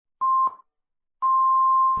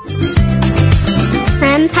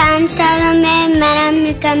هم سلامه، منم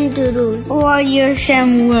میگم درود. وای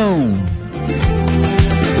شمرون.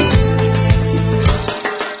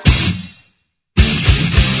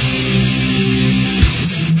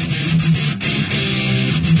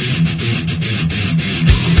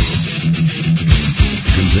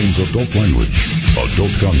 Contains adult language,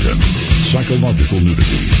 adult content, psychological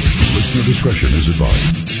nudity. Listener discretion is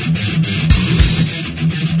advised.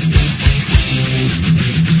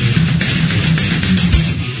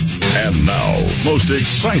 And now, most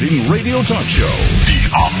exciting radio talk show, the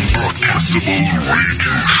Unbroadcastable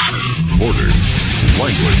Radio Show. Borders,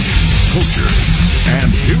 language, culture, and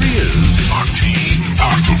here he is, Martin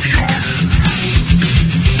Pavlovian.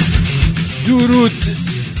 درود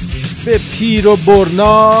به پیر و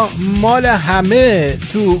برنا، مال همه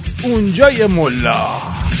تو اونجای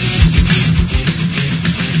ملا.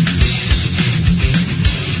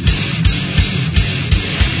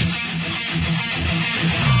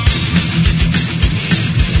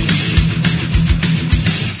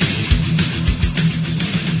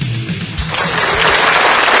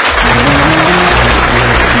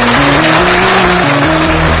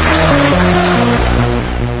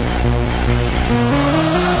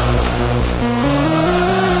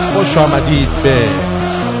 خوش آمدید به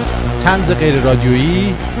طنز غیر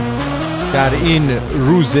رادیویی در این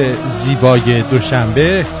روز زیبای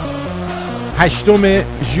دوشنبه 8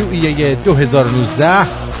 ژوئیه 2019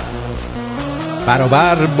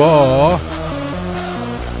 برابر با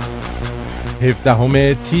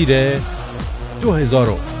 17 تیر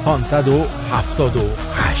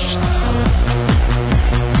 2578.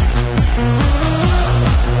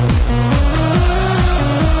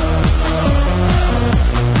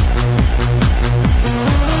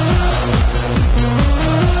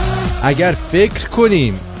 اگر فکر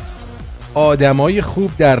کنیم آدمای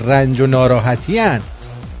خوب در رنج و ناراحتی هستند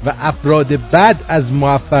و افراد بد از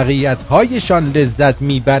موفقیت‌هایشان لذت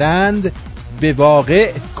میبرند، به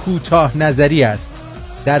واقع کوتاه نظری است.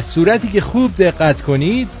 در صورتی که خوب دقت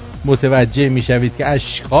کنید متوجه میشوید که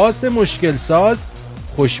اشخاص مشکل ساز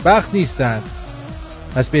خوشبخت نیستند.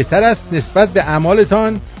 پس بهتر است نسبت به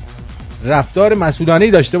اعمالتان رفتار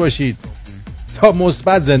مسئولانه‌ای داشته باشید تا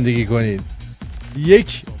مثبت زندگی کنید.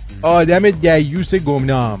 یک آدم دیوس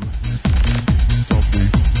گمنام.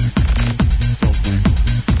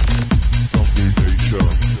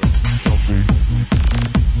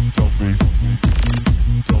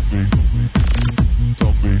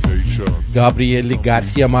 گابریل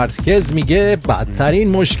گارسیا مارکز میگه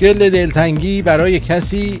بدترین مشکل دلتنگی برای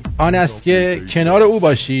کسی آن است که کنار او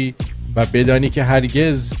باشی و بدانی که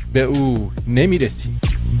هرگز به او نمیرسی.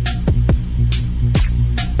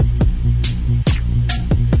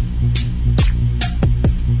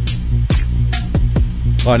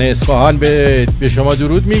 خانه اصفهان به شما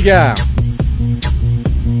درود میگم.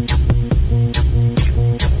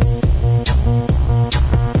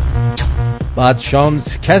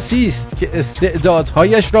 بدشانس کسی است که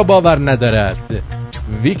استعدادهایش را باور ندارد.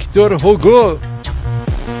 ویکتور هوگو.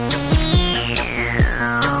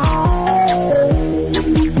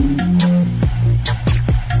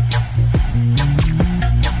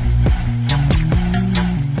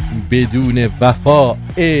 بدون وفا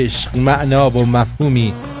عشق معنا و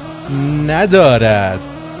مفهومی ندارد.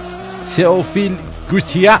 تئوفیل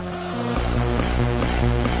گوتیا.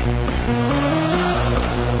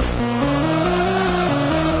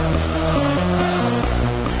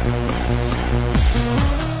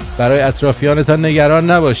 برای اطرافیانتان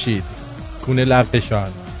نگران نباشید. کونه لقشان.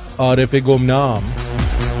 عارف گمنام.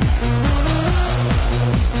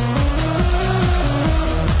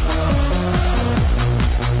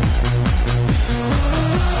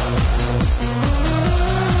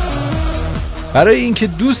 برای اینکه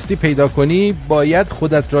دوستی پیدا کنی باید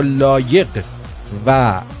خودت را لایق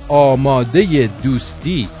و آماده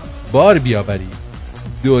دوستی بار بیاوری.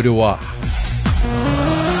 دورواه.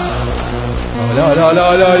 لا لا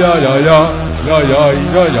لا لا لا لا لا لا لا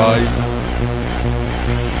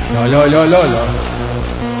لا لا لا لا لا.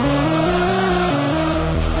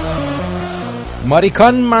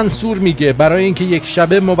 ماریکان منصور میگه برای اینکه یک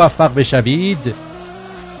شبه موفق بشوید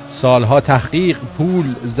سالها تحقیق،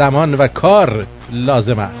 پول، زمان و کار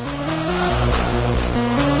لازم است.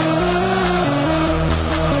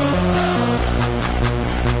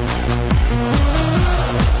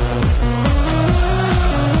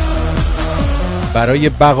 برای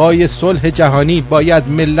بقای صلح جهانی باید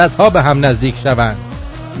ملت‌ها به هم نزدیک شوند،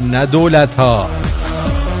 نه دولت‌ها.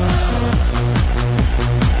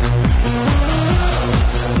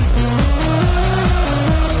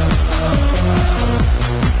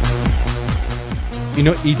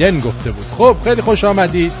 اینو ایدن گفته بود. خب خیلی خوش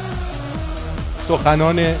آمدید.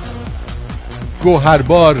 سخنان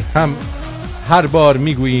گوهربار هم هر بار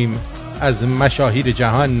میگوییم از مشاهیر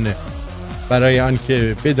جهان، برای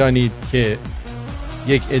آنکه بدانید که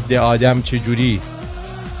یک عده آدم چجوری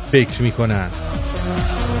فکر میکنن.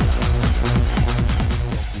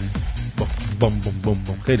 بم بم بم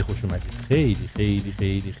بم. خیلی خوش اومدید. خیلی خیلی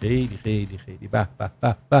خیلی خیلی خیلی خیلی به به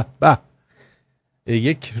به به به.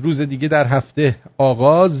 یک روز دیگه در هفته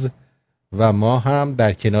آغاز و ما هم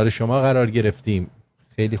در کنار شما قرار گرفتیم.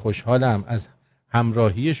 خیلی خوشحالم از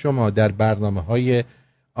همراهی شما در برنامه‌های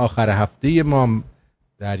آخر هفته ما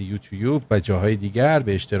در یوتیوب و جاهای دیگر،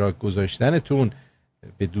 به اشتراک گذاشتنتون،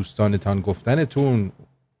 به دوستانتان گفتنتون،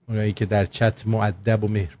 اونایی که در چت مؤدب و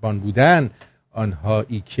مهربان بودن،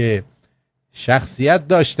 آنهایی که شخصیت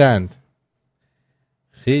داشتند.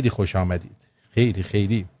 خیلی خوش آمدید. خیلی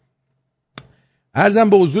خیلی عرضم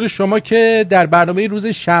به حضور شما که در برنامه روز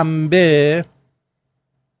شنبه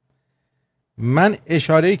من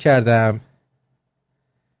اشاره کردم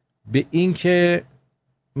به این که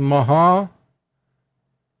ماها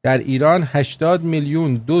در ایران 80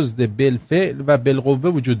 میلیون دزد بالفعل و بالقوه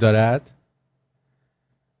وجود دارد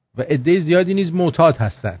و عده زیادی نیز معتاد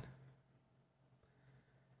هستند.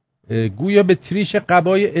 گویا به تریش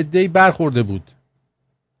قبای عده‌ای برخورده بود.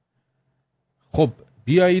 خب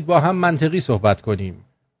بیایید با هم منطقی صحبت کنیم.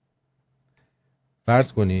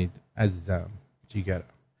 فرض کنید عزیزم، جیگرم،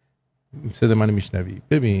 صدا منو میشنوی؟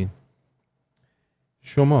 ببین،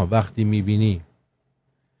 شما وقتی میبینی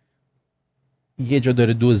یه جا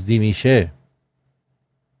داره دزدی میشه،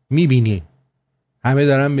 میبینی همه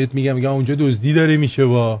دارن بهت میگن اونجا دزدی داره میشه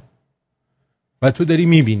و تو داری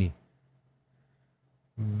میبینی.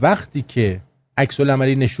 وقتی که عکس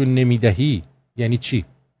العملی نشون نمیدهی یعنی چی؟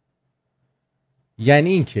 یعنی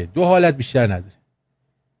این که دو حالت بیشتر نداره: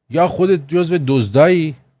 یا خودت جزو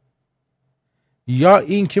دزدایی، یا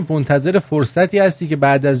این که منتظر فرصتی هستی که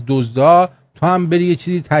بعد از دزدا تو هم بری یه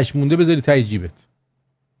چیزی تشمونده بذاری ته جیبت.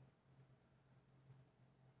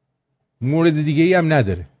 مورد دیگه ای هم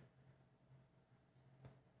نداره.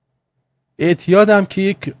 اعتیادم که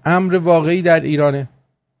یک امر واقعی در ایرانه.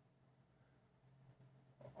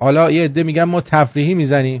 حالا یه عده میگن ما تفریحی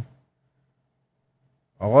میزنیم.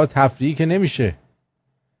 آقا تفریحی که نمیشه.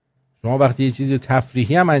 شما وقتی یه چیزی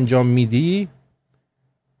تفریحی هم انجام میدی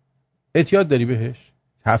اعتیاد داری بهش.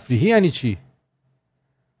 تفریحی یعنی چی؟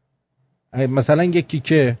 مثلا یکی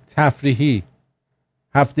که تفریحی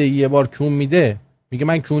هفته یه بار کون میده میگه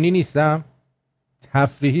من کونی نیستم،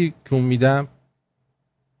 تفریحی کون میدم.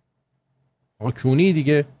 آقا کونی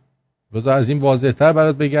دیگه. بذار از این واضح تر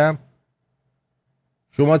برات بگم.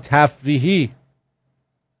 شما تفریحی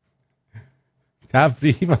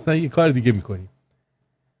مثلا یه کار دیگه میکنی.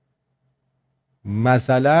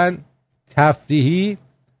 مثلا تفریحی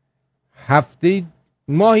هفته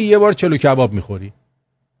ماهی یه بار چلو کباب میخوری.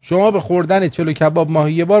 شما به خوردن چلو کباب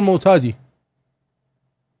ماهی یه بار معتادی.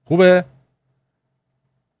 خوبه؟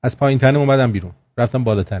 از پایین تنه اومدم بیرون، رفتم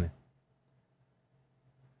بالا تنه.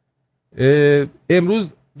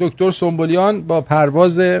 امروز دکتر سنبولیان با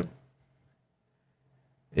پرواز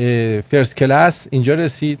فرست کلاس اینجا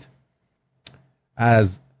رسید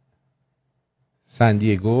از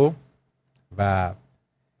سندیگو و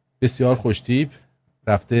بسیار خوشتیپ.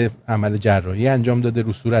 رفته عمل جراحی انجام داده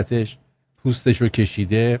رو صورتش، پوستش رو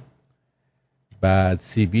کشیده، بعد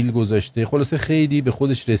سیبیل گذاشته. خلاصه خیلی به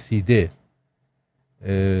خودش رسیده.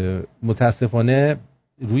 متاسفانه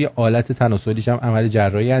روی آلت تناسلیش هم عمل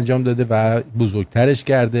جراحی انجام داده و بزرگترش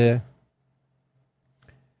کرده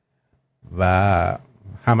و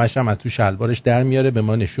همش هم از تو شلوارش در میاره، به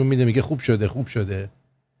ما نشون میده، میگه خوب شده خوب شده.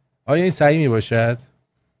 آیا این صحیح میباشد؟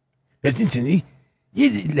 ببینید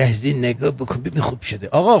یه لحظه نگاه بکن ببین خوب شده.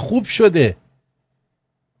 آقا خوب شده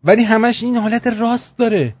ولی همش این حالت راست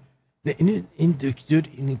داره. این دکتر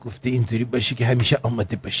این گفته اینطوری باشی که همیشه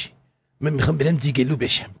آماده باشی. من میخوام برم جیگلو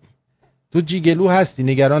بشم. تو جیگلو هستی،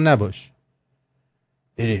 نگران نباش.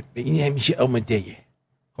 این همیشه آماده‌ایه.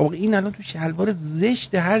 خب این الان تو شلوار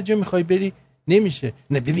زشت هر جا میخوای بری نمیشه.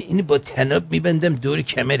 نه ببین اینو با تناب میبندم دور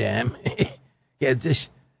کمرم که ازش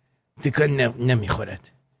تکان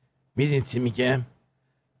نمیخورد. میدونید چی میگم؟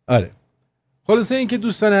 آره. خلاصه این که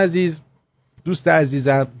دوستان عزیز، دوست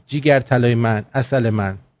عزیزم، جیگر طلای من، عسل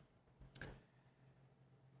من،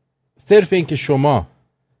 صرف این که شما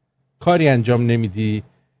کاری انجام نمیدی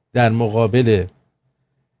در مقابل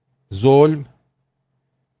ظلم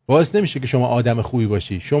باعث نمیشه که شما آدم خوبی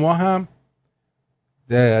باشی. شما هم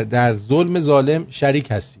در ظلم ظالم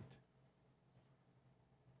شریک هستید.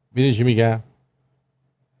 میدونی چی میگم؟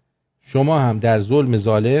 شما هم در ظلم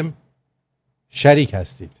ظالم شریک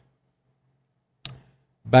هستید.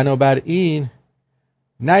 بنابراین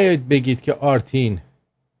نیایید بگید که آرتین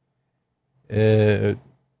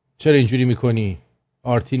چرا اینجوری میکنی؟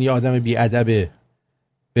 آرتین یه آدم بی‌ادبه،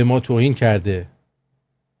 به ما توهین کرده.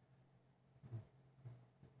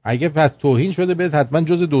 اگه پس توهین شده بهت حتما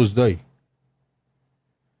جز دزدایی،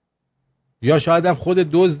 یا شاید هم خود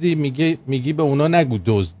دزدی میگی به اونا نگو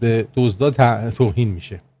دزد، به دزدا توهین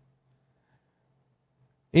میشه.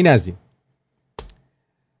 این از این.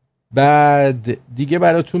 بعد دیگه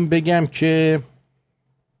براتون بگم که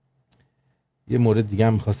یه مورد دیگه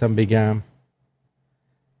هم میخواستم بگم.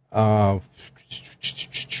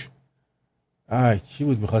 چی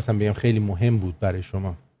بود میخواستم بگم؟ خیلی مهم بود برای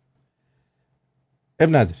شما.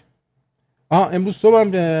 اب نداره. امروز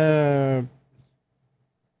صبحم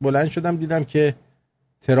بلند شدم دیدم که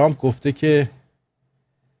ترامپ گفته که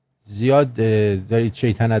زیاد دارید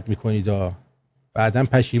شیطنت میکنید، بعدم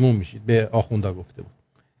پشیمون میشید. به آخوندا گفته بود.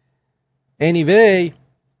 anyway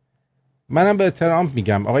منم به ترامپ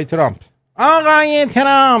میگم آقای ترامپ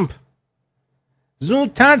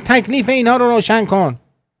زودتر تکلیف اینا رو روشن کن،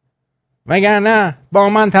 وگرنه با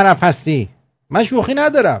من طرف هستی. من شوخی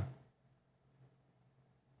ندارم.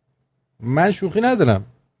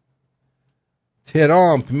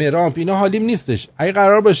 ترامپ اینا حالیم نیستش. اگه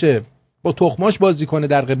قرار باشه با تخماش بازی کنه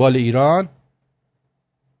در قبال ایران،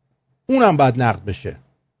 اونم باید نقد بشه.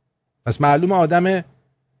 پس معلومه آدم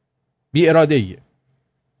بی اراده ایه،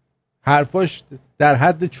 حرفاش در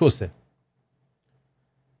حد چوسه.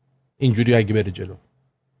 اینجوری اگه بره جلو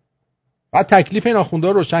بعد تکلیف این آخونده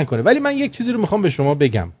رو روشن کنه. ولی من یک چیزی رو میخوام به شما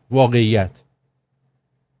بگم، واقعیت.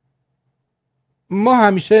 ما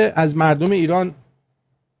همیشه از مردم ایران،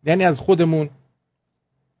 یعنی از خودمون،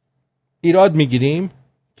 ایراد میگیریم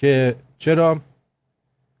که چرا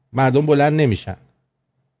مردم بلند نمیشن.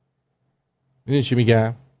 میدونی چی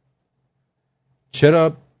میگم؟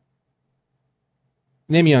 چرا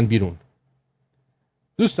نمیان بیرون؟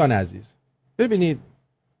 دوستان عزیز، ببینید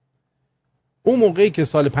اون موقعی که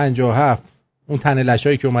سال 57 اون تنه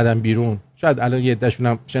لشایی که اومدن بیرون، شاید الان یه عده‌شون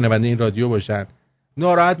هم شنونده این رادیو باشن،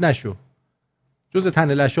 ناراحت نشو، جز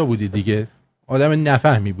تنه لشا بودی دیگه، آدم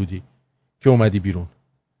نفهمی بودی که اومدی بیرون.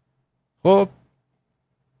 خب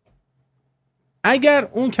اگر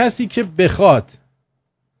اون کسی که بخواد،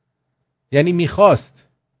 یعنی میخواست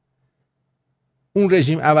اون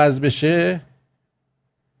رژیم عوض بشه،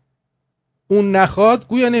 اون نخواد،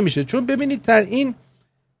 گویا نمیشه. چون ببینید در این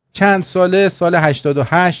چند ساله، سال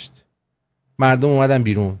 88 مردم اومدن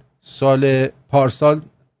بیرون، سال پارسال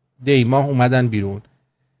دیماه اومدن بیرون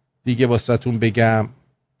دیگه، واسهتون بگم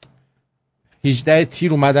 18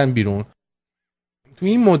 تیر اومدن بیرون. تو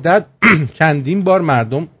این مدت چندین بار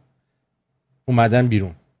مردم اومدن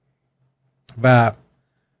بیرون و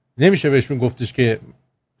نمیشه بهشون گفتش که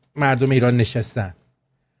مردم ایران نشستن.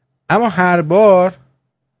 اما هر بار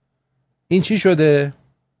این چی شده؟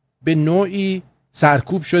 به نوعی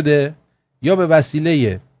سرکوب شده، یا به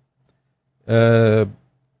وسیله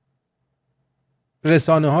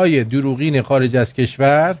رسانه‌های دروغین خارج از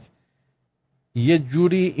کشور یه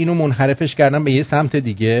جوری اینو منحرفش کردن به یه سمت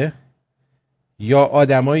دیگه، یا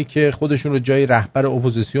آدمایی که خودشون رو جای رهبر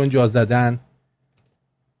اپوزیسیون جا زدن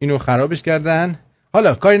اینو خرابش کردن.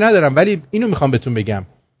 حالا کاری ندارم، ولی اینو میخوام بهتون بگم،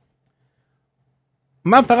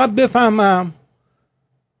 من فقط بفهمم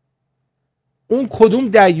اون کدوم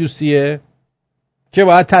دیوسیه که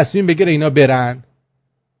باید تصمیم بگیره اینا برن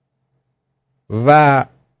و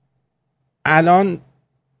الان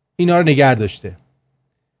اینا رو نگه داشته.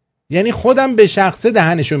 یعنی خودم به شخصه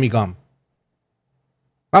دهنشو میگم،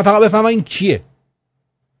 من فقط بفهمم این کیه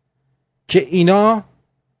که اینا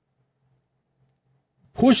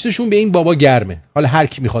پشتشون به این بابا گرمه. حالا هر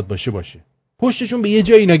کی میخواد باشه، پشتشون به یه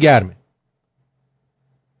جای اینا گرمه.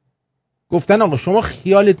 گفتن آقا شما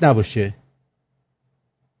خیالت نباشه،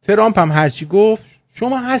 ترامپ هم هرچی گفت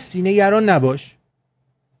شما هستی، نگران نباش.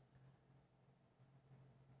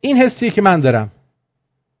 این حسیه که من دارم.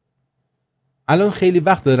 الان خیلی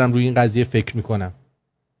وقت دارم روی این قضیه فکر میکنم.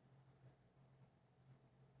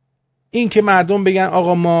 این که مردم بگن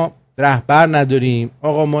آقا ما رهبر نداریم،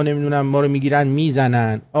 آقا ما نمیدونم ما رو میگیرن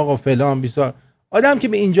میزنن، آقا فلان بیسار، آدم که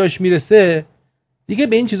به اینجاش میرسه دیگه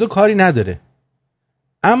به این چیزا کاری نداره.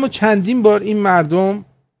 اما چندین بار این مردم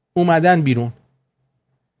اومدن بیرون،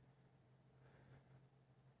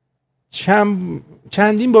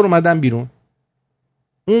 چندین بار اومدن بیرون.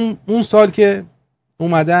 اون سال که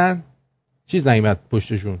اومدن چیز نیامد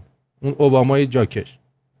پشتشون، اون اوبامای جاکش،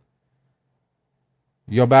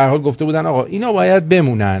 یا به هر حال گفته بودن آقا اینا باید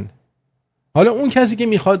بمونن. حالا اون کسی که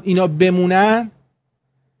میخواد اینا بمونن،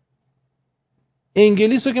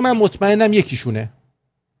 انگلیس رو که من مطمئنم یکیشونه،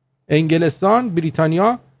 انگلستان،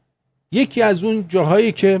 بریتانیا، یکی از اون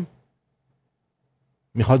جاهایی که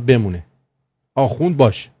میخواد بمونه، آخوند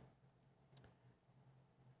باشه.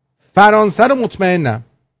 فرانسه رو مطمئنم،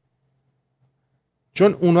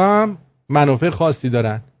 چون اونا هم منافع خاصی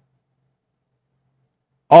دارن.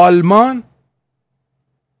 آلمان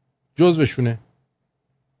جزوشونه.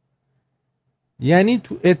 یعنی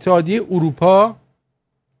تو اتحادیه اروپا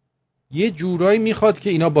یه جورایی میخواد که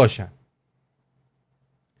اینا باشن.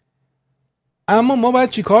 اما ما باید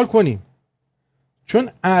چی کار کنیم؟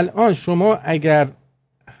 چون الان شما اگر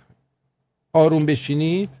آروم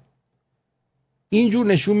بشینید اینجور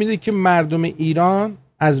نشون میده که مردم ایران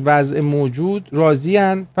از وضع موجود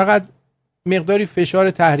راضین، فقط مقداری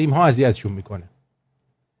فشار تحریم ها اذیتشون میکنه.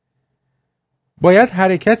 باید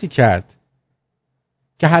حرکتی کرد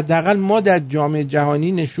که حداقل ما در جامعه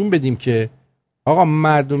جهانی نشون بدیم که آقا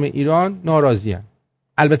مردم ایران ناراضی‌اند.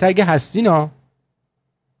 البته اگه هستینا.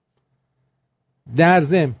 در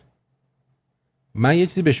ضمن من یه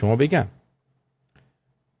چیزی به شما بگم،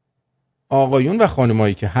 آقایون و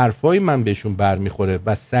خانمایی که حرفای من بهشون برمیخوره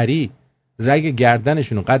و سریع رگ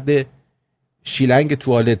گردنشون رو قد شیلنگ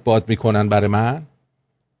توالت باد میکنن برای من،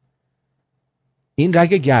 این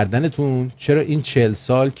رگ گردنتون چرا این 40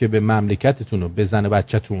 سال که به مملکتتون و به زن و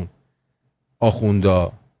بچه‌تون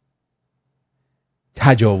آخوندا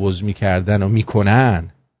تجاوز میکردن و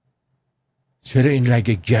میکنن، چرا این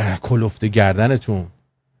رگ کلفت گردنتون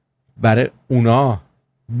برای اونا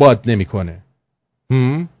باد نمیکنه؟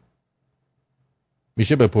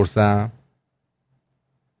 میشه بپرسم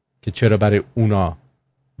که چرا برای اونا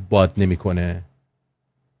باد نمیکنه؟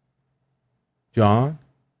 جان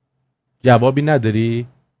جوابی نداری؟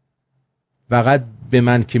 فقط به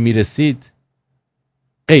من که میرسید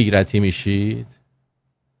غیرتی میشید؟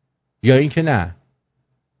 یا این که نه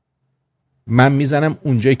من میزنم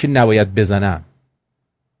اونجایی که نباید بزنم؟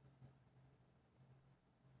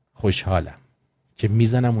 خوشحالم که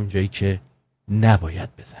میزنم اونجایی که نباید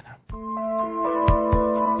بزنم.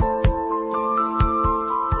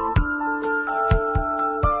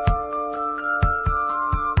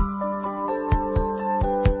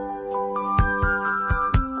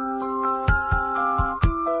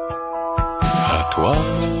 Toi,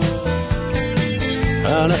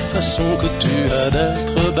 à la façon que tu as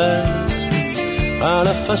d'être belle, à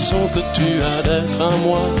la façon que tu as d'être à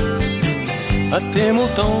moi, à tes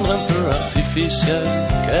mots tendres un peu artificiels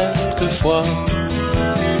quelquefois.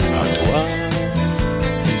 À toi,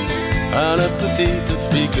 à la petite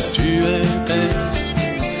fille que tu étais,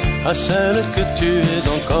 à celle que tu es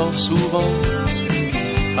encore souvent,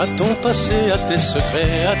 à ton passé, à tes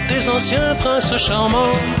secrets, à tes anciens princes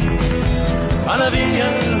charmants. À la vie,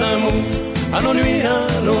 à l'amour, à nos nuits, à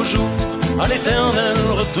nos jours, à l'éternel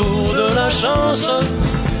retour de la chance,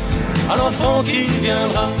 à l'enfant qui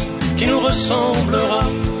viendra, qui nous ressemblera,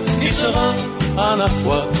 qui sera à la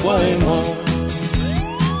fois toi et moi.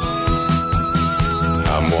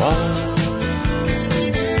 À moi,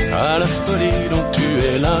 à la folie dont tu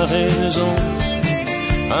es la raison,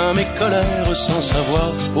 à mes colères sans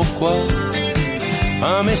savoir pourquoi,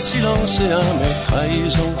 à mes silences et à mes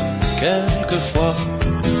trahisons. Quelquefois,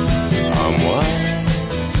 à moi,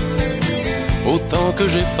 au temps que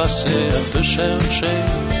j'ai passé à te chercher,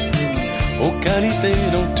 aux qualités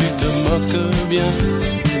dont tu te moques bien,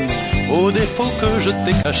 aux défauts que je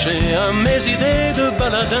t'ai cachés, à mes idées de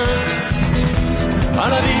baladin, à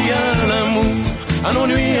la vie, à l'amour, à nos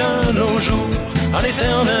nuits, à nos jours, à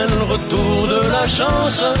l'éternel retour de la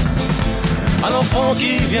chance, à l'enfant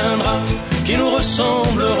qui viendra, qui nous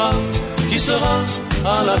ressemblera, qui sera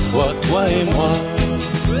à la fois toi et moi.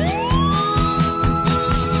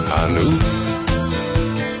 À nous,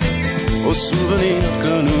 aux souvenirs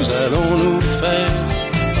que nous allons nous faire,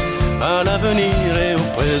 à l'avenir et au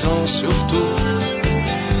présent surtout,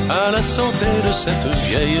 à la santé de cette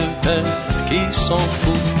vieille terre qui s'en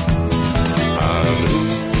fout. À nous,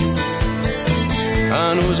 à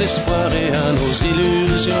nos espoirs et à nos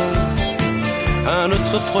illusions, à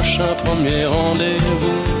notre prochain premier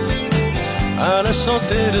rendez-vous, à la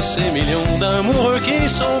santé de ces millions d'amoureux qui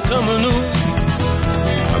sont comme nous.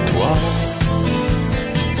 À toi,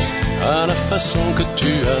 à la façon que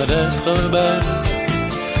tu as d'être belle,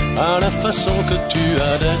 à la façon que tu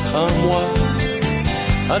as d'être à moi,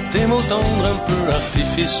 à tes mots tendres un peu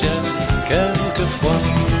artificiels quelquefois.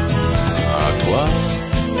 À toi,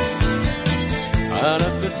 à la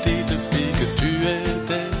petite fille que tu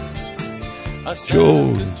étais, à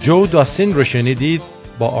جو داستین رو شنیدید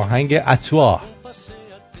با آهنگ اتوا.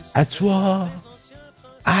 اتوا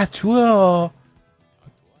اتوا.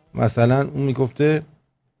 مثلا اون میگفته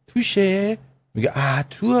توشه، میگه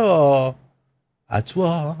اتوا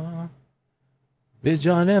اتوا به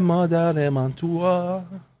جان مادر من توا.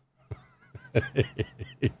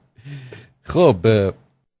 خب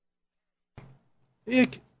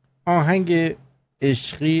یک آهنگ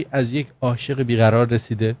عشقی از یک عاشق بیقرار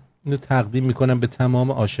رسیده. اینو تقدیم میکنم به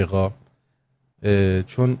تمام عاشقا،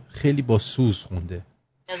 چون خیلی با سوز خونده.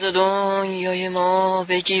 از دنیای ما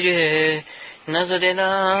بگیره، نزا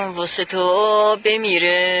دلم واسه تو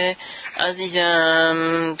بمیره،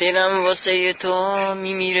 عزیزم دلم واسه تو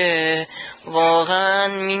میمیره،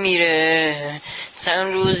 واقعا میمیره،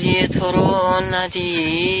 چند روزی تو رو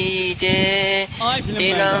ندیده،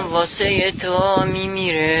 دلم واسه تو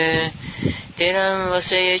میمیره، دلم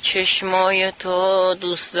واسه چشمای تو،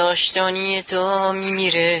 دوست داشتنی تو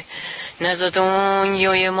میمیره، نزا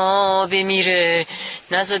دنیای ما بمیره،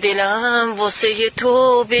 نزا دلم واسه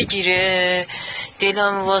تو بگیره،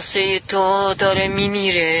 دلم واسه تو داره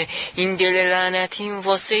میمیره، این دل لعنتیم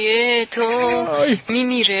واسه تو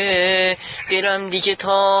میمیره، دلم دیگه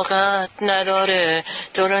طاقت نداره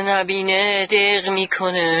تو رو نبینه دق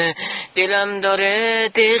میکنه، دلم داره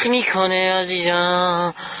دق میکنه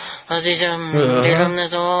عزیزم، عزیزم دلم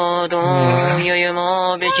نزا دنیای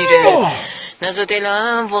ما بگیره، نزا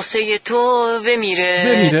دلم واسه تو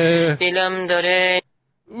بمیره، دلم داره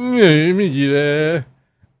میگیره.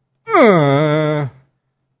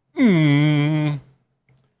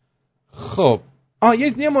 خب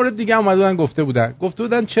یه مورد دیگه اومدن گفته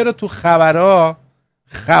بودن چرا تو خبرها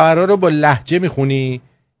رو با لهجه میخونی؟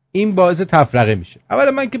 این باعث تفرقه میشه.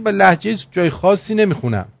 اولا من که با لهجه جای خاصی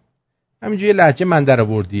نمیخونم، همینجوری لهجه من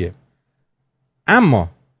درآوردیه. اما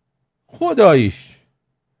خداییش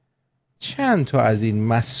چند تا از این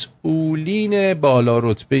مسئولین بالا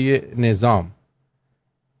رتبه نظام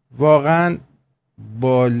واقعا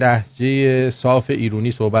با لهجه صاف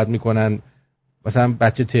ایرانی صحبت میکنن، مثلا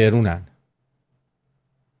بچه تهرونن.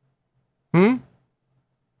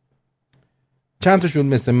 چند تاشون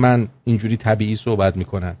مثل من اینجوری طبیعی صحبت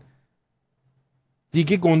میکنن.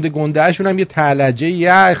 دیگه گنده هاشون هم یه لهجه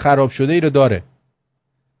یه خراب شده ای رو داره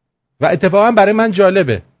و اتفاقا برای من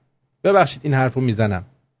جالبه، ببخشید این حرفو میزنم،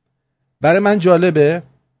 برای من جالبه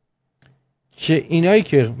که اینایی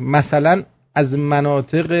که مثلا از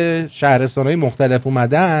مناطق شهرستان‌های مختلف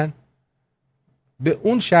اومدن به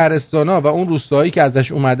اون شهرستان‌ها و اون روستاهایی که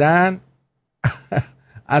ازش اومدن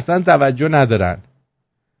اصلا توجه ندارن.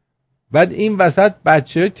 بعد این وسط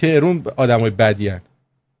بچه‌های تهرون آدمای بدی هن.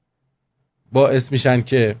 باعث میشن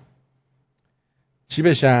که چی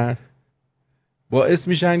بشن؟ باعث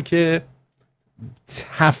میشن که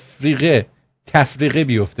تفریقه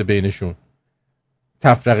بیفته بینشون،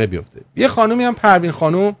 تفرقه بیفته. یه خانومی هم پروین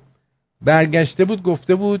خانوم برگشته بود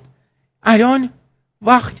گفته بود الان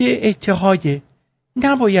وقت اتحاده،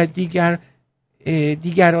 نباید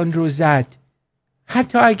دیگران رو زد،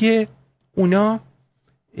 حتی اگه اونا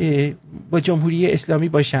با جمهوری اسلامی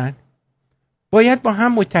باشن باید با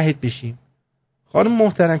هم متحد بشیم. خانم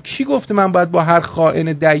محترم کی گفته من باید با هر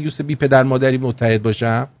خائن دیوس بی پدر مادری متحد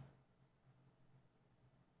باشم؟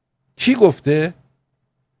 کی گفته؟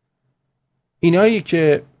 اونایی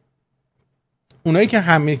که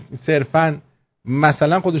همه صرفاً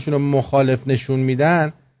مثلا خودشون رو مخالف نشون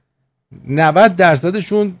میدن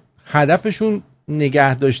 90% هدفشون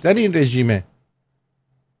نگه داشتن این رژیمه.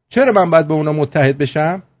 چرا من باید با اونا متحد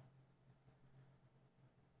بشم؟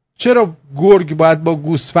 چرا گرگ باید با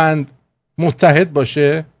گوسفند متحد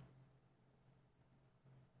باشه؟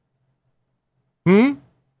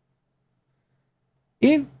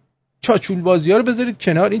 این چاچول بازی ها رو بذارید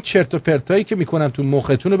کنار، این چرت و پرتایی که میکنن تو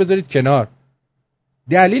مختون رو بذارید کنار،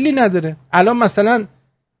 دلیلی نداره. الان مثلا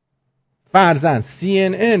فرضاً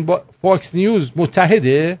CNN با فاکس نیوز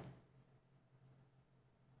متحده؟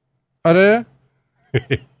 آره؟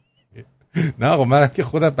 نه آقا من که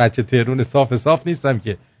خودم بچه تهرون صاف نیستم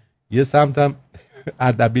که یه سمتم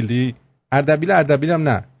اردبیلی هم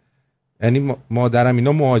نه، یعنی مادرم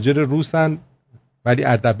اینا مهاجر روسن ولی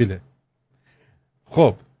اردبیله.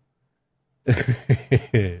 خب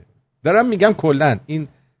دارم میگم کلن این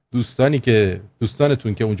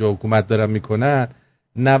دوستانتون که اونجا حکومت دارن میکنن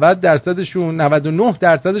 90%،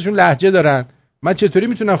 99% لهجه دارن. من چطوری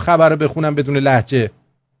میتونم خبر رو بخونم بدون لهجه؟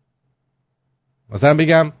 مثلا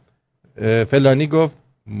بگم فلانی گفت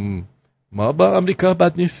ما با آمریکا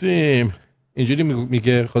بد نیستیم، اینجوری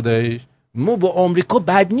میگه خداییش ما با آمریکا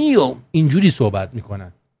بد نیم، اینجوری صحبت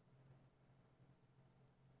میکنن.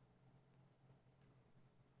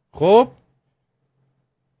 خب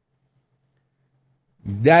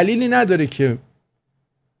دلیلی نداره که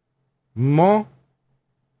ما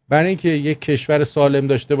برای اینکه یک کشور سالم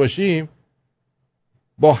داشته باشیم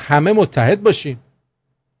با همه متحد باشیم.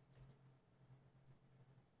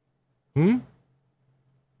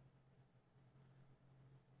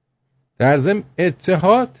 در ضمن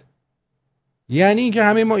اتحاد یعنی اینکه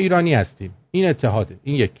همه ما ایرانی هستیم، این اتحاده.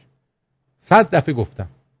 این 100 دفعه گفتم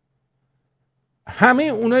همه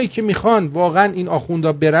اونایی که میخوان واقعا این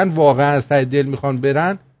آخوندا برن، واقعا از ته دل میخوان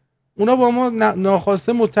برن، اونا با ما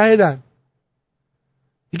ناخواسته متحدن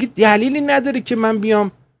دیگه. دلیلی نداره که من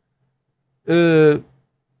بیام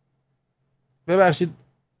ببخشید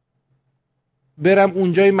برم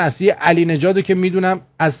اونجای مسیح علی نژادو که میدونم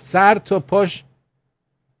از سر تا پاش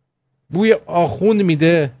بوی آخوند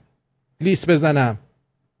میده لیس بزنم.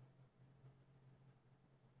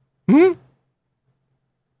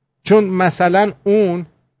 چون مثلا اون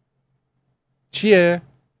چیه؟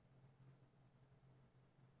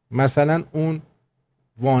 مثلا اون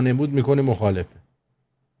وانمود میکنه مخالفه.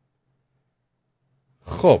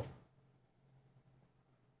 خب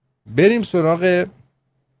بریم سراغ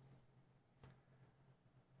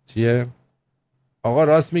چیه؟ آقا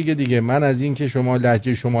راست میگه دیگه. من از این که شما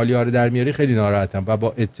لهجه شمالی ها رو در میاری خیلی ناراحتم و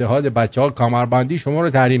با اتحاد بچه ها کمربندی شما رو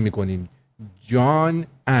تحریم میکنیم. جان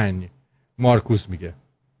ان مارکوس میگه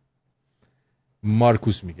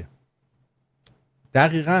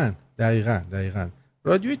دقیقاً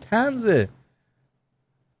رادیوی طنزه.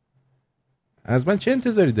 از من چه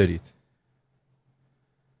انتظاری دارید؟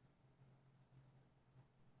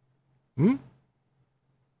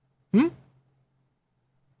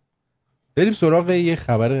 بریم سراغ یه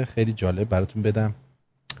خبر خیلی جالب براتون بدم.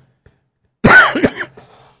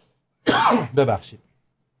 ببخشید.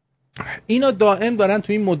 اینا دائم دارن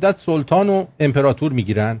تو این مدت سلطان و امپراتور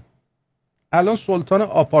میگیرن. الان سلطان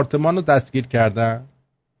آپارتمان رو دستگیر کردن.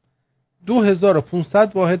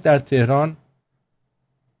 2500 واحد در تهران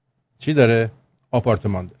چی داره؟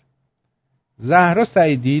 آپارتمان داره. زهرا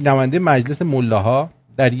سعیدی نماینده مجلس ملاها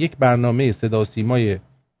در یک برنامه صدا و سیمای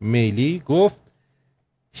میلی گفت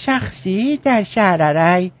شخصی در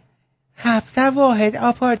شهررای 700 واحد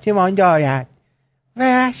آپارتمان دارد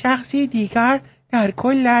و شخصی دیگر در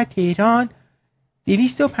کل تهران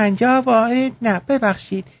 250 واحد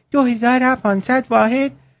 2500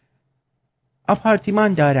 واحد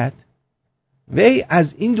آپارتمان دارد. وی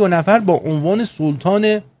از این دو نفر با عنوان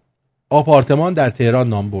سلطان آپارتمان در تهران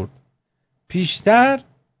نام برد. پیشتر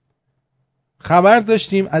خبر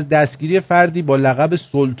داشتیم از دستگیری فردی با لقب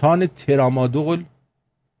سلطان ترامادول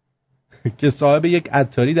که صاحب یک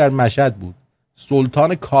عطاری در مشهد بود.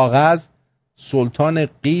 سلطان کاغذ، سلطان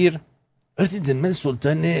قیر. من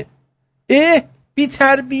سلطان بی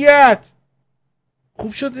تربیت.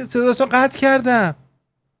 خوب شد صداتو قطع کردم.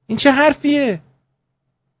 این چه حرفیه؟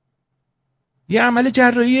 یه عمل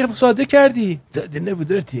جراحی ساده کردی. ساده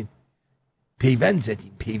نبودارتین، پیوند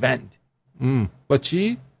زدیم. پیوند با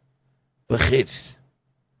چی؟ با خرس.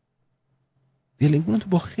 دلنگونو تو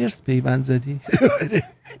با خرس پیوند زدی؟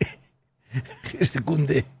 خرس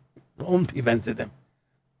گنده با اون پیوند زدم.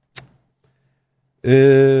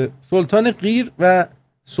 سلطان قیر و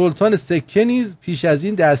سلطان سکه نیز پیش از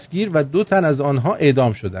این دستگیر و 2 تن از آنها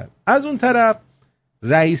اعدام شدند. از اون طرف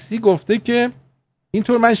رئیسی گفته که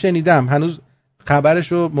اینطور من شنیدم، هنوز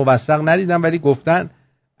خبرشو موثق ندیدم، ولی گفتن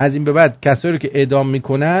از این به بعد کسایی رو که اعدام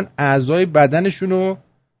میکنن اعضای بدنشونو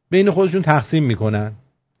بین خودشون تقسیم میکنن.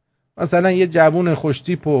 مثلا یه جوون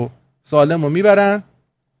خوشتیپ و سالم رو میبرن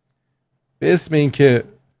به اسم اینکه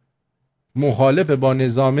مخالف با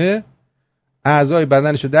نظامه، اعضای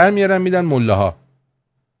بدنشو در میارن میدن ملاها.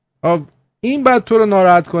 این بعد تو رو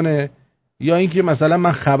ناراحت کنه یا اینکه مثلا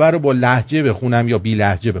من خبر رو با لهجه بخونم یا بی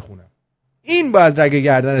لهجه بخونم؟ این باید رگ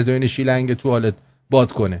گردن تو این شیلنگ توالت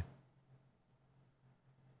باد کنه.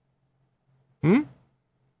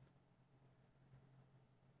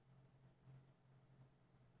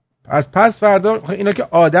 از پس فردا اینا که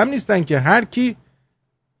آدم نیستن که، هر کی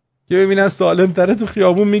که ببینن سالم تره تو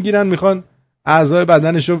خیابون میگیرن میخوان اعضای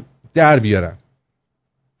بدنشو در بیارن.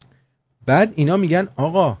 بعد اینا میگن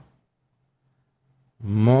آقا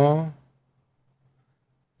ما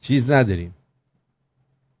چیز نداریم،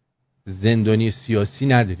 زندانی سیاسی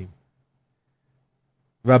نداریم،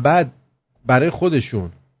 و بعد برای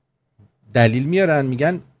خودشون دلیل میارن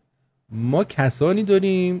میگن ما کسانی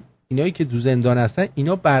داریم اینایی که تو زندان هستن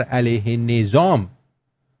اینا بر علیه نظام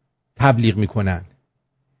تبلیغ میکنن،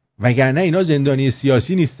 وگرنه اینا زندانی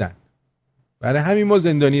سیاسی نیستن، برای همین ما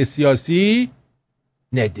زندانی سیاسی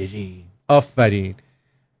نداریم. آفرین.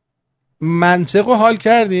 منطقو حال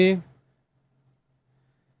کردین؟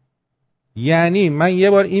 یعنی من یه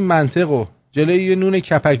بار این منطقو جلوی یه نون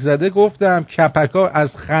کپک زده گفتم، کپکا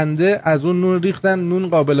از خنده از اون نون ریختن، نون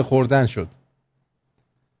قابل خوردن شد.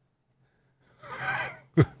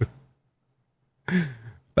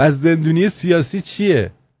 بس زندانی سیاسی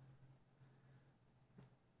چیه؟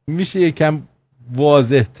 میشه یکم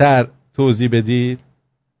واضح تر توضیح بدید؟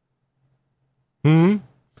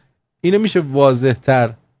 اینو میشه واضح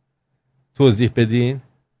تر توضیح بدین؟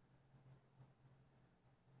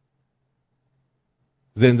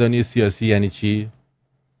 زندانی سیاسی یعنی چی؟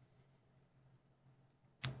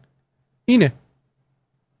 اینه.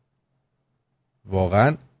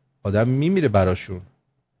 واقعا آدم میمیره براشون،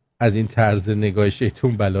 از این طرز نگاه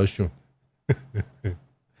شیطون بلاشون.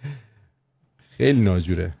 خیلی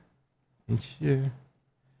ناجوره. این چیه؟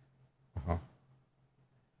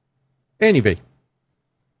 anyway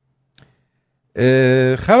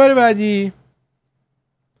خبر بعدی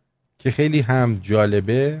که خیلی هم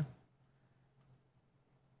جالبه،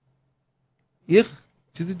 یه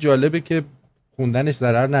چیز جالبه که خوندنش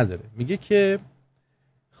ضرر نداره. میگه که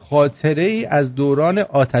خاطره ای از دوران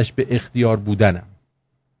آتش به اختیار بودنم.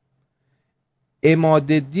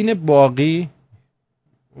 عمادالدین باقی،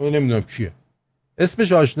 نمیدونم چیه،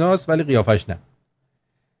 اسمش آشناست ولی قیافش نه.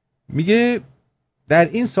 میگه در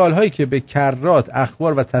این سالهایی که به کرات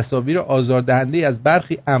اخبار و تصاویر آزاردهنده از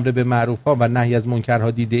برخی امر به معروفها و نهی از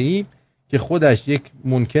منکرها دیده ایم که خودش یک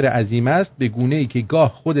منکر عظیم است، به گونه‌ای که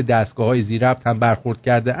گاه خود دستگاه‌های ذی‌ربط هم برخورد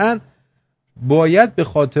کرده اند، باید به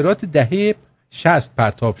خاطرات دهه 60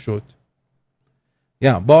 پرتاب شد.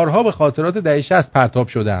 یعنی بارها به خاطرات دهه 60 پرتاب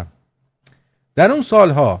شدم. در اون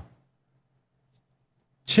سالها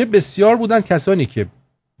چه بسیار بودند کسانی که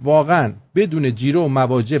واقعا بدون جیره و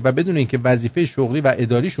مواجب و بدون اینکه وظیفه شغلی و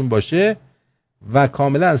اداریشون باشه و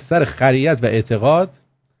کاملا از سر خریت و اعتقاد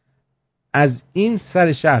از این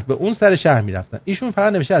سر شهر به اون سر شهر میرفتن. ایشون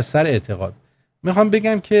فقط نمیشه از سر اعتقاد. میخوام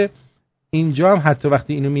بگم که اینجا هم حتی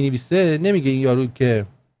وقتی اینو مینویسه نمیگه این یارو که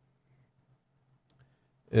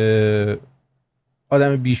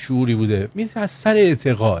آدم بیشعوری بوده، میگه از سر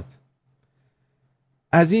اعتقاد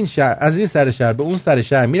از این سر شهر به اون سر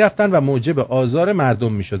شهر میرفتن و موجب آزار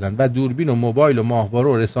مردم میشدن و دوربین و موبایل و ماهواره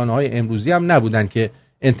و رسانه‌های امروزی هم نبودن که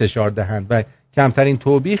انتشار دهند و کمترین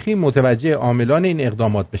توبیخی متوجه عاملان این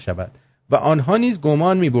اقدامات بشود و آنها نیز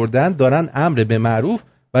گمان می‌بردند دارن امر به معروف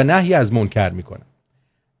و نهی از منکر میکنن.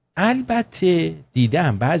 البته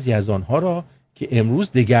دیدم بعضی از آنها را که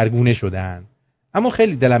امروز دگرگونه شدند، اما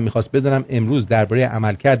خیلی دلم میخواست بدونم امروز درباره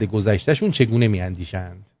عملکرد گذشتهشون چگونه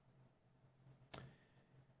میاندیشند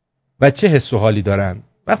و چه حس و حالی دارند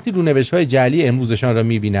وقتی رونوشت‌های جعلی امروزشان را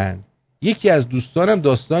می‌بینند. یکی از دوستانم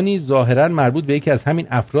داستانی ظاهراً مربوط به یکی از همین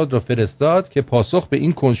افراد را فرستاد که پاسخ به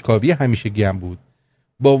این کنجکاوی همیشگی‌ام بود.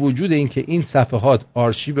 با وجود اینکه این صفحات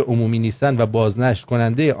آرشیو عمومی نیستند و بازنشر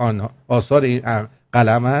کننده آن آثار این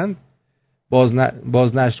قلمند،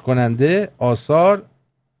 بازنشر کننده آثار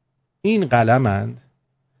این قلمند،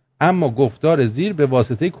 اما گفتار زیر به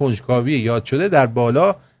واسطه کنجکاوی یاد شده در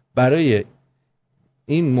بالا برای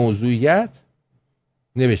این موضوعیت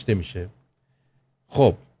نوشته میشه.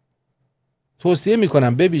 خب توصیه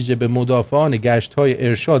میکنم به ویژه به مدافعان گشت‌های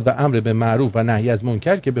ارشاد و امر به معروف و نهی از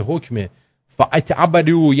منکر که به حکم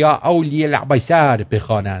فَأَتَعْبَدُوا یا اولیاء الْعَبَسَرِ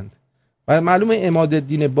بخوانند. و معلومه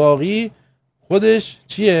عمادالدین باقی خودش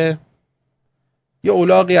چیه؟ یه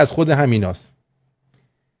اولاغی از خود همیناست.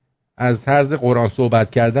 از طرز قرآن صحبت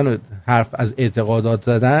کردن و حرف از اعتقادات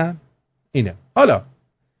زدن اینه. حالا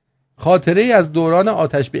خاطره ای از دوران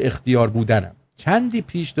آتش به اختیار بودنم. چندی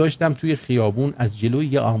پیش داشتم توی خیابون از جلوی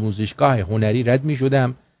یه آموزشگاه هنری رد می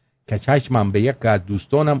شدم که چشمم به یک از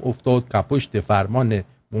دوستانم افتاد که پشت فرمان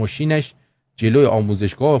ماشینش جلوی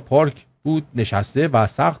آموزشگاه پارک بود نشسته و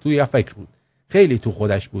سخت توی فکر بود. خیلی تو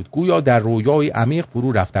خودش بود، گویا در رویای عمیق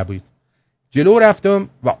فرو رفته بود. جلو رفتم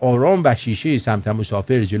و آرام به شیشه سمت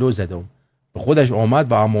مسافر جلو زدم. به خودش آمد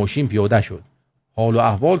و ماشین پیاده شد. حال و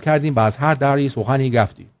احوال کردیم و از هر دری سخنی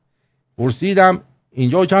گفتیم. پرسیدم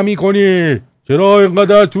اینجا چه میکنی؟ چرا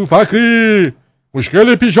اینقدر تو فکری؟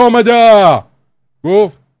 مشکل پیش آمده؟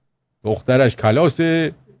 گفت دخترش کلاس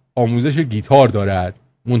آموزش گیتار دارد،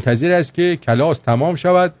 منتظر است که کلاس تمام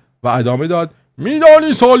شود و ادامه داد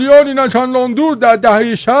میدانی سالیانی نه چندان دور در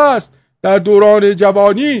دهه 60 در دوران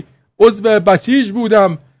جوانی عضو بسیج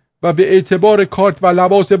بودم و به اعتبار کارت و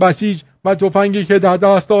لباس بسیج و تفنگی که در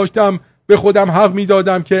دست داشتم به خودم حق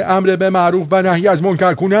میدادم که امر به معروف و نهی از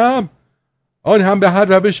منکر کنم، آن هم به هر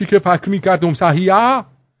روشی که فکر میکردم صحیحه،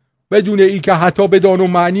 بدون ای که حتی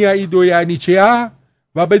بدانم معنی ای دو یعنی چیه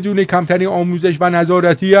و بدون کمترین آموزش و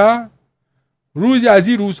نظارتیه. روزی از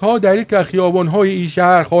این روزها در یک خیابان‌های این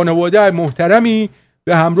شهر خانواده محترمی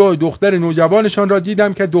به همراه دختر نوجوانشان را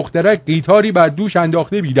دیدم که دخترک گیتاری بر دوش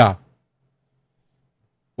انداخته بیده.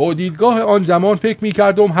 با دیدگاه آن زمان فکر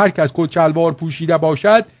می‌کردم هر کس کت شلوار پوشیده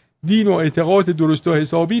باشد دین و اعتقاد درست و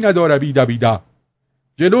حسابی نداره بیده.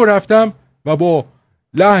 جلو رفتم و با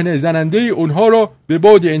لحن زننده اونها را به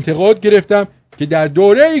باد انتقاد گرفتم که در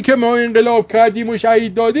دوره‌ای که ما انقلاب کردیم و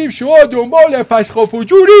شهید دادیم شما دنبال فسق و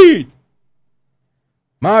فجورید.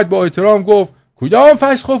 مرد با احترام گفت کدام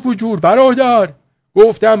فسق و فجور برادر؟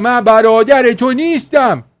 گفتم من برادر تو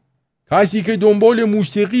نیستم. کسی که دنبال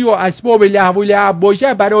موسیقی و اسباب لهو و لعب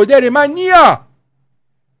باشه برادر من نیا.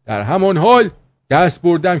 در همان حال دست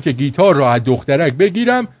بردم که گیتار را از دخترک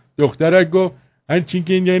بگیرم. دخترک گفت هرچی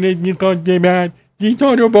که دلت میخواد من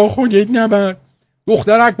گیتار رو با خودت نبر.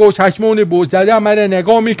 دخترک با چشمان بزده من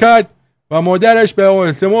نگاه میکرد و مادرش به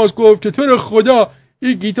التماس گفت که تو رو خدا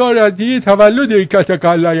این گیتار از دیگه تولد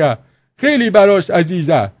کتکلایه خیلی براش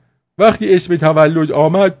عزیزه. وقتی اسم تولد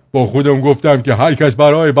آمد با خودم گفتم که هر کس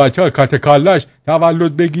برای بچه کتکلش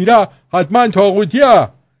تولد بگیره حتما طاغوتیه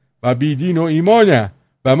و بیدین و ایمانه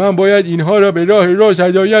و من باید اینها را به راه راست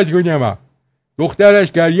هدایت کنم.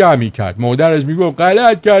 دخترش گریه میکرد. مادرش میگفت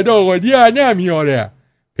غلط کرد آقا دیگه نمیاره.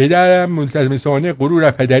 پدرم ملتزمانه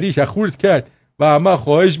غرور پدریش خورد کرد و اما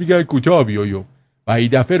خواهش میکرد کوتاه بیایم و این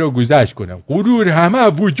دفعه رو گذشت کنم. غرور همه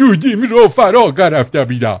وجودیم رو فرا گرفته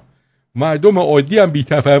بیدم. مردم عادی هم بی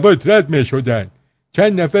تفاوت رد می شدن.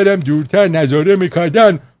 چند نفرم دورتر نظاره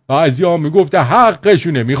میکردن و بعضی ها میگفت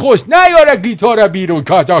حقشونه میخواست نیاره گیتار بیرون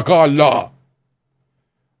کتاکالا.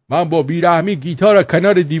 من با بیرحمی گیتار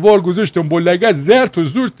کنار دیوار گذاشتم با لگد زرت و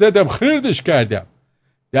زورت زدم خردش کردم.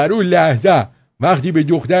 در اون لحظه وقتی به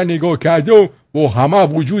دختر نگاه کردم با همه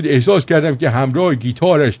وجود احساس کردم که همراه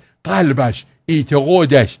گیتارش قلبش،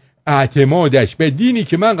 اعتقادش، اعتمادش به دینی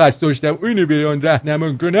که من قصد داشتم اونو به آن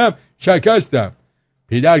راهنمایی کنم شکستم.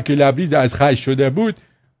 پدر که لبریز از خشم شده بود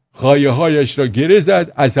خایه هایش را گره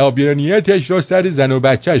زد، عصبانیتش را سر زن و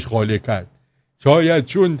بچهش خاله کرد. شاید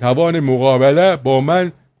چون توان مقابله با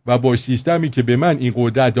من و با سیستمی که به من این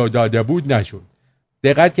قدرت داده بود نشد.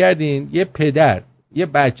 دقت کردین یه پدر یه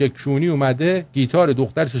بچه کونی اومده گیتار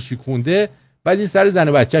دخترش شیکونده بعد این سر زن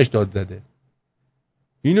و بچهش داد زده.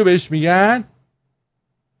 اینو بهش میگن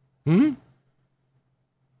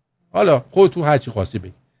حالا خودتون هرچی خواستی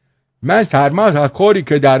بگی. من سرمست از کاری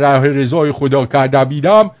که در راه رضای خدا کرده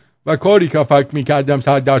بیدم و کاری که فکر میکردم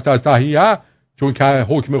 100% صحیحه چون که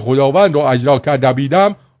حکم خداوند رو اجرا کرده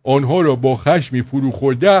بیدم آنها رو با خشمی فرو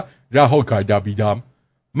خورده رها کرده بیدم.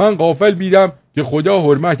 من غافل بیدم که خدا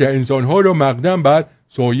حرمت انسانها رو مقدم بر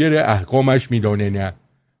سایر احکامش میدانه نه.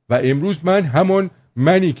 و امروز من همون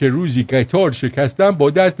منی که روزی گیتار شکستم با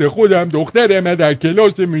دست خودم دختر من در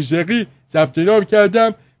کلاس موسیقی ثبت نام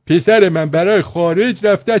کردم پسر من برای خارج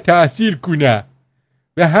رفته تحصیل کنه.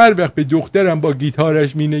 و هر وقت به دخترم با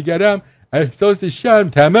گیتارش می نگرم احساس شرم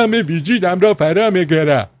تمام وجودم را فرا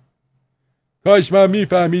میگیره. کاش ما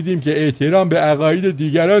میفهمیدیم که احترام به عقاید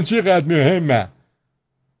دیگران چقدر مهمه.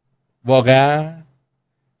 واقعا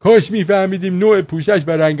کاش میفهمیدیم نوع پوشش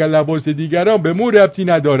و رنگ لباس دیگران به مو ربطی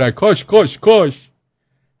نداره. کاش کاش کاش.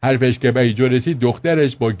 حرفش که به اینجا رسید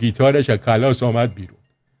دخترش با گیتارش از کلاس آمد بیرون.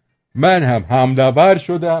 من هم همدور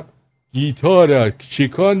شدم گیتار را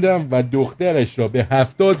شکاندم و دخترش را به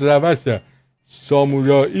 70 روش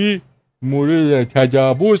سامورایی مورد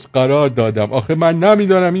تجاوز قرار دادم. آخه من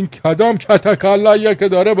نمیدونم این کدام کتکلاییه که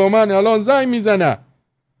داره با من الان زنگ میزنه.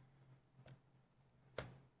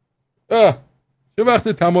 چه وقت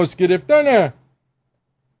تماس گرفتنه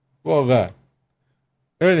واقعا.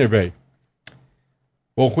 anyway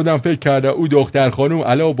با خودم فکر کرده او دختر خانوم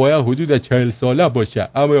الان باید حدود 40 ساله باشه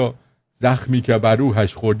اما زخمی که بر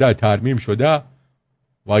روحش خورده ترمیم شده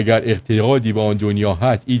و اگر اعتقادی به آن دنیا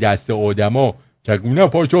هست این دست آدما چگونه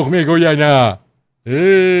پاسخ میگویه نه؟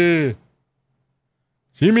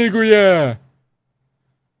 چی میگویه؟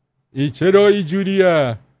 این چرا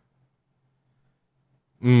اینجوریه؟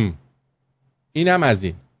 اینم از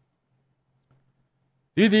این.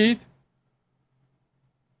 دیدید؟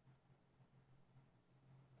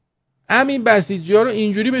 همین بسیجی ها رو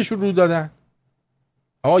اینجوری بهشون رو دادن.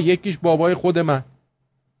 آقا یکیش بابای خود من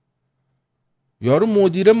یارو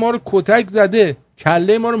مدیره ما رو کتک زده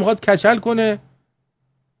کله ما رو میخواد کچل کنه.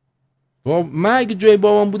 من اگه جای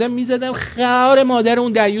بابام بودم میزدم خار مادر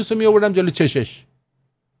اون دیوس رو میآوردم جلو چشش.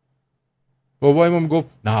 بابای ما میگفت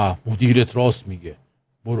نه مدیرت راست میگه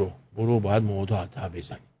برو باید موضوع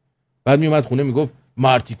بزنی. بعد میومد خونه میگفت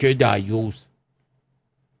مرتیکه دیوس.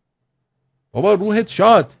 بابا روحت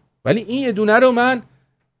شاد ولی این یه دونه رو من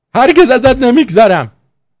هرگز ازت نمیگذرم.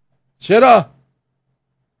 چرا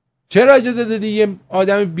اجازه دادی یه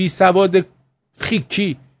آدم بی سواد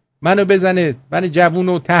خیکی منو بزنه من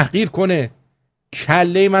جوونو تحقیر کنه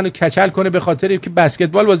کله منو کچل کنه به خاطر که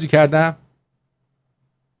بسکتبال بازی کردم؟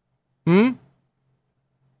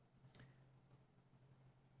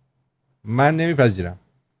 من نمیپذیرم.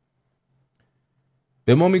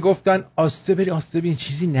 به ما میگفتن آسته بین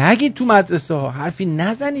چیزی نگید تو مدرسه ها حرفی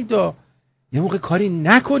نزنید یه موقع کاری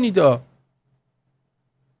نکنید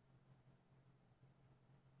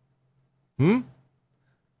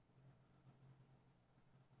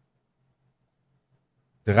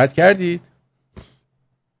دقت کردید؟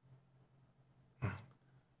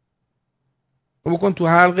 بکن تو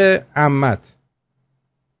حلق عمت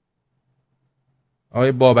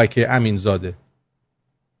آقای بابک امینزاده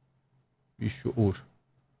بیشعور.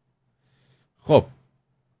 خب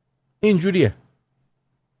اینجوریه.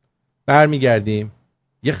 برمیگردیم.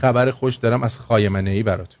 یه خبر خوش دارم از خایمنه‌ای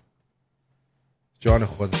براتون. جان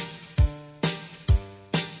خود.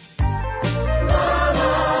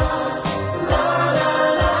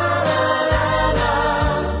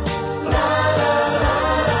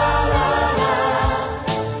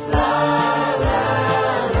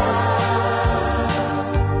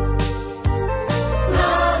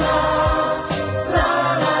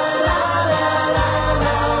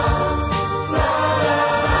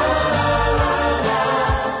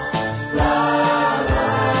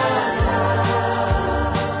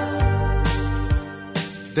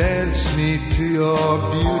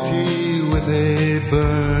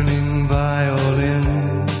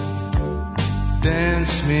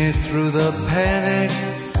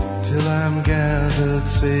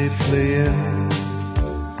 Safely in,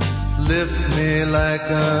 lift me like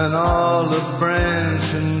an olive branch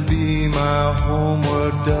and be my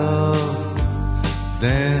homeward dove.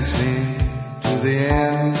 Dance me to the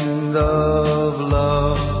end of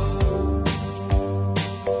love.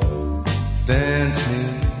 Dance me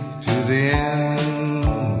to the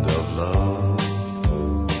end of love.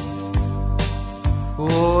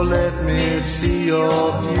 Oh, let me see your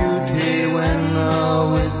beauty when the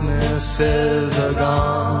witnesses are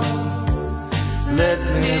gone. Let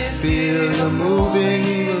me feel you moving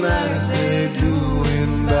like they do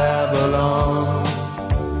in Babylon.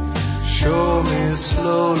 Show me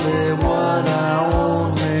slowly what I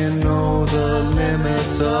only know the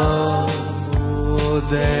limits of. Oh,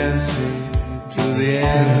 dance me to the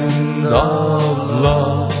end of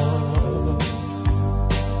love.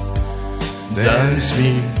 Dance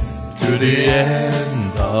me to the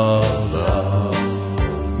end of love.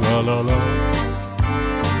 La la la.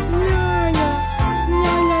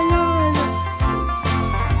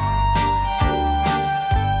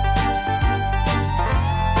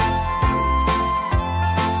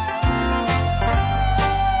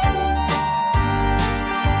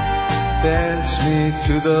 Dance me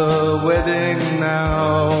to the wedding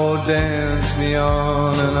now, dance me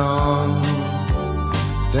on and on.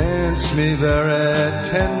 Dance me very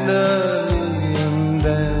tenderly and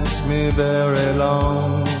dance me very long.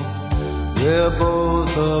 We're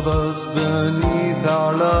both of us beneath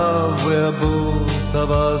our love, we're both of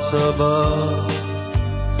us above.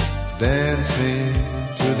 Dance me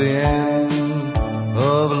to the end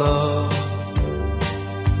of love.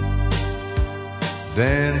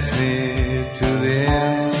 Dance me to the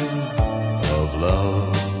end of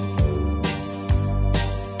love.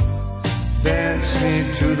 Dance me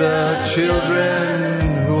to the children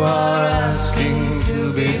who are asking to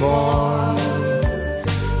be born.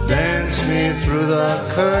 Dance me through the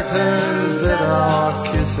curtains that our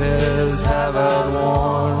kisses have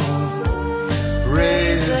outworn.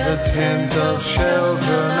 Raise a tent of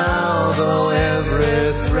shelter now, though every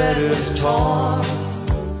thread is torn.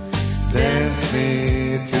 Dance me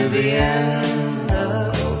to the end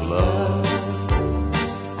of love.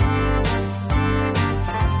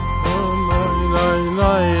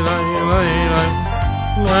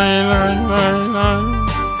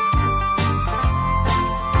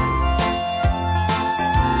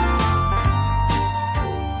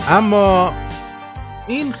 اما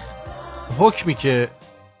این حکمی که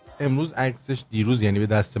امروز عکسش دیروز یعنی به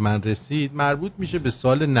دست من رسید مربوط میشه به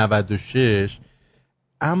سال 96،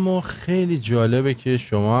 اما خیلی جالبه که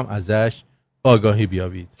شما هم ازش آگاهی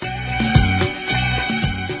بیابید.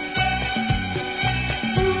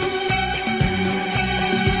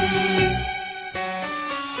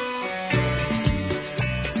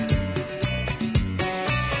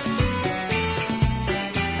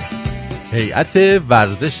 هیئت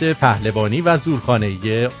ورزش پهلوانی و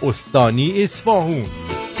زورخانه‌ای استانی اصفهان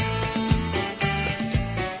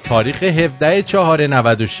تاریخ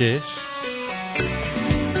 17/4/96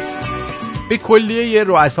 به کلیه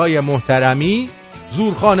رؤسای محترمی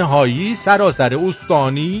زورخانه‌هایی سراسر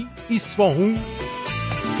استانی اصفهان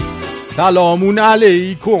سلام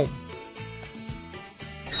علیکم.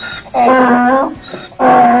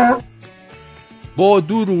 با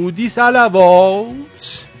درودی صلوات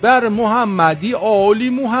بر محمدی آلی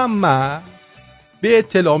محمد به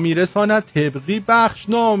اطلاع میرساند طبقی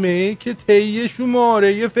بخشنامه که طی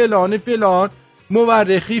شماره فلان فلان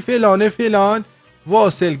مورخی فلان فلان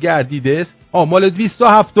واصل گردیده است آمال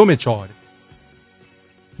 27/4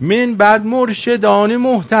 من بعد مرشدان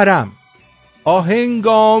محترم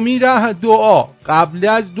آهنگامی ره دعا قبل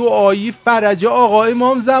از دعایی فرج آقا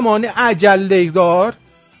امام زمان عجل دار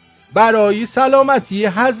برای سلامتی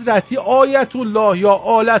حضرتی آیت الله یا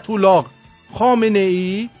آلت الله خامنه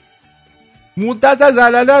ای مدت از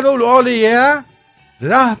علل العالیه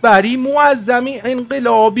رهبری معظمی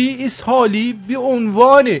انقلابی اسحالی به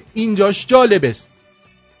عنوان، اینجاش جالب است،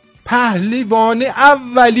 پهلوان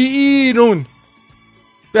اولی ایران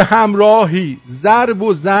به همراهی ضرب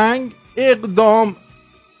و زنگ اقدام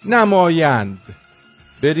نمایند.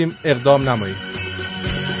 بریم اقدام نماییم.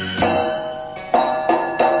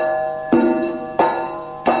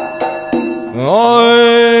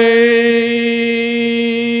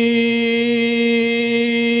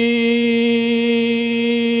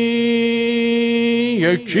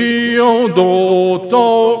 یکی و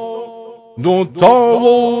دوتا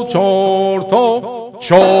و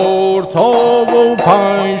چهارتا و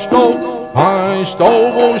پنجتا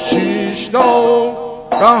و ششتا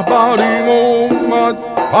رهبریم اومد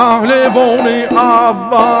پهلوانی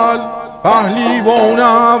اول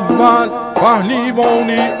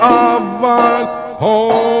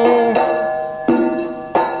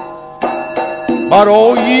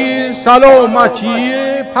برای سلامتی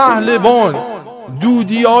پهلوان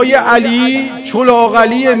دیای علی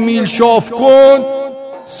چلاغلی میلشاف کن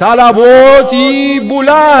صلواتی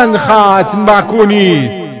بلند ختم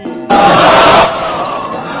بکنید.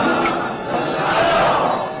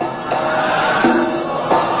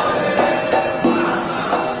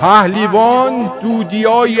 پهلوان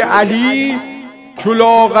دیای علی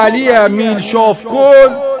چلاغلی میلشاف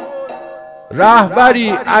کن، رهبری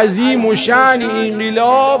عظیم و شأن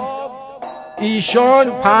انقلاب،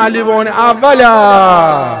 ایشان پهلوان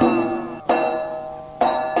اوله.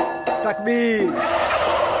 تکبیر.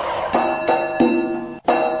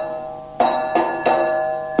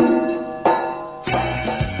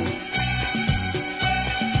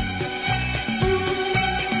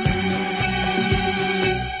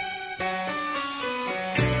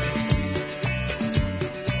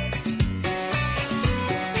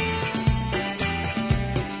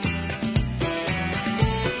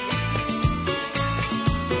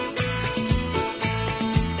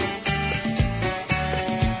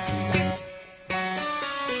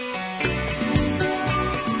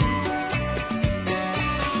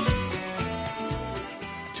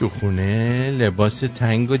 تو خونه لباس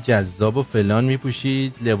تنگ و جذاب و فلان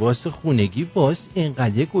میپوشید، لباس خونگی باز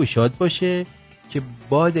اینقدر گشاد باشه که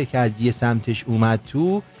باده که از یه سمتش اومد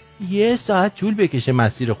تو 1 ساعت طول بکشه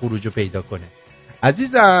مسیر خروج رو پیدا کنه.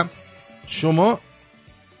 عزیزم شما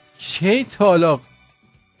کی طالاق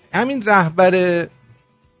همین رهبر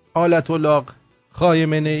آلت الله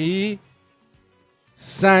خامنه ای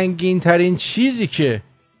سنگین ترین چیزی که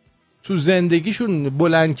تو زندگیشون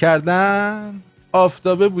بلند کردن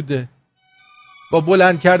آفتابه بوده، با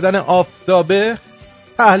بلند کردن آفتابه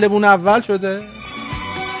پهلوان اول شده.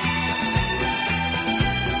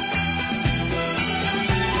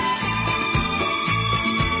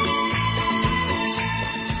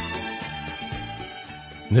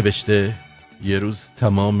 نوشته یه روز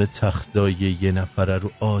تمام تختای یه نفره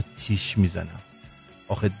رو آتیش میزنم.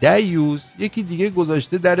 آخه دیوز یکی دیگه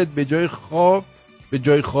گذاشته درت به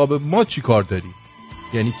جای خواب ما چی کار داری؟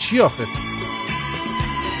 یعنی چی آخه؟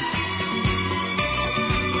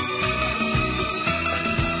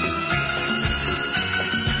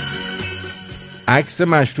 عکس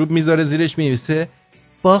مشروب میذاره زیرش می‌نویسه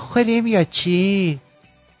بخوریم یا چی؟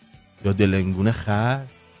 یا دلنگونه خر،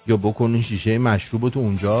 یا بکنین شیشه مشروب تو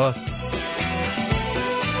اونجا.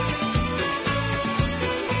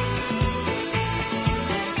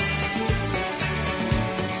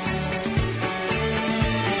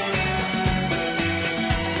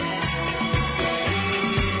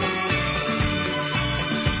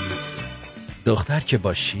 دختر که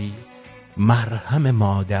باشی مرهم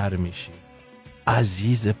مادر میشی،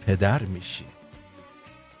 عزیز پدر میشی،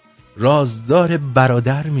 رازدار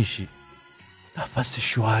برادر میشی، نفس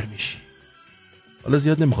شوهر میشی. حالا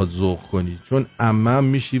زیاد نمیخواد ذوق کنی چون عمم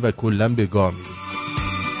میشی و کلن به گاه میری.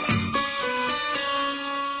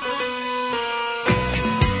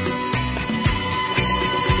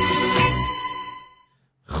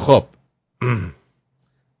 خب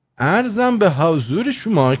عرضم به حضور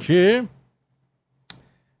شما که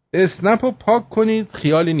اسنپ رو پاک کنید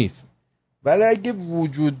خیالی نیست، ولی اگه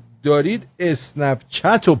وجود دارید اسنپ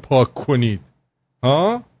چت رو پاک کنید.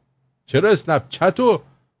 ها؟ چرا اسنپ چت رو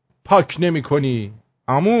پاک نمی کنی؟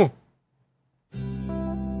 عمو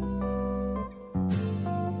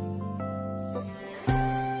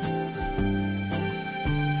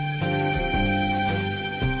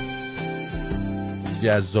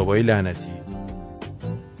جذابای لعنتی،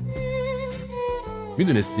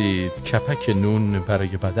 میدونستید کپک نون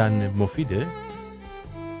برای بدن مفیده؟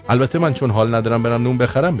 البته من چون حال ندارم برم نون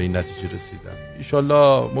بخرم به این نتیجه رسیدم.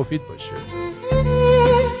 ایشالله مفید باشه.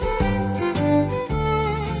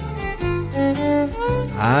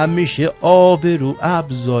 همیشه آبرو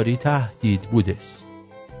ابزاری تهدید بوده.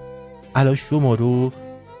 الان شما رو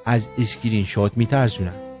از اسکرین شات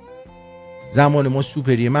میترسونن. زمان ما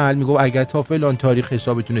سوپری محل میگو اگر تا فلان تاریخ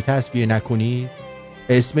حسابتون رو تصفیه نکنی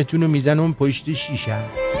اسمتون رو میزنم پشت شیشه.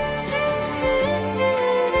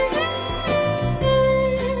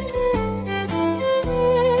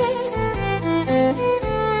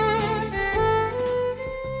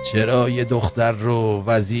 چرا یه دختر رو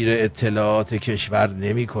وزیر اطلاعات کشور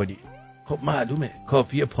نمی کنی؟ خب معلومه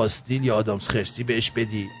کافیه پاستیل یا آدامس خرسی بهش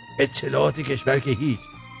بدی. اطلاعات کشور که هیچ،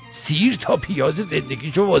 سیر تا پیاز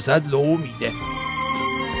زندگیشو واسد لو میده.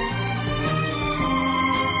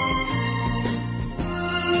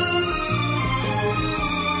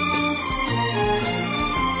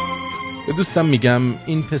 به دوستم میگم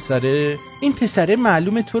این پسره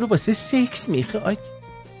معلومه تو رو واسه سکس میخواد.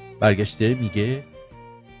 برگشته میگه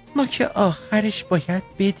ما که آخرش باید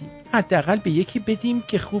بدیم، حداقل به یکی بدیم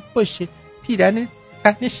که خوب باشه، پیرن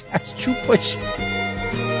تنش از چوب باشه.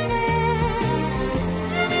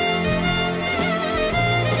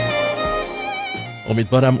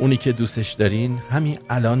 امیدوارم اونی که دوستش دارین همین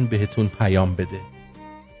الان بهتون پیام بده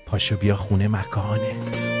پاشو بیا خونه مکانه.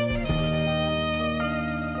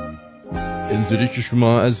 اینجوری که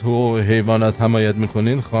شما از حقوق حیوانات حمایت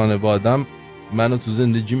میکنین خانوادم منو تو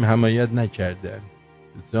زندگیم حمایت نکردن.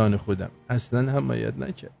 جان خودم اصلا حمایت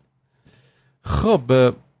نکرد.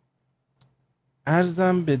 خب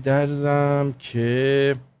عرضم به درزم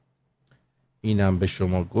که اینم به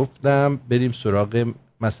شما گفتم. بریم سراغ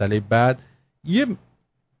مسئله بعد. یه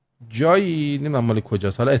جایی نمیدونم مال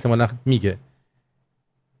کجاست، حالا احتمالا میگه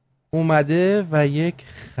اومده و یک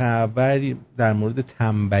خبری در مورد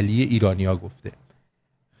تنبلی ایرانی‌ها گفته.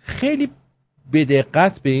 خیلی به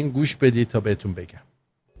دقت به این گوش بدید تا بهتون بگم.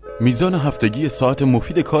 میزان هفتگی ساعت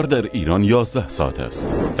مفید کار در ایران 11 ساعت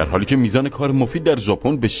است، در حالی که میزان کار مفید در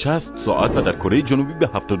ژاپن به 60 ساعت و در کره جنوبی به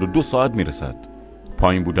 72 ساعت میرسد.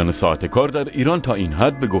 پایین بودن ساعت کار در ایران تا این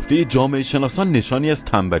حد به گفته جامعه شناسان نشانی از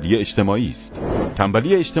تنبلی اجتماعی است.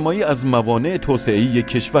 تنبلی اجتماعی از موانع توسعه‌ای یک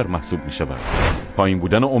کشور محسوب می شود. پایین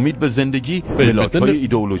بودن امید به زندگی، ملاک‌های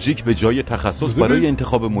ایدئولوژیک به جای تخصص برای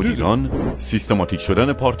انتخاب مدیران، سیستماتیک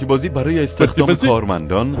شدن پارتی بازی برای استخدام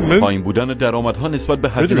کارمندان، پایین بودن درآمدها نسبت به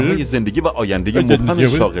هزینه‌های زندگی و آینده مبهم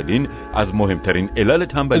شاغلین از مهمترین علل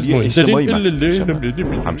تنبلی اجتماعی محسوب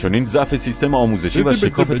می‌شود. همچنین ضعف سیستم آموزشی و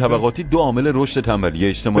شکاف طبقاتی دو عامل رشد تنبلی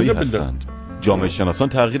اجتماعی هستند. جامعه شناسان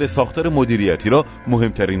تغییر ساختار مدیریتی را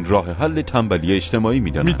مهمترین راه حل تنبلی اجتماعی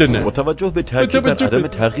می‌دانند. با توجه به تاکید بر عدم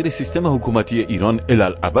تغییر سیستم حکومتی ایران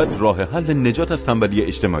الالعبد راه حل نجات از تنبلی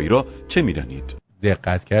اجتماعی را چه می‌دانید؟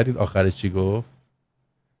 دقت کردید آخرش چی گفت؟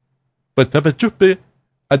 با توجه به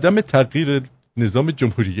عدم تغییر نظام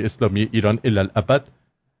جمهوری اسلامی ایران الالعبد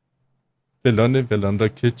فلان را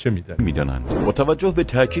که چه می‌دانند. با توجه به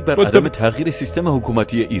تاکید بر عدم تغییر سیستم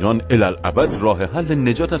حکومتی ایران الالعبد راه حل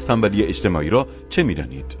نجات از تنبلی اجتماعی را چه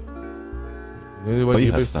می‌دانید؟ پایی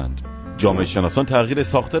هستند. جامعه شناسان تغییر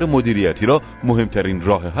ساختار مدیریتی را مهمترین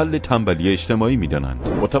راه حل تنبلی اجتماعی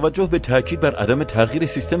می‌دانند. با توجه به تاکید بر عدم تغییر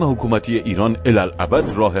سیستم حکومتی ایران الالعبد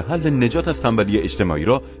راه حل نجات از تنبلی اجتماعی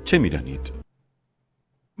را چه می‌دانید؟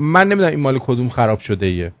 من نمیدونم این مال کدوم خراب شده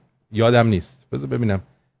ایه، یادم نیست. بذار ببینم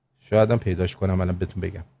شایدم پیداش کنم الان بهتون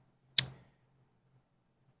بگم.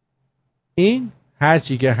 این هر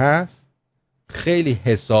چی که هست خیلی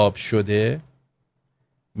حساب شده،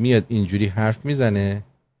 میاد اینجوری حرف میزنه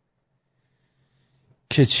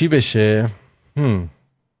که چی بشه،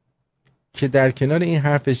 که در کنار این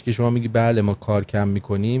حرفش که شما میگی بله ما کار کم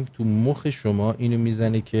میکنیم، تو مخ شما اینو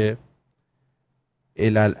میزنه که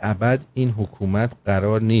الالعبد این حکومت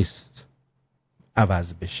قرار نیست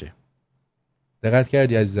عوض بشه. دقت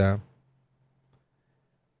کردی عزیزم؟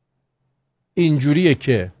 اینجوریه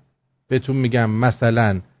که بهتون میگم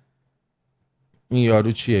مثلا این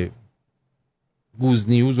یارو چیه، گوز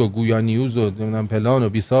نیوز و گویا نیوز و نمیدونم پلان و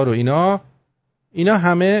بیسار و اینا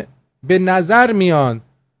همه به نظر میان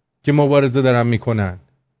که مبارزه دارن میکنن.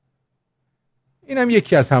 اینم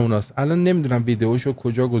یکی از هموناست. الان نمیدونم ویدئوشو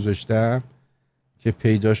کجا گذاشتم که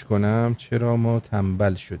پیداش کنم. چرا ما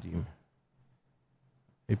تنبل شدیم؟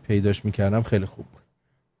 پیداش میکردم خیلی خوب بود.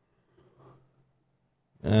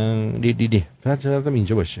 دیدی فقط چرا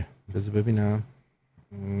اینجا باشه. بذار ببینم.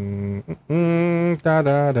 دا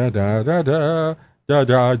دا دا دا دا دا دا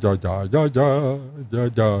دا دا دا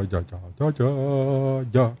دا دا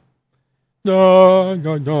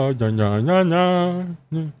دا دا دا دا.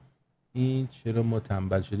 این چرا ما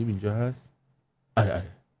تنبل شدیم اینجا هست؟ آره.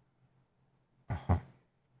 آها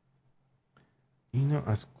اینو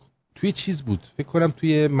از توی چیز بود، فکر کنم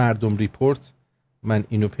توی مردم ریپورت من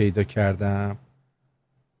اینو پیدا کردم.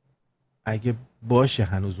 اگه باشه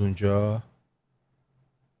هنوز اونجا.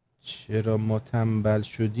 چرا ما تنبل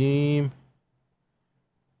شدیم؟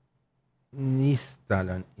 نیست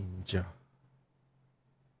الان اینجا،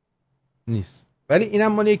 نیست. ولی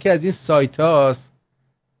اینم مال یکی از این سایت هاست،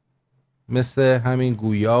 مثل همین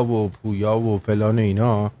گویا و پویا و فلان و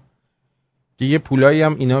اینا که یه پولایی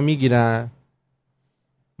هم اینا میگیرن،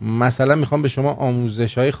 مثلا میخوام به شما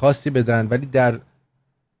آموزش های خاصی بدن ولی در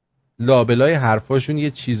لابلای حرفاشون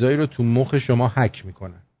یه چیزایی رو تو مخ شما حک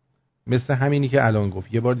میکنن، مثل همینی که الان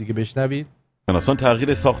گفت. یه بار دیگه بشنوید. شناسان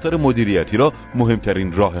تغییر ساختار مدیریتی را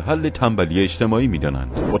مهمترین راه حل تنبلی اجتماعی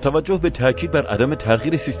می‌دانند. با توجه به تاکید بر عدم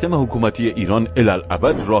تغییر سیستم حکومتی ایران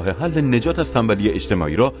الالعبد، راه حل نجات از تنبلی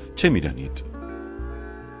اجتماعی را چه می‌دانید؟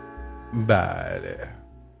 بله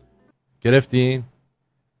گرفتین؟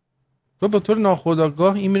 تو به طور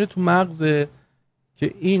ناخودآگاه این میره تو مغزه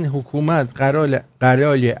که این حکومت قرار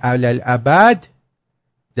الالعبد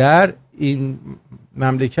در این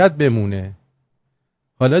مملکت بمونه.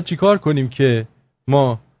 حالا چیکار کنیم که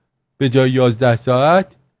ما به جای 11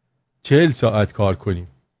 ساعت 40 ساعت کار کنیم؟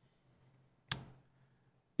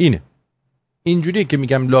 اینجوریه که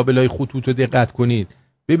میگم لابلای خطوط رو دقت کنید،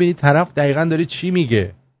 ببینید طرف دقیقاً داره چی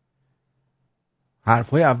میگه.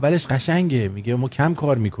 حرفای اولش قشنگه، میگه ما کم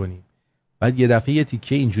کار میکنیم، بعد یه دفعه یه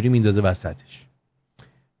تیکه اینجوری میندازه وسطش.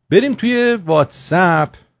 بریم توی واتساپ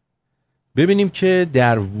ببینیم که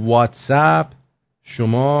در واتساپ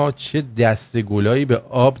شما چه دسته گلایی به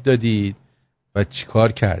آب دادید و چی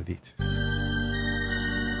کار کردید.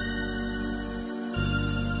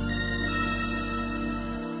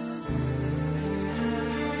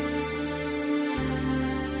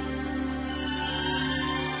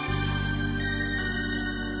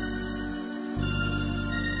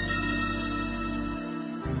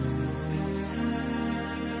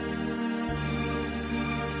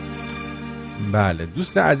 بله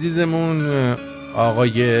دوست عزیزمون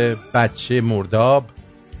آقای بچه مرداب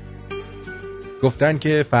گفتن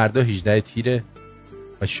که فردا 18 تیره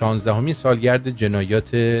و 16مین سالگرد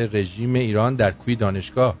جنایات رژیم ایران در کوی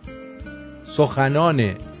دانشگاه.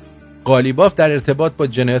 سخنان قالیباف در ارتباط با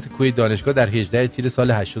جنایات کوی دانشگاه در 18 تیر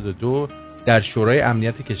سال 82 در شورای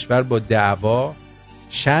امنیت کشور با دعوا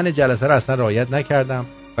شأن جلسه را اصلا رعایت نکردم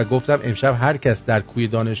و گفتم امشب هر کس در کوی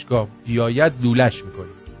دانشگاه بیاید لولش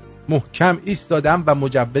میکنیم. محکم ایستادم و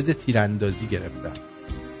مجوز تیراندازی گرفتم.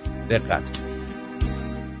 دقت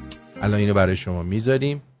الان اینو برای شما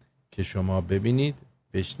میذاریم که شما ببینید،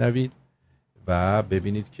 بشنوید و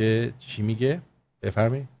ببینید که چی میگه.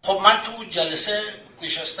 بفرمایید. خب من تو جلسه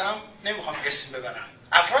نشستم، نمیخوام اسم ببرم،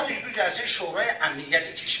 افرادی که تو جلسه شورای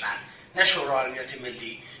امنیت کشور، نه شورای امنیت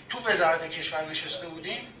ملی، تو وزارت کشور نشسته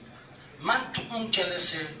بودیم. من تو اون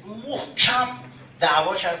جلسه محکم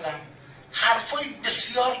دعوا کردم، حرفای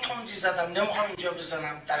بسیار تندی زدم، نمیخوام اینجا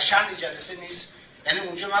بزنم، در شأن جلسه نیست، یعنی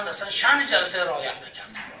اونجا من اصلا شأن جلسه رعایت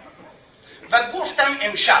نکردم و گفتم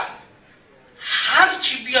امشب هر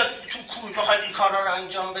کی بیاد تو کوی بخواد این کارا رو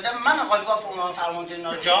انجام بده، من قالیباف عنوان فرمانده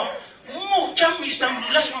ناجام محکم میستم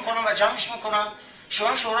لولش میکنم و جمعش میکنم.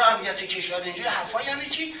 شما شورای امنیت کشور اینجوری حرفا یعنی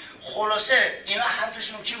چی؟ خلاصه اینا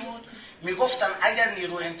حرفشون چی بود؟ میگفتن اگر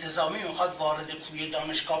نیرو انتظامی میخواد وارد کوی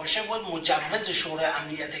دانشگاه بشه باید مجوز شورای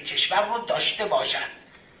امنیت کشور رو داشته باشن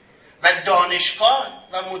و دانشگاه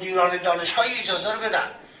و مدیران دانشگاه اجازه رو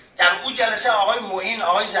بدن. در اون جلسه آقای معین،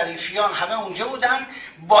 آقای ظریفیان همه اونجا بودن،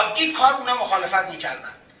 با این کار اونا مخالفت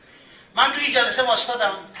میکردن. من توی جلسه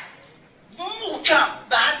واسطادم محکم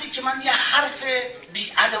به حدی که من یه حرف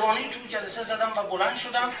بی‌ادبانه‌ای توی جلسه زدم و بلند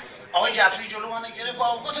شدم. آقای جعفری جلو من گرفت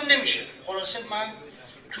و گفتم نمیشه. خلاصه من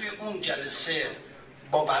توی اون جلسه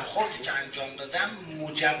با برخوردی که انجام دادم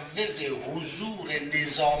مجوز حضور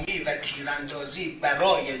نظامی و تیراندازی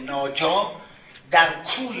برای ناجا در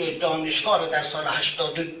کوی دانشگاه در سال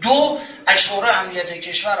 82 از شورای امنیت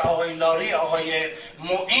کشور آقای لاری، آقای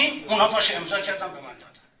معین، اونا پاش امضا کردن به من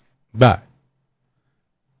دادن. بله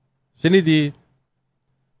شنیدید؟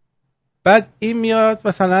 بعد این میاد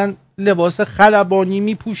مثلا لباس خلبانی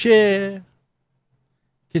میپوشه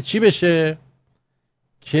که چی بشه؟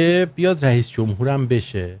 که بیاد رئیس جمهورم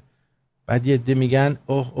بشه. بعد یه عده میگن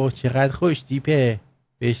اوه چقدر خوش تیپه،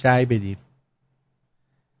 بهش رأی بدیم.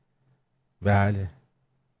 بله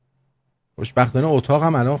خوشبختانه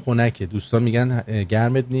اتاقم الان خنکه. دوستان میگن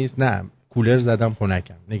گرمت نیست، نه کولر زدم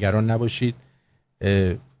خنکم، نگران نباشید.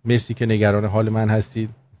 مرسی که نگران حال من هستید،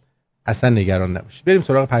 اصلا نگران نباشید. بریم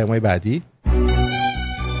سراغ پیام‌های بعدی.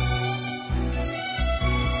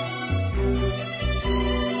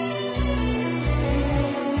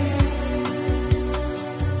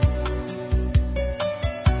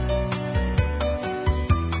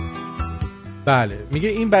 بله میگه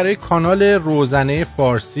این برای کانال روزنه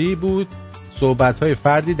فارسی بود، صحبت‌های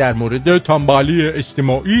فردی در مورد تنبالی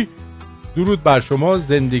اجتماعی. درود بر شما،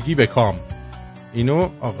 زندگی به کام. اینو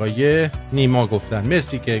آقای نیما گفتن.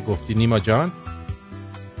 مرسی که گفتی نیما جان.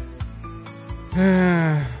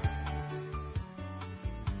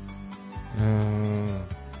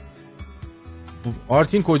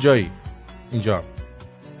 آرتین کجایی؟ اینجا.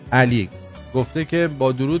 علی گفته که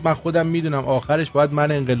با درود من خودم میدونم آخرش باید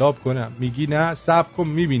من انقلاب کنم. میگی نه صبر کن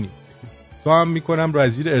میبینی. تو هم میکنم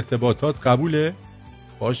وزیر ارتباطات، قبوله؟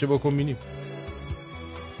 باشه بکن بینیم.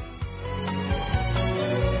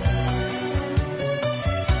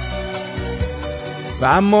 و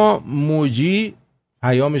اما موجی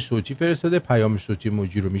پیام صوتی فرستاده. پیام صوتی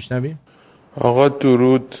موجی رو میشنویم. آقا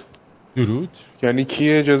درود. درود یعنی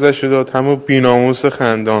کی اجازه داد؟ همون بی‌ناموس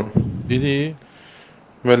خندان. دیدی؟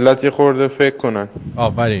 ملت یه خورده فکر کنن.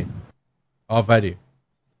 آفرین آفرین.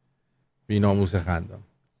 بی‌ناموس خندان.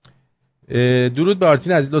 درود به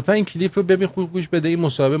آرتین عزیز. لطفا این کلیپ رو ببین، خوب گوش بده. این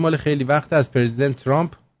مصاحبه مال خیلی وقت از پرزیدنت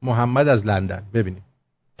ترامپ. محمد از لندن. ببینید.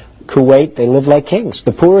 Kuwait, they live like kings.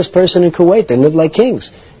 The poorest person in Kuwait, they live like kings.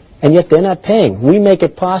 And yet they're not paying. We make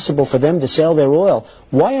it possible for them to sell their oil.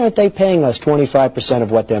 Why aren't they paying us 25% of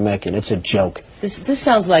what they're making? It's a joke. This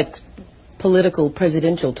sounds like political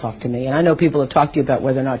presidential talk to me. And I know people have talked to you about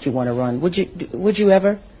whether or not you want to run. Would you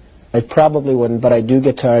ever? I probably wouldn't, but I do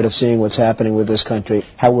get tired of seeing what's happening with this country.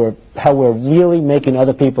 How we're really making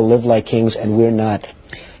other people live like kings and we're not.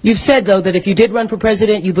 You've said though that if you did run for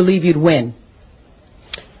president, you believe you'd win.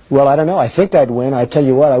 Well, I don't know. I think I'd win. I tell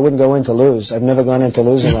you what, I wouldn't go in to lose. I've never gone in to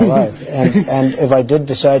lose in my life. And if I did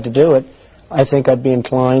decide to do it, I think I'd be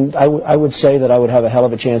inclined. I would say that I would have a hell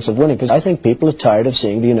of a chance of winning because I think people are tired of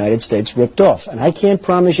seeing the United States ripped off. And I can't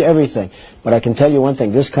promise you everything, but I can tell you one thing.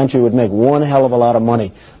 This country would make one hell of a lot of money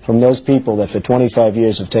from those people that for 25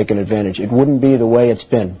 years have taken advantage. It wouldn't be the way it's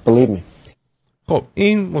been. Believe me. خب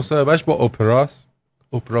این مصاحبهش با اپراست.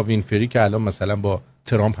 اپرا وینفری که الان مثلا با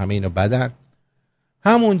ترامپ همه اینا بدن.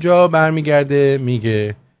 همونجا برمیگرده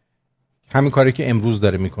میگه همین کاری که امروز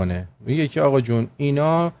داره میکنه. میگه که آقا جون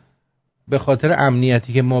اینا به خاطر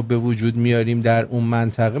امنیتی که ما به وجود میاریم در اون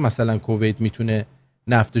منطقه، مثلا کویت میتونه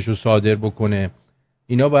نفتشو صادر بکنه،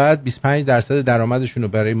 اینا باید 25% درآمدشون رو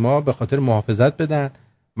برای ما به خاطر محافظت بدن.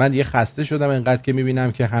 من دیگه خسته شدم اینقدر که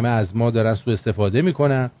میبینم که همه از ما دارن سوء استفاده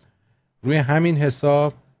میکنن. روی همین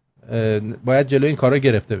حساب باید جلوی این کارا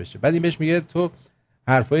گرفته بشه. بعد این بهش میگه تو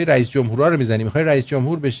حرفای رئیس جمهورا رو میزنی، میخوای رئیس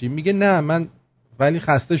جمهور بشی؟ میگه نه من ولی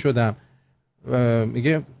خسته شدم.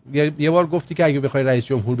 میگه یه بار گفتی که اگه بخوای رئیس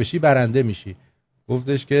جمهور بشی برنده میشی.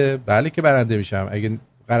 گفتش که بله که برنده میشم، اگه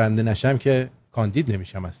برنده نشم که کاندید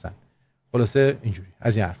نمیشم اصلا. خلاصه اینجوری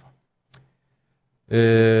از این حرفا.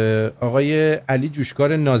 آقای علی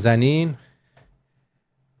جوشکار نازنین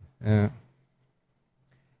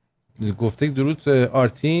گفته درود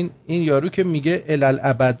آرتین، این یارو که میگه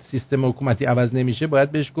الالعبد سیستم حکومتی عوض نمیشه،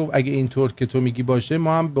 باید بهش گفت اگه اینطور که تو میگی باشه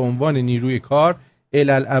ما هم به عنوان نیروی کار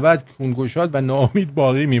الالعبد کونگشاد و ناامید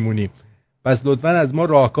باقی میمونیم. پس لطفاً از ما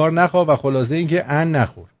راهکار نخواه و خلاصه اینکه ان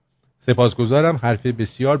نخور. سپاسگزارم، حرف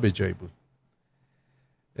بسیار به جای بود.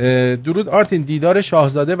 درود آرتین، دیدار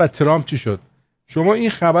شاهزاده و ترامپ چی شد؟ شما این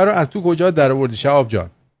خبر رو از تو کجا در آوردی شهاب جان؟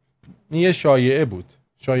 این یه شایعه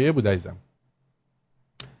بود عزیزم.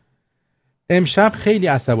 امشب خیلی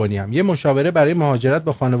عصبانیم. یه مشاوره برای مهاجرت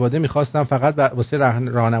با خانواده میخواستم فقط واسه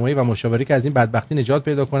راهنمایی و مشاوره که از این بدبختی نجات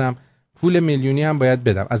پیدا کنم. پول میلیونی هم باید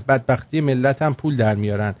بدم. از بدبختی ملت هم پول در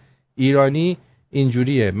میارن. ایرانی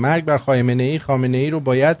اینجوریه. مرگ بر خامنه ای رو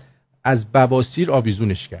باید از بواسیر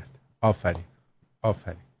آویزونش کرد.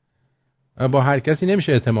 آفرین. با هر کسی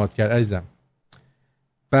نمیشه اعتماد کرد عزیزم.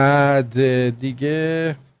 بعد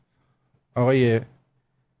دیگه آقای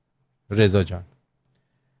رضا جان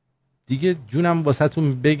دیگه جونم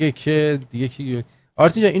واسهتون بگه که دیگه کی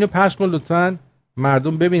آرتین جان اینو پخش کن لطفاً،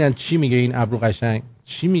 مردم ببینن چی میگه این ابرو قشنگ.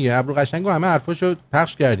 چی میگه ابرو قشنگو؟ همه حرفاشو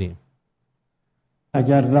پخش کردیم.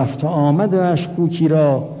 اگر رفت آمد اشکوکی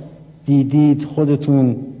را دیدید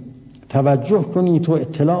خودتون توجه کنید و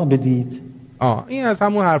اطلاع بدید. این از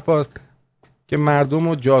همون حرفاست که مردم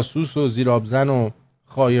و جاسوس و زیرابزن و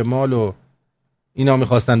خایمال و اینا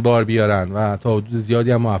میخواستن بار بیارن و تا حدود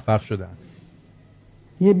زیادی هم موفق شدن.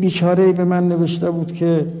 یه بیچاره‌ای به من نوشته بود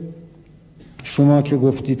که شما که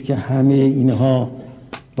گفتید که همه اینها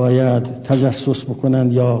باید تجسس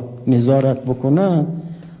بکنن یا نظارت بکنن،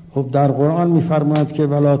 خب در قرآن میفرماید که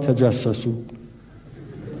ولا تجسسوا.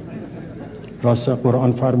 راست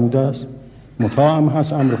قرآن فرموده است، مطاع هم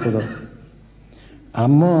هست امر خدا.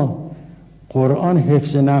 اما قرآن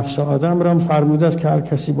حفظ نفس آدم را هم فرموده است که هر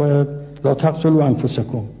کسی باید لا تقتلوا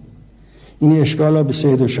انفسکم. این اشکال را به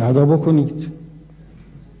سید الشهدا بکنید.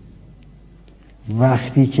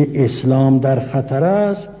 وقتی که اسلام در خطر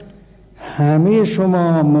است همه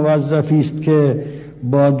شما موظفی است که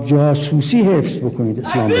با جاسوسی حفظ بکنید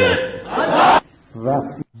اسلام را.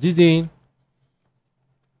 دیدین؟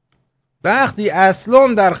 وقتی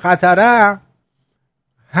اسلام در خطره،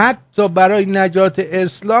 حتی برای نجات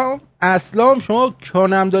اسلام شما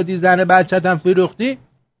کنم دادی زن بچه‌تم فروختی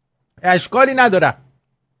اشکالی نداره.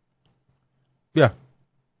 بیا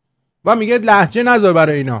و میگه لهجه نذار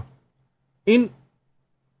برای اینا، این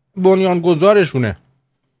بنیانگذارشونه.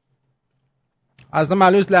 اصلا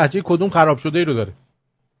معلومه لهجه کدوم خراب شده ای رو داره.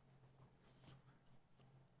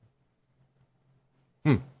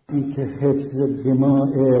 این که حفظ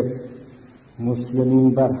دماء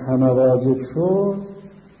مسلمین بر همه واجب شد،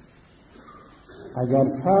 اگر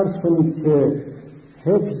فرض کنید که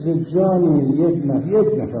حفظ جان یک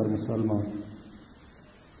نفر مسلمان،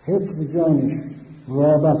 حفظ جانش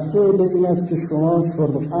وابسته به این است که شما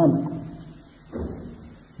شرب خمر کنید،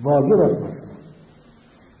 واجب است باشد.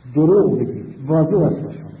 دروغ بگید، واجب است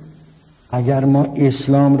باشد. اگر ما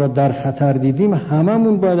اسلام را در خطر دیدیم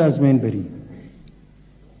هممون باید از بین بریم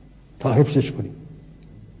تا حفظش کنیم.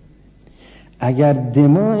 اگر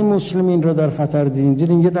دماء مسلمین را در خطر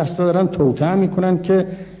دیدین یه دستا دارن توطئه میکنن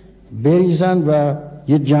که بریزن و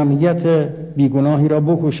یه جمعیت بیگناهی را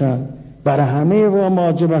بکشن. برای همه ما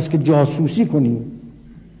واجب است که جاسوسی کنیم،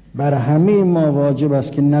 برای همه ما واجب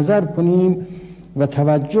است که نظر کنیم و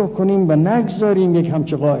توجه کنیم و نگذاریم یک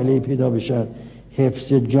همچه قائله پیدا بشه.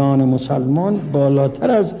 حفظ جان مسلمان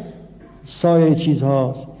بالاتر از سایر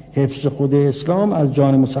چیزهاست. حفظ خود اسلام از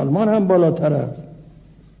جان مسلمان هم بالاتر است.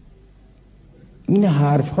 این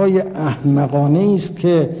حرفهای احمقانه است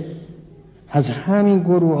که از همین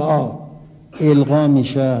گروه ها القا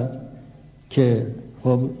میشه که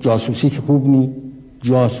خب جاسوسی که خوب نی،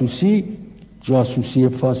 جاسوسی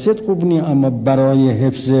فاسد خوب نی، اما برای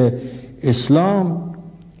حفظ اسلام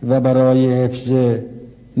و برای حفظ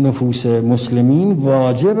نفوس مسلمین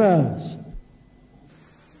واجب است.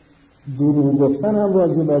 دروغ گفتن هم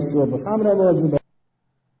واجب است، شرب خمر هم واجب است.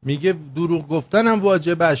 میگه دروغ گفتن هم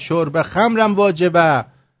واجبه، شرب خمر هم واجبه.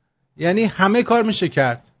 یعنی همه کار میشه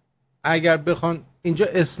کرد. اگر بخوان اینجا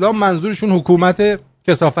اسلام منظورشون حکومت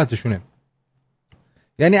کثافتشونه،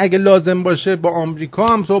 یعنی اگه لازم باشه با آمریکا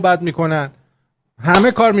هم صحبت میکنن،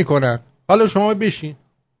 همه کار میکنن. حالا شما بشین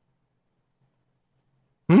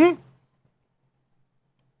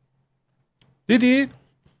دیدی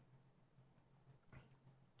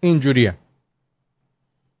اینجوریه.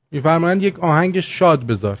 میفرمایند یک آهنگ شاد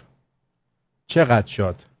بذار. چقدر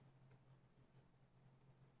شاد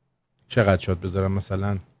بذارم؟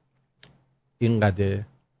 مثلا اینقدر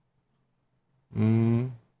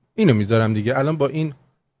اینو میذارم دیگه. الان با این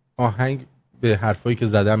آهنگ به حرفایی که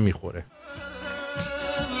زدم میخوره.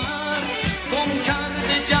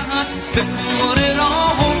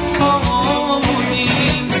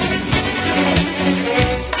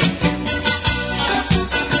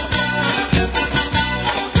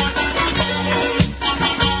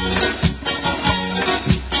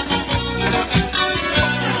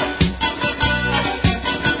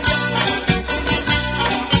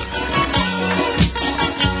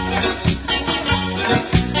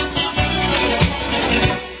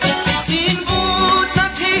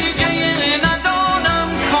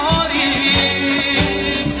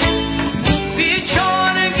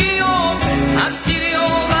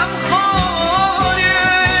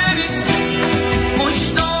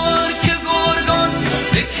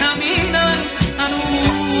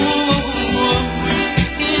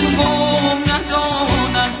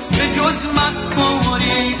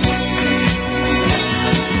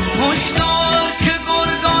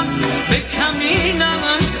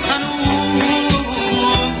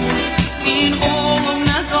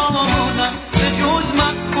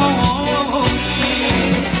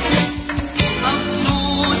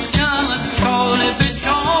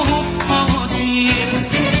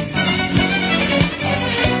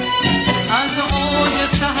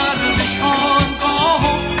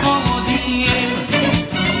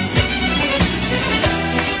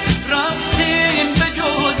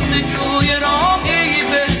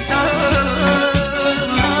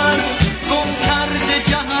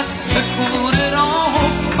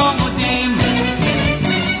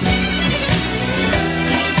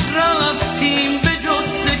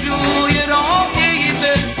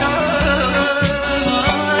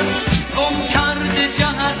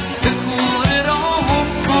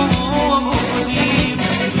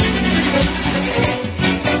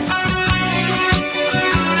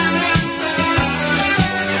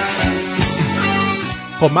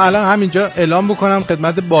 خب من الان همینجا اعلام بکنم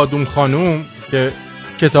خدمت بادوم خانوم که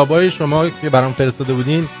کتابای شما که برام فرستاده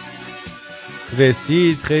بودین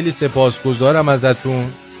رسید. خیلی سپاسگزارم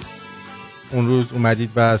ازتون. اون روز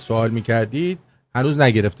اومدید و سوال میکردید، هنوز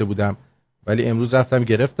نگرفته بودم ولی امروز رفتم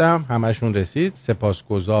گرفتم، همشون رسید.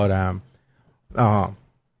 سپاسگزارم.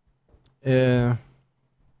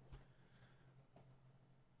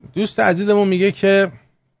 دوست عزیزمون میگه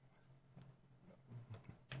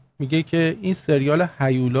که این سریال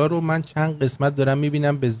هیولا رو من چند قسمت دارم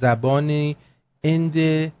میبینم به زبان اند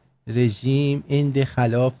رژیم، اند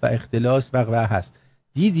خلاف و اختلاس و هست.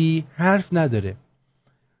 دیدی؟ حرف نداره.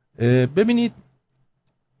 ببینید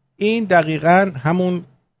این دقیقاً همون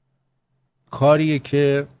کاریه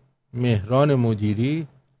که مهران مدیری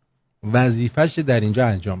وظیفه‌ش در اینجا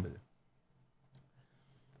انجام بده.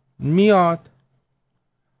 میاد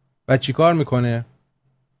و چیکار میکنه؟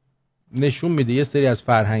 نشون میده یه سری از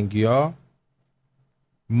فرهنگی‌ها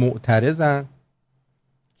معترضن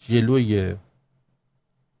جلوی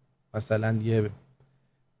مثلا یه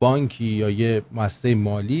بانکی یا یه مؤسسه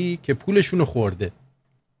مالی که پولشونو خورده.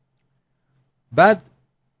 بعد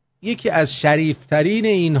یکی از شریفترین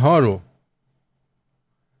اینها رو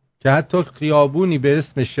که حتی خیابونی به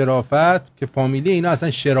اسم شرافت که فامیلی اینا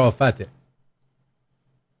اصلا شرافته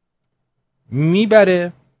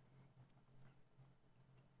میبره،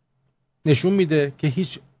 نشون میده که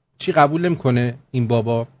هیچ چی قبول نمیکنه. این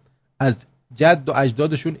بابا از جد و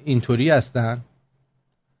اجدادشون اینطوری هستن.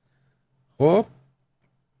 خب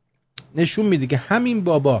نشون میده که همین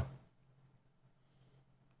بابا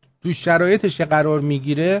تو شرایطش که قرار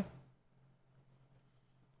میگیره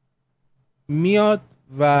میاد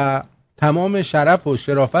و تمام شرف و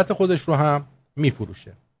شرافت خودش رو هم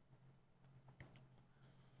میفروشه.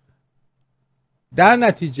 در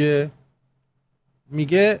نتیجه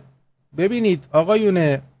میگه ببینید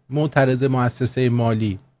آقایون معترض مؤسسه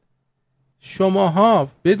مالی،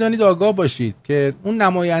 شماها بدانید آگاه باشید که اون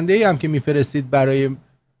نماینده‌ای هم که میفرستید برای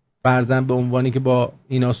فرضاً به عنوانی که با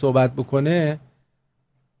اینا صحبت بکنه،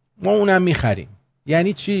 ما اونم میخریم.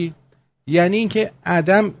 یعنی چی؟ یعنی اینکه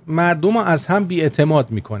آدم مردم از هم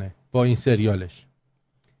بی‌اعتماد میکنه با این سریالش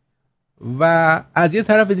و از یه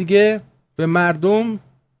طرف دیگه به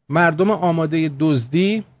مردم آماده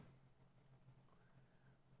دزدی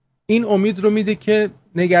این امید رو میده که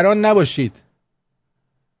نگران نباشید،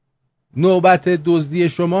 نوبت دزدی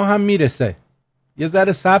شما هم میرسه، یه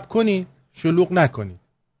ذره صبر کنید، شلوغ نکنید،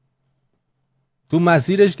 تو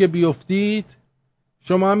مسیرش که بیفتید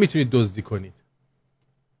شما هم میتونید دزدی کنید.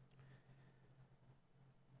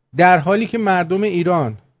 در حالی که مردم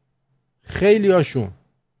ایران خیلی هاشون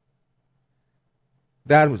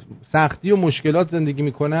در سختی و مشکلات زندگی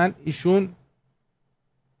میکنن، ایشون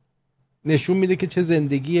نشون میده که چه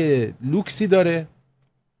زندگی لوکسی داره.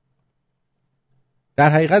 در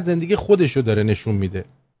حقیقت زندگی خودشو داره نشون میده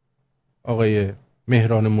آقای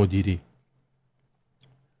مهران مدیری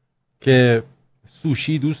که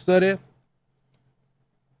سوشی دوست داره،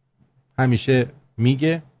 همیشه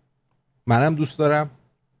میگه منم دوست دارم،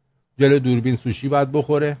 جلو دوربین سوشی باید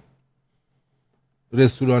بخوره،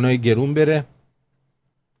 رستورانای گرون بره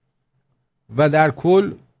و در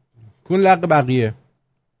کل لق بقیه.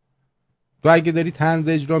 تو اگه داری طنز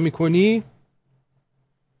اجرا میکنی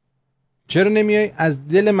چرا نمیای از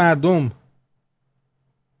دل مردم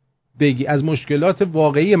بگی، از مشکلات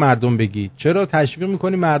واقعی مردم بگی؟ چرا تشویق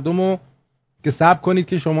میکنی مردم رو که صبر کنید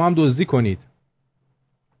که شما هم دزدی کنید؟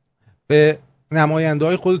 به نماینده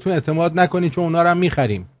های خودتون اعتماد نکنید چون اونا رو هم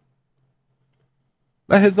میخریم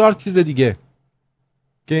و هزار چیز دیگه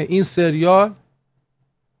که این سریال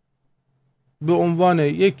به عنوان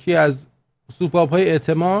یکی از سوپاپ‌های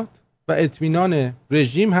اعتماد و اطمینان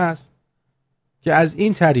رژیم هست که از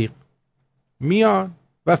این طریق میان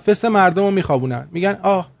و فس مردم رو میخوابونن. میگن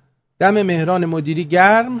آه دم مهران مدیری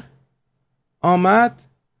گرم آمد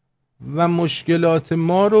و مشکلات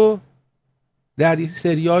ما رو در این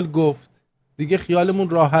سریال گفت، دیگه خیالمون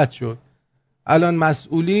راحت شد. الان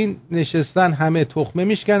مسئولین نشستن همه تخمه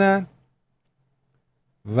میشکنن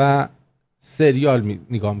و سریال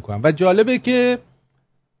نگاه میکنن. و جالبه که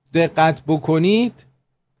دقت بکنید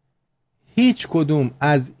هیچ کدوم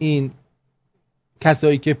از این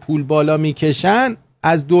کسایی که پول بالا میکشن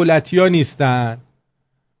از دولتی ها نیستن،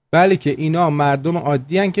 بلکه اینا مردم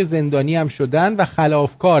عادی هن که زندانی هم شدن و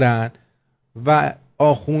خلافکارن و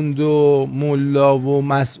آخوند و ملا و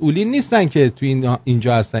مسئولین نیستن که تو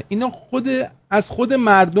اینجا هستن. اینا از خود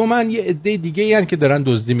مردمن، یه عده دیگه هن که دارن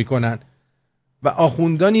دزدی میکنن و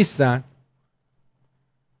آخوندا نیستن.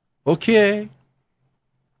 اوکی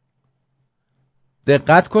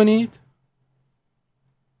دقت کنید.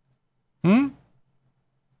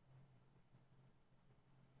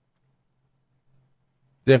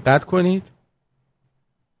 دقت کنید.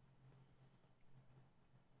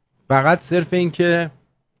 فقط صرف این که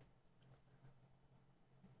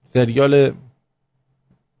سریال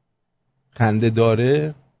خنده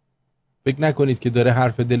داره فکر نکنید که داره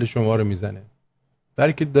حرف دل شما رو میزنه،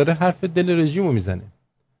 بلکه داره حرف دل رژیم رو میزنه.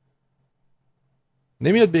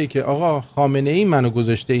 نمیاد بگه که آقا خامنه ای منو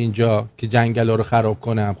گذاشته اینجا که جنگلا رو خراب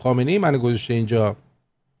کنم، خامنه ای منو گذاشته اینجا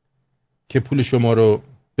که پول شما رو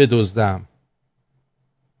بدزدم.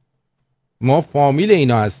 ما فامیل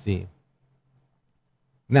اینا هستیم.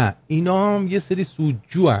 نه، اینا هم یه سری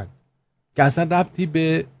سودجو هن که اصلا ربطی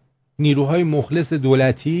به نیروهای مخلص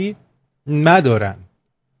دولتی ندارن.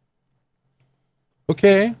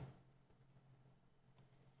 اوکی؟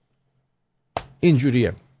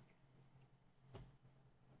 اینجوریه.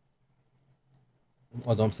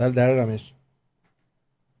 آدم سر درارمش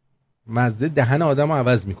مزه دهن آدم رو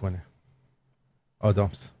عوض میکنه.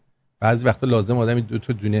 آدامس بعضی وقتا لازم آدمی 2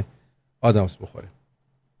 تا دونه آدامس بخوره.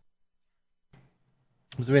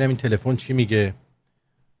 بذار ببینم این تلفن چی میگه.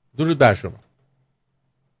 درود بر شما.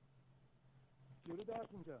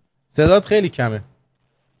 صدات خیلی کمه.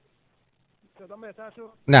 صدام بهتر شد؟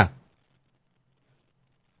 نه.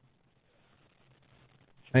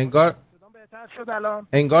 انگار صدام بهتر شد الان.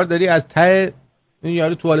 انگار داری از ته این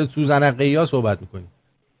یارو توالت سوزنقه‌ای ها صحبت میکنی.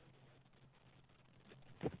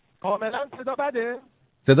 کاملا صدا بده؟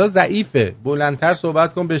 صدا ضعیفه. بلندتر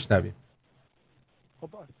صحبت کن بشنویم. خب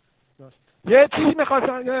یه چیزی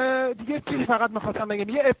می‌خواستم دیگه چیزی فقط می‌خواستم بگم.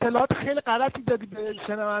 یه اطلاعات خیلی غلطی دادی به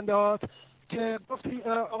شنونده‌هات که گفتی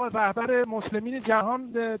آقا رهبر مسلمین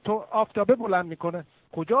جهان تو آفتابه بلند میکنه.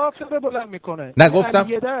 کجا آفتابه بلند میکنه؟ نه گفتم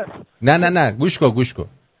نه گوش کن.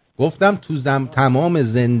 گفتم تو تمام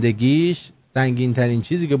زندگیش سنگین ترین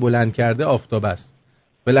چیزی که بلند کرده آفتاب است.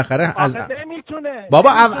 بالاخره از نمیتونه.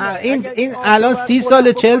 بابا این الان 30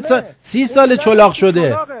 سال 40 سال 30 سال چلاق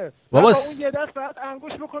شده. بابا اون یه دست بعد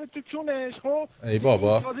انگوش بکنه تو چونش. خب ای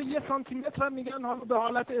بابا تازه 1 سانتی متر هم میگن حالا به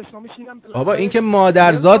حالت اسلامیش اینم. بابا این که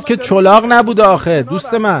مادرزاد که چلاق نبوده آخه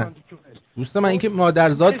دوست من این که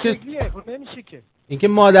مادرزاد که نمیشه که این که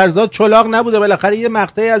مادرزاد چلاق نبوده، بالاخره یه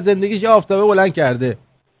مقطعی از زندگیش یه آفتابه بلند کرده.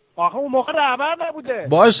 آخه اون موقع رهبر نبوده.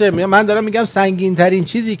 باشه من دارم میگم سنگین ترین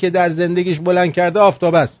چیزی که در زندگیش بلند کرده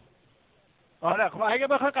آفتاب است. آره خب اگه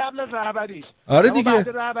بخوای قبل از رهبریش. آره دیگه. بعد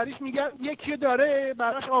رهبریش میگن یکی داره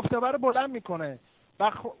براش آفتابه رو بلند میکنه.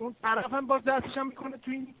 و اون طرف هم باز دستش هم میکنه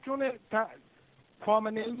تو این چون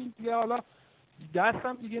خامنه ای دیگه حالا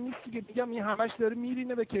دستم دیگه نیست دیگه میگم این همش داره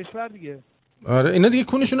میرینه به کشور دیگه. آره اینا دیگه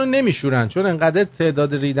کونشون رو نمیشورن چون انقدر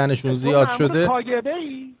تعداد ریدنشون زیاد شده. کاگبه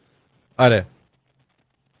ای؟ آره.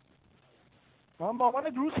 ما مامان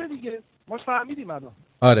روسه دیگه. ما فهمیدیم الان.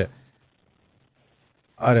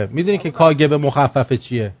 آره میدونی که کاگبه مخففه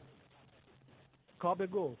چیه؟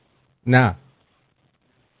 کابگو. نه.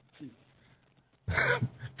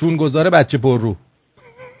 چون گذاره بچه پر رو.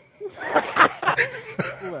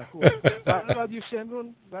 خوبه. رادیو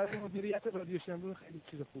شمرون برای مدیریت رادیو شمرون خیلی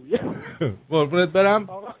چیز خوبیه. قربونت برم.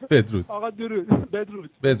 بدرود. آقا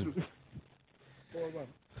درود. بدرود.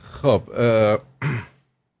 خب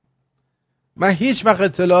من هیچ وقت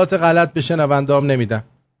اطلاعات غلط به شنونده‌ام نمیدم.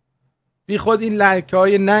 بی خود این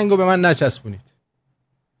لکه‌های ننگو به من نچسبونید.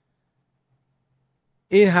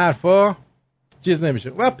 این حرفا چیز نمیشه.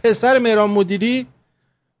 و پسر مهران مدیری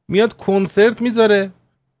میاد کنسرت میذاره،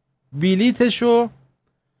 بلیتشو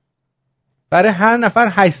برای هر نفر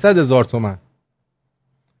 800,000 تومان.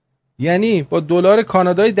 یعنی با دلار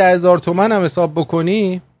کانادایی 10,000 تومان هم حساب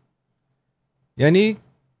بکنی یعنی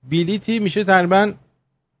بلیتی میشه تقریبا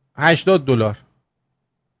 $80.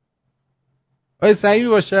 آیا صحیح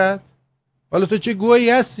باشد؟ حالا تو چه گویی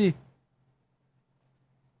هستی؟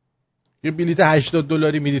 یه بلیت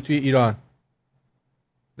 $80 میدی توی ایران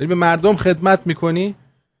داری به مردم خدمت میکنی؟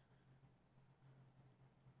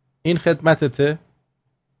 این خدمتته؟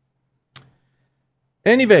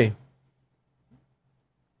 anyway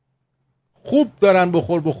خوب دارن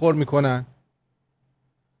بخور میکنن.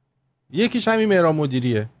 یکیش همین مهران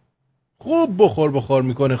مدیریه. خوب بخور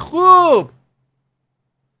میکنه. خوب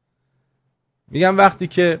میگم وقتی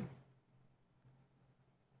که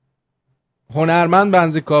هنرمند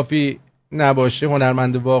بنز کافی نباشه،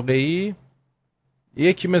 هنرمند واقعی،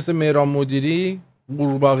 یکی مثل مهران مدیری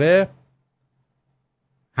ولاقع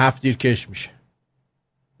هفتیر کش میشه.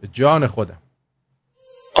 به جان خودم.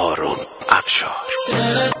 آرون افشار.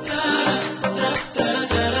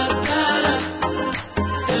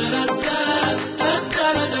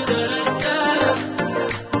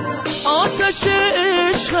 آتش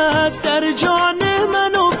عشقت در جان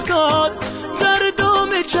من افتاد، در دام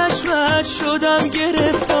چشمت شدم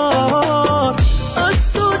گرفتار.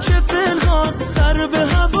 از تو چه پنهان سر به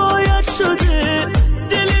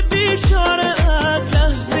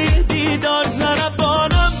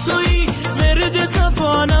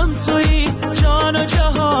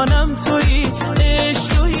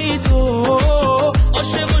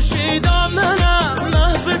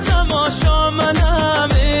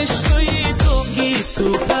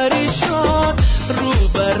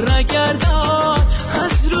نگردان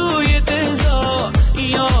از روی دلا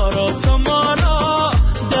یارا تو ما را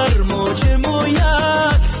در موج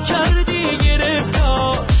مویت کردی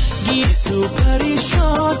گرفتار گیسو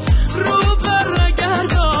پریشان رو بر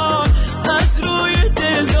نگردان از روی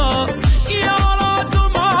دلا یارا تو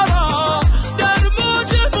ما را در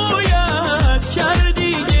موج مویت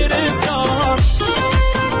کردی گرفتار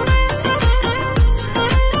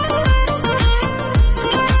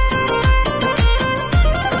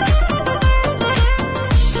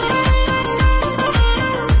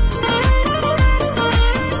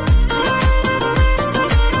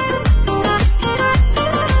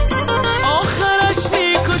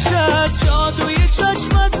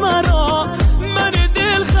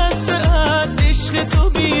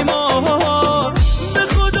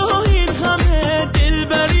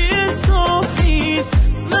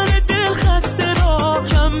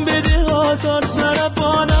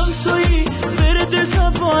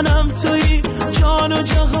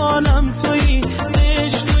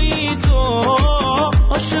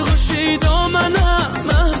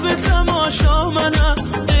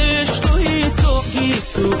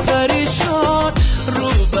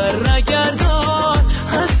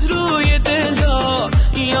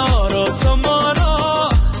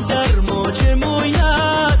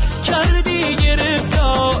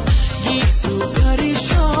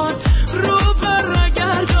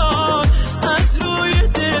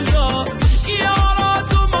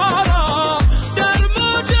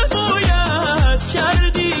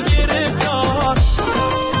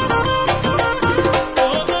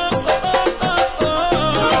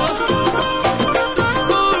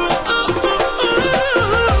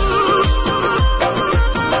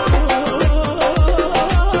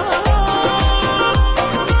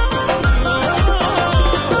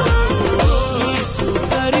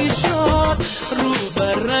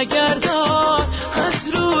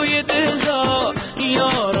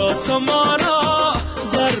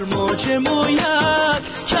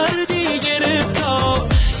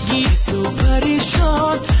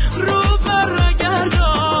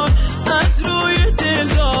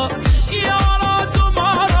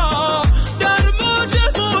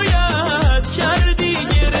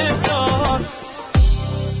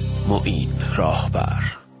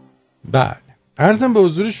عرضم به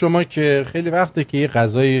حضور شما که خیلی وقته که یه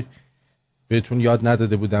غذای بهتون یاد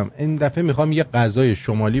نداده بودم. این دفعه میخوام یه غذای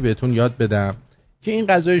شمالی بهتون یاد بدم که این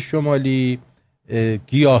غذای شمالی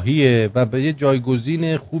گیاهیه و یه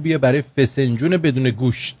جایگزین خوبیه برای فسنجون بدون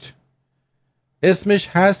گوشت. اسمش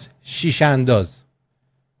هست شیشه انداز.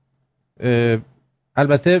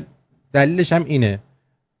 البته دلیلش هم اینه،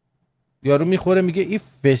 یارو میخوره میگه این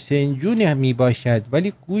فسنجونی هم میباشد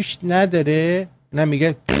ولی گوشت نداره، نه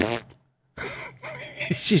میگه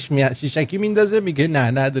شیشکی میندازه، میگه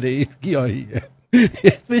نه نداره این گیاهیه.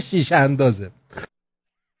 اسمش شیشه اندازه.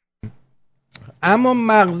 اما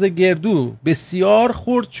مغز گردو بسیار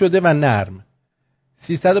خرد شده و نرم،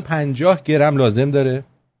 350 گرم لازم داره.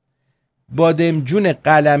 بادمجون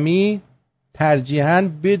قلمی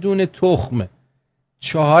ترجیحاً بدون تخم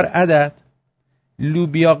 4 عدد.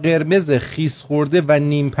 لوبیا قرمز خیس خورده و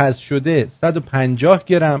نیم پز شده 150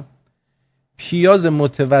 گرم. پیاز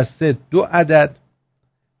متوسط 2 عدد.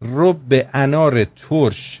 رب انار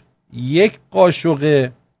ترش 1 قاشق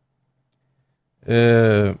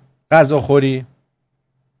غذاخوری.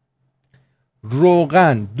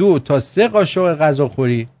 روغن 2 تا 3 قاشق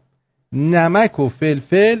غذاخوری. نمک و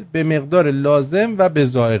فلفل به مقدار لازم و به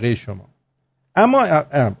ذائقه شما. اما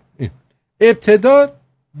ابتدا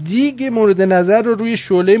دیگ مورد نظر رو روی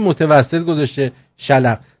شعله متوسط گذاشته،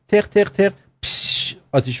 شلق تق تق تق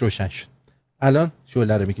آتیش روشن شد. الان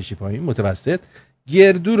شعله رو میکشی پایین متوسط،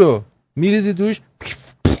 گردو رو میریزی دوش،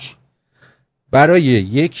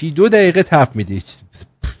 برای 1-2 دقیقه تپ میدی،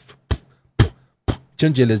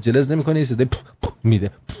 چون جلز نمیکنه، صدای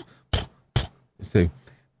میده.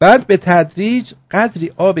 بعد به تدریج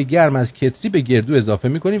قدری آب گرم از کتری به گردو اضافه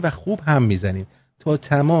میکنیم و خوب هم میزنیم تا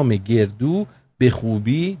تمام گردو به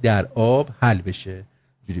خوبی در آب حل بشه.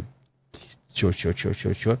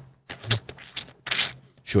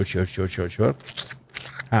 شور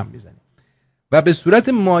هم میزنیم و به صورت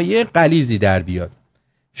مایع غلیظی در بیاد.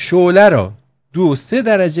 شعله را 2-3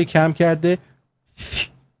 درجه کم کرده،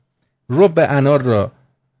 رب انار را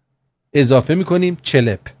اضافه میکنیم،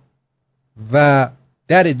 چلپ، و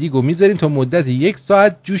در دیگو میذاریم تا مدت 1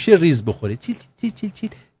 ساعت جوش ریز بخوره.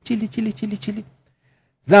 چیلی.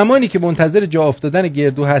 زمانی که منتظر جا افتادن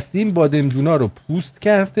گردو هستیم، بادمجونا رو پوست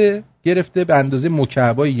گرفته به اندازه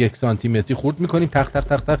مکعبای 1 سانتی متری خورد میکنیم، تق تق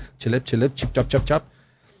تق تق، چلپ چلپ، چپ چپ چپ چپ.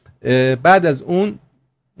 بعد از اون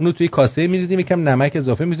اونو توی کاسه میریزیم، یکم نمک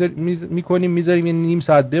اضافه میکنیم، میذاریم یه نیم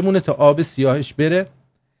ساعت بمونه تا آب سیاهش بره.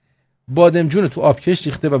 بادمجون رو تو آبکش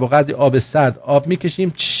ریخته و با قدری آب سرد آب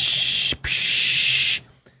میکشیم.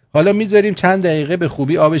 حالا میذاریم چند دقیقه به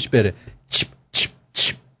خوبی آبش بره.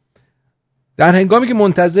 در هنگامی که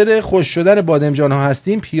منتظر خشک شدن بادمجان ها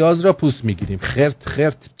هستیم، پیاز را پوست میگیریم. خرت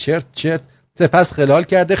خرت چرت چرت، سپس خلال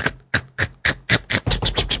کرده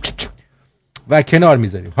و کنار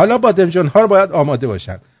میذاریم. حالا بادمجان ها رو باید آماده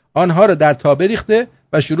باشن. آنها رو در تابه ریخته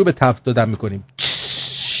و شروع به تفت دادن میکنیم.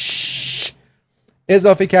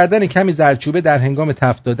 اضافه کردن کمی زردچوبه در هنگام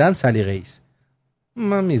تفت دادن سلیقه‌ای است.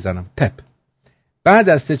 من میزنم تپ. بعد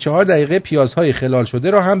از 3-4 دقیقه پیازهای خلال شده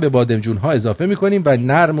را هم به بادمجون ها اضافه میکنیم و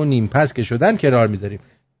نرم و نیم پس که شدن کنار میذاریم.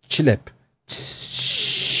 چلپ.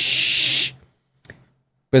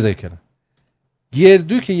 بذاری کنار.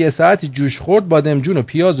 گردو که 1 ساعت جوش خورد، بادمجون و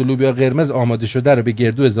پیاز و لوبیا قرمز آماده شده رو به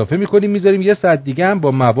گردو اضافه میکنیم، میذاریم 1 ساعت دیگه هم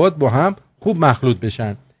با مواد با هم خوب مخلوط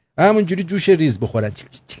بشن و همونجوری جوش ریز بخورن.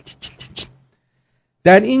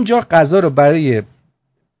 در اینجا غذا رو برای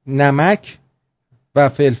نمک و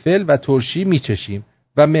فلفل و ترشی میچشیم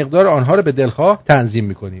و مقدار آنها رو به دلخواه تنظیم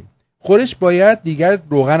میکنیم. خورش باید دیگر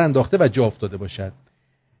روغن انداخته و جا افتاده باشد.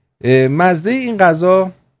 مزه این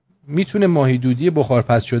غذا میتونه ماهی دودی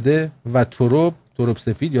بخارپز شده و ترب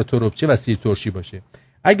سفید یا تربچه و سیر ترشی باشه.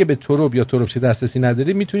 اگه به ترب یا تربچه دسترسی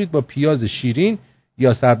ندارید، میتونید با پیاز شیرین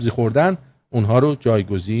یا سبزی خوردن اونها رو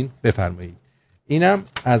جایگزین بفرمایید. اینم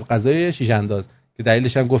از غذای شیش انداز که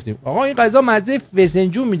دلیلش هم گفتیم. آقا این غذا مزه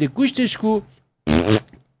فسنجون میده، گوشتش کو؟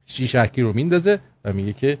 شیشکی رو میندازه و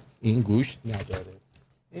میگه که این گوشت نداره.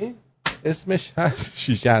 این اسمش هست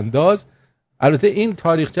شیش انداز. البته این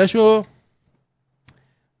تاریخچه‌شو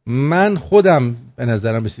من خودم به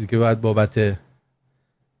نظرم رسید که باید بابت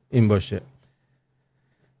این باشه.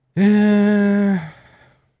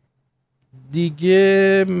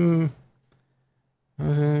 دیگه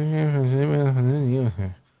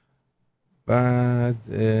بعد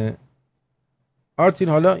آرتین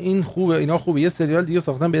حالا این خوبه، اینا خوبه. یه سریال دیگه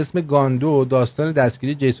ساختن به اسم گاندو، داستان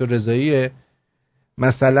دستگیری جیسون رضایی.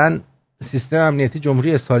 مثلا سیستم امنیتی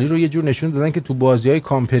جمهوری اسرائیل رو یه جور نشون دادن که تو بازی‌های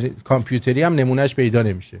کامپیوتری هم نمونهش پیدا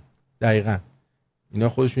نمیشه. دقیقاً اینا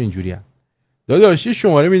خودشون اینجوریه. داداش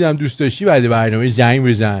شماره میدم، دوست داشتی بعد برنامه زنگ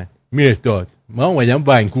بزن. مهرداد من اومدم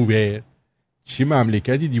ونکوور، چی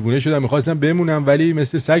مملکتی دیوونه شدم، می‌خواستم بمونم ولی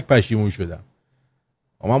مثل سگ پشیمون شدم.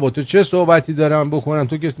 من با تو چه صحبتی دارم بکنم؟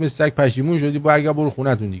 تو که مثل سگ پشیمون شدی، برو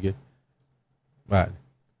خونتون دیگه. بله.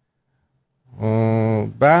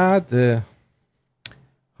 بعد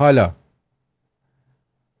حالا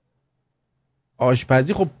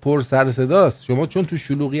آشپزی خب پر سر صداست. شما چون تو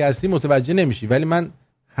شلوغی هستی متوجه نمیشی، ولی من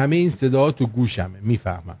همه این صداها تو گوشمه،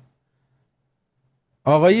 میفهمم.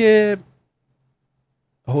 آقای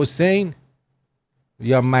حسین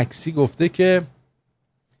یا مکسی گفته که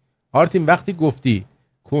آرتین وقتی گفتی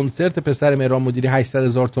کنسرت پسر مهران مدیری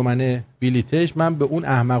 800,000 تومنه بلیتش، من به اون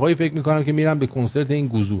احمقایی فکر میکنم که میرم به کنسرت این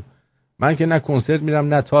گوزو. من که نه کنسرت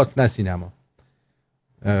میرم، نه تئاتر، نه سینما.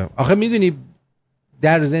 آخه میدونی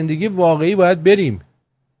در زندگی واقعی باید بریم،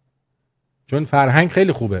 چون فرهنگ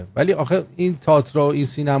خیلی خوبه، ولی آخه این تئاتر و این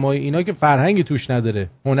سینمای اینا که فرهنگی توش نداره،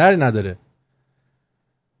 هنر نداره.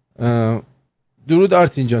 درود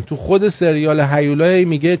آرتین جان. تو خود سریال هیولای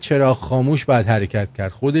میگه چراغ خاموش باید حرکت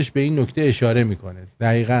کرد، خودش به این نکته اشاره میکنه.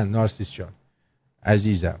 دقیقاً نارسیس جان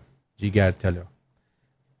عزیزم، جیگر طلا.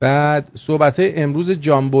 بعد صحبت امروز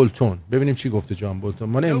جان بولتون، ببینیم چی گفته جان بولتون.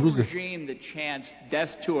 ما امروز regime that chants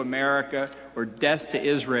death to America or death to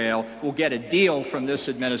Israel will get a deal from this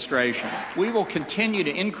administration. We will continue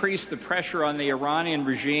to increase the pressure on the Iranian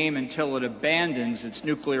regime until it abandons its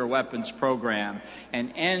nuclear weapons program and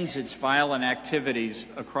ends its violent activities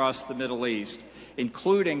across the Middle East,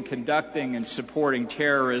 including conducting and supporting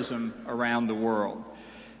terrorism around the world.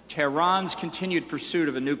 Tehran's continued pursuit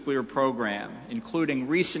of a nuclear program, including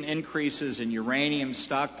recent increases in uranium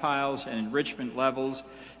stockpiles and enrichment levels,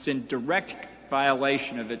 is in direct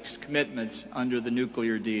violation of its commitments under the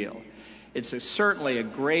nuclear deal. It's certainly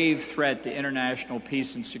a grave threat to international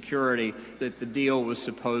peace and security that the deal was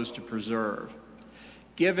supposed to preserve.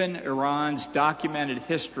 Given Iran's documented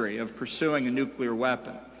history of pursuing a nuclear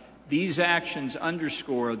weapon, these actions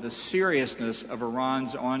underscore the seriousness of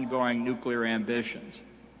Iran's ongoing nuclear ambitions.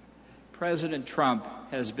 President Trump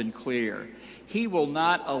has been clear. He will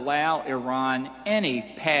not allow Iran any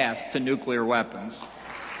path to nuclear weapons.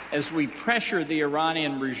 As we pressure the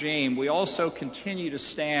Iranian regime, we also continue to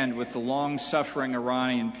stand with the long-suffering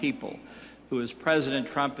Iranian people, who, as President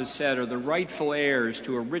Trump has said, are the rightful heirs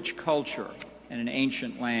to a rich culture and an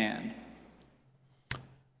ancient land.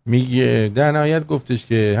 میگه در نهایت گفتش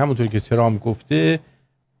که همونطور که ترامپ گفته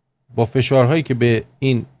با فشارهایی که به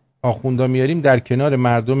این آخوندا میاریم در کنار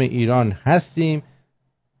مردم ایران هستیم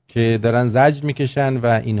که دارن زجر میکشن و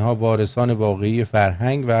اینها وارثان واقعی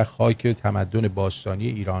فرهنگ و خاک تمدن باستانی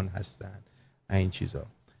ایران هستن. این چیزا،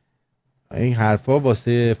 این حرفا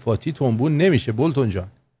واسه فاتی تنبون نمیشه. بولتون جان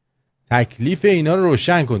تکلیف اینا رو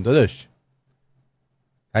روشن کن داداش،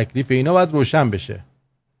 تکلیف اینا باید روشن بشه.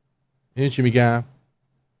 این چی میگم؟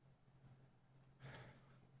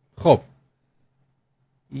 خب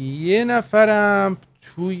یه نفرم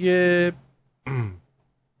توی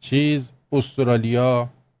استرالیا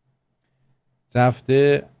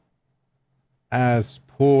رفته از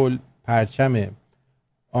پل پرچم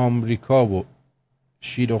آمریکا و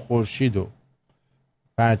شیر و خورشید و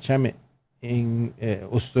پرچم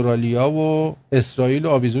استرالیا و اسرائیل رو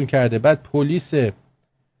آویزون کرده. بعد پلیس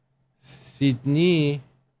سیدنی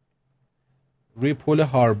روی پل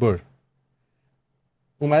هاربر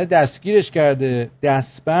اومده دستگیرش کرده،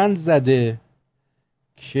 دستبند زده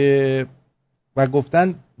که و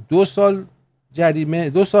گفتن 2 سال جریمه،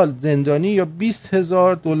 2 سال زندانی یا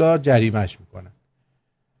 $20,000 جریمهش میکنن.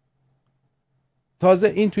 تازه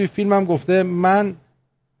این توی فیلم هم گفته من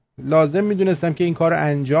لازم میدونستم که این کار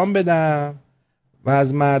انجام بدم و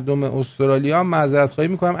از مردم استرالیا معذرت خواهی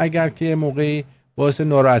میکنم اگر که موقعی باعث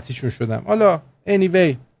ناراحتیشون شدم. حالا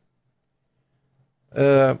anyway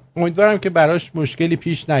امیدوارم که براش مشکلی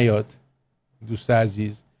پیش نیاد دوست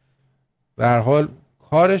عزیز. به هر حال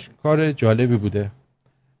کارش کار جالبی بوده،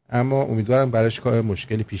 اما امیدوارم براش کار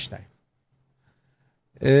مشکلی پیش نیاد.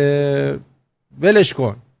 ولش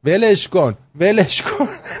کن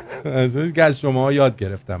از اون که از شما یاد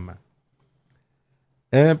گرفتم من.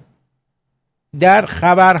 در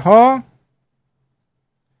خبرها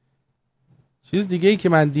چیز دیگه ای که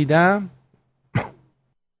من دیدم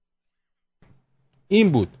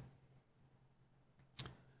این بود،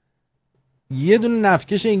 یه دونه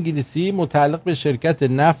نفتکش انگلیسی متعلق به شرکت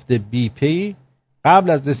نفت BP قبل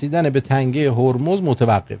از رسیدن به تنگه هرمز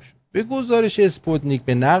متوقف شد. به گزارش اسپوتنیک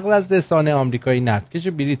به نقل از رسانه آمریکایی، نفتکش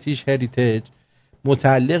بریتیش هریتیج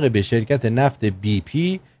متعلق به شرکت نفت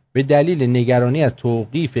BP به دلیل نگرانی از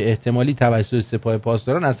توقیف احتمالی توسط سپاه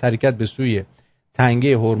پاسداران از حرکت به سوی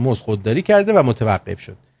تنگه هرمز خودداری کرده و متوقف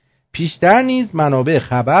شد. پیشتر نیز منابع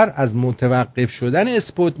خبر از متوقف شدن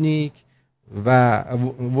اسپوتنیک و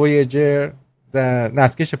وویجر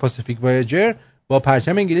نفتکش پاسیفیک وویجر با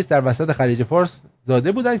پرچم انگلیس در وسط خلیج فارس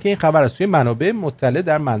داده بودند که این خبر از سوی منابع مطلع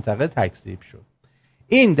در منطقه تکذیب شد.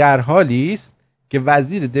 این در حالی است که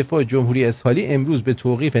وزیر دفاع جمهوری اسرائیل امروز به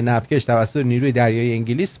توقیف نفتکش توسط نیروی دریایی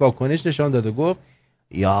انگلیس واکنش نشان داد و گفت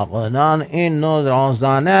یقینا این نوع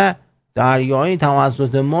رازدانه دریایی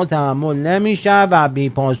توسط ما تحمل نمیشه و بی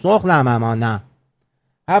پاسخ نمیمانه.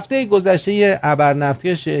 هفته گذشته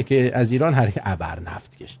ابرنفتکش که از ایران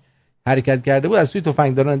حرکت کرده بود از سوی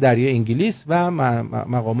تفنگداران دریای انگلیس و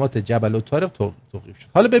مقامات جبل الطارق توقیف شد.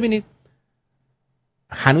 حالا ببینید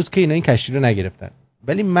هنوز که اینا این کشتی رو نگرفتن،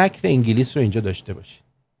 ولی مکر انگلیس رو اینجا داشته باشید.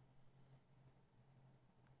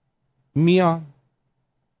 میان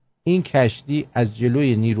این کشتی از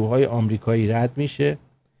جلوی نیروهای آمریکایی رد میشه،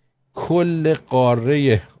 کل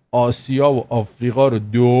قاره آسیا و آفریقا رو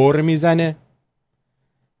دور میزنه،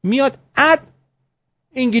 میاد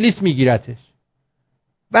انگلیس میگیرتش.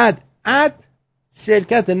 بعد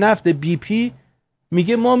شرکت نفت BP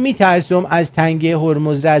میگه ما میترسیم از تنگه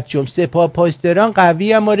هرمز رد شم، سپاه پاسداران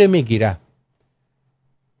قوی ما رو میگیره.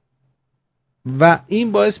 و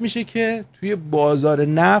این باعث میشه که توی بازار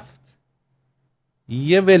نفت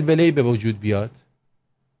یه ولوله‌ای به وجود بیاد.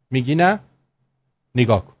 میگی نه؟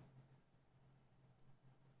 نگاه کن.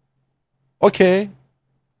 اوکی،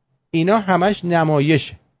 اینا همش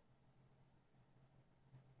نمایشه.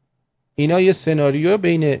 اینا یه سناریو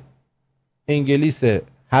بین انگلیس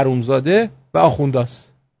حرومزاده و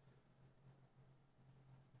آخونداست.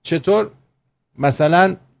 چطور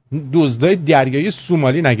مثلا دزدای دریایی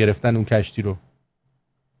سومالی نگرفتن اون کشتی رو،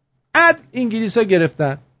 انگلیس ها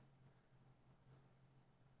گرفتن.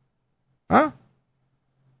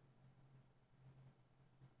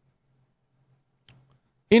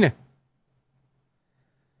 اینه.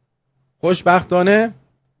 خوشبختانه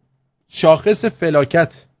شاخص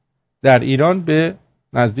فلاکت در ایران به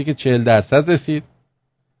نزدیک 40% رسید.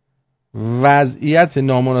 وضعیت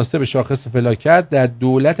نامناسب شاخص فلاکت در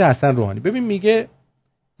دولت حسن روحانی. ببین میگه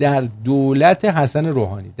در دولت حسن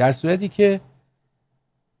روحانی، در صورتی که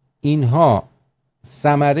اینها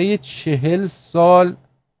ثمره 40 سال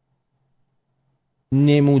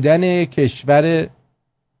نمودن کشور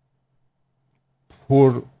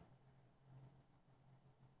پر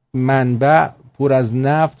منبع، پر از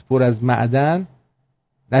نفت، پر از معدن،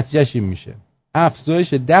 نتیجهش این میشه.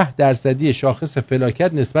 افزایش 10% شاخص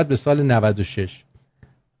فلاکت نسبت به سال 96.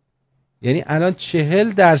 یعنی الان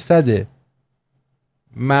 40%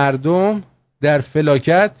 مردم در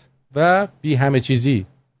فلاکت و بی همه چیزی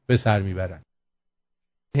به سر میبرن،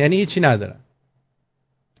 یعنی هیچی ندارن.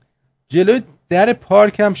 جلوی در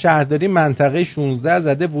پارک هم شهرداری منطقه 16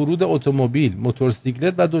 زده ورود اتومبیل،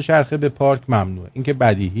 موتورسیکلت و دوچرخه به پارک ممنوعه. این که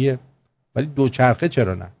بدیهیه، ولی دوچرخه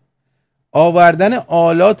چرا نه؟ آوردن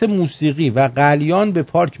آلات موسیقی و قلیان به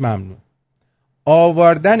پارک ممنوع.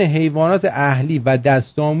 آوردن حیوانات اهلی و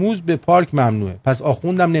دستآموز به پارک ممنوعه، پس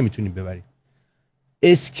آخوندم نمیتونیم ببریم.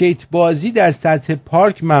 اسکیت بازی در سطح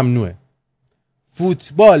پارک ممنوعه.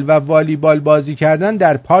 فوتبال و والیبال بازی کردن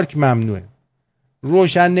در پارک ممنوعه.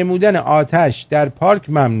 روشن نمودن آتش در پارک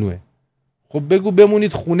ممنوعه. خب بگو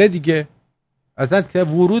بمونید خونه دیگه، اصلا که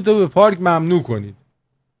ورود رو به پارک ممنوع کنید.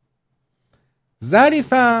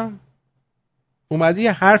 ظریفم اومده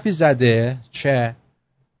یه حرفی زده چه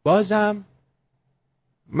بازم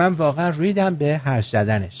من واقعا ریدم به حرف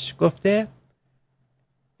زدنش. گفته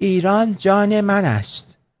ایران جان من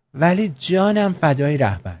است ولی جانم فدای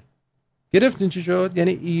رهبر. گرفتین چی شد؟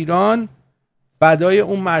 یعنی ایران فدای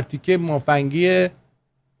اون مرتیکه مفنگی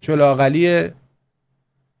چلاغلی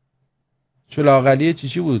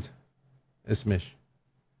چی بود اسمش؟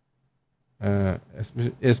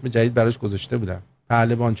 اسم جدید براش گذاشته بودم،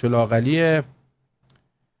 پهلوان چلاغلی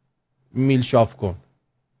میل شاف کن،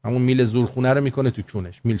 همون میل زورخونه رو میکنه تو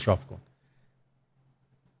کونش، میل شاف کن.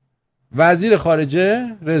 وزیر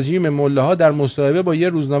خارجه رژیم مله‌ها در مصاحبه با یه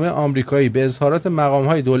روزنامه آمریکایی به اظهارات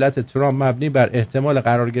مقام‌های دولت ترامپ مبنی بر احتمال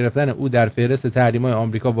قرار گرفتن او در فهرست تحریم‌های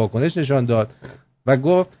آمریکا واکنش نشان داد و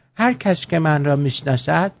گفت هر کس که من را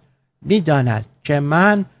میشناسد میداند که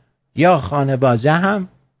من یا خانواده هم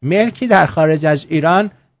ملکی در خارج از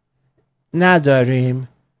ایران نداریم.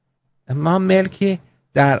 ما ملکی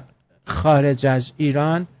در خارج از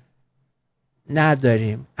ایران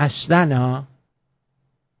نداریم اصلا. ها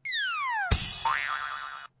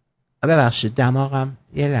ببخشید دماغم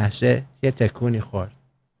یه لحظه یه تکونی خورد.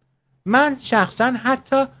 من شخصا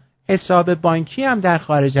حتی حساب بانکی هم در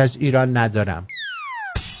خارج از ایران ندارم.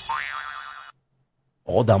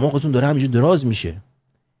 آقا دماغتون داره همینجور دراز میشه.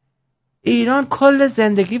 ایران کل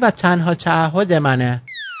زندگی و تنها تعهد منه.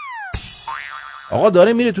 آقا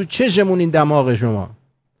داره میره تو چشمون این دماغ شما.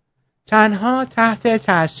 تنها تحت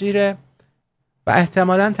تأثیر و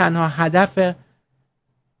احتمالاً تنها هدف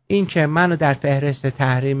این که منو در فهرست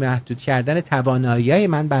تحریم محدود کردن توانایی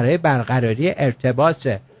من برای برقراری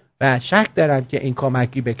ارتباطه و شک دارم که این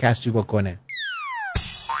کمکی به کسی بکنه.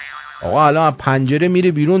 آقا الان پنجره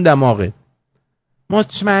میره بیرون دماغه.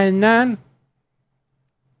 مطمئناً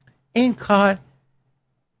این کار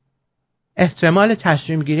احتمال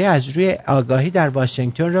تصمیم گیری از روی آگاهی در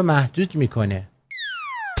واشنگتن رو محدود میکنه.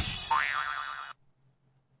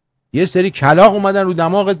 یه سری کلاغ اومدن رو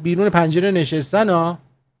دماغت بیرون پنجره نشستن ها.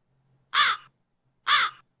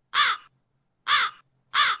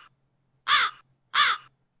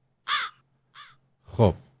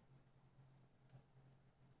 خب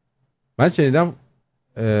من شنیدم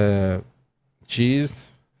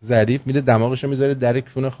ظریف میره دماغشو میذاره در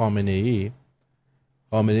کون خامنه ای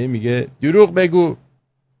میگه دروغ بگو،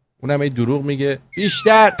 اونم ای دروغ میگه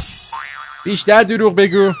بیشتر دروغ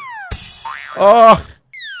بگو.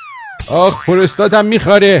 آخ پرستاتم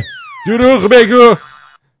میخواره. دروغ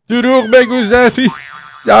بگو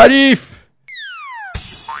ظریف.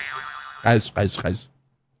 قش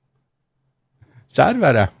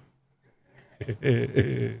سرورم.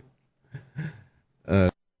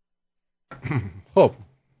 خب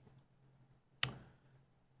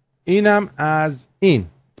اینم از این.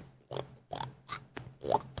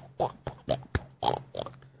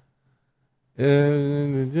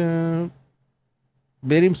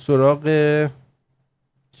 بریم سراغ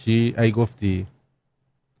چی؟ ای گفتی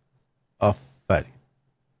آفرین.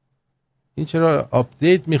 این چرا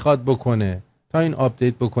آپدیت میخواد بکنه؟ تا این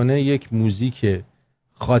آپدیت بکنه یک موزیک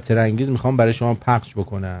خاطر انگیز میخوام برای شما پخش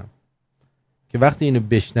بکنم که وقتی اینو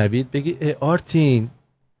بشنوید بگی آرتین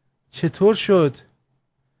چطور شد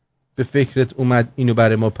به فکرت اومد اینو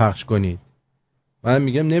برای ما پخش کنید. من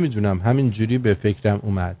میگم نمیدونم، همین جوری به فکرم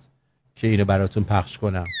اومد که اینو براتون پخش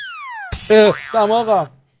کنم.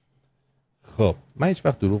 دماغم. خب من هیچ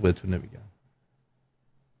وقت دروغ بهتون نمیگم.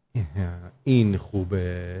 این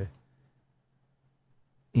خوبه.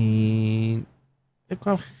 این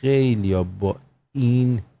بکنم خیلی یا با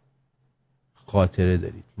این خاطره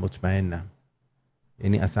دارید مطمئنم.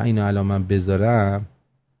 یعنی اصلا اینو الان من بذارم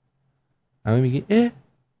همه میگی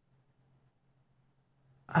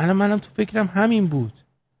الان منم تو فکرم همین بود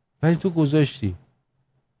ولی تو گذاشتی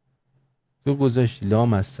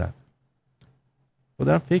لامصب.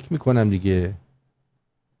 خودم فکر میکنم دیگه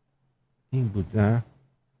این بود نه؟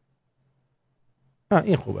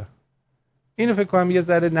 این خوبه. اینو فکر کنم یه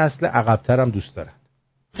ذره نسل عقب‌ترم دوست دارن.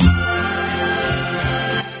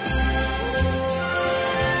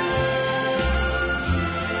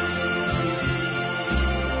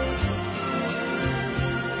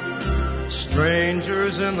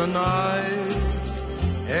 Strangers in the night,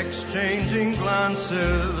 exchanging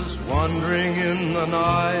glances, wandering in the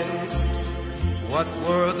night. What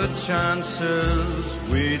were the chances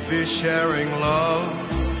we'd be sharing love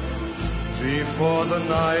before the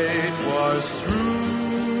night was through?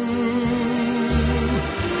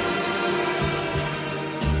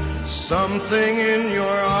 Something in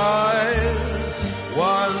your eyes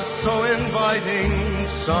was so inviting,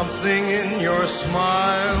 something in your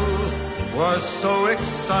smile was so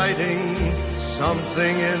exciting,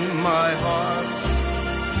 something in my heart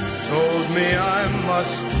told me I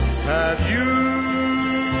must have you.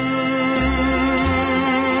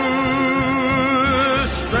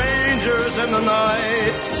 Strangers in the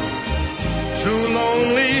night, two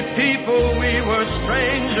lonely people, we were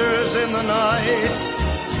strangers in the night,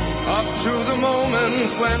 up to the moment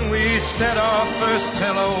when we said our first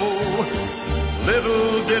hello. Little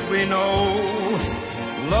did we know,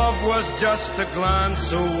 love was just a glance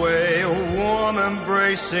away, a warm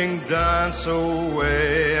embracing dance away.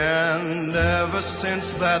 And ever since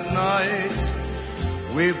that night,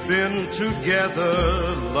 we've been together,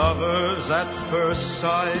 lovers at first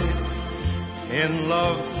sight. In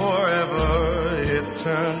love forever, it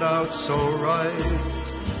turned out so right,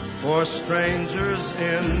 for strangers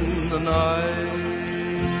in the night.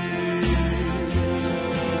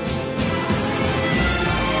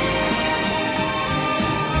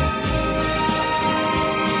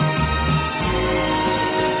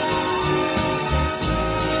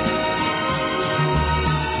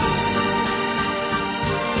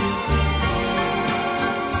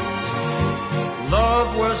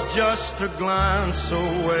 Just a glance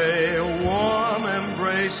away, a warm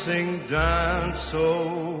embracing dance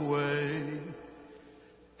away.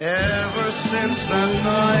 Ever since that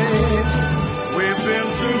night, we've been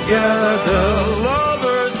together,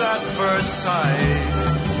 lovers at first sight.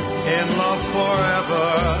 In love forever,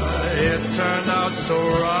 it turned out so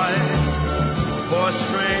right, for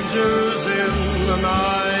strangers in the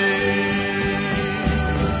night.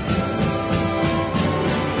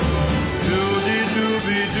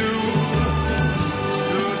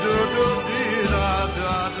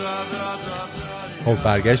 خب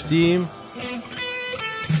برگشتیم.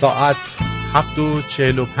 ساعت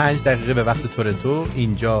 7:45 به وقت تورنتو.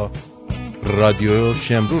 اینجا رادیو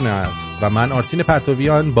شمرون است و من آرتین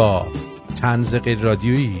پرتویان با طنز غیر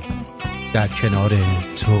رادیویی در کنار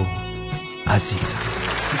تو عزیزم.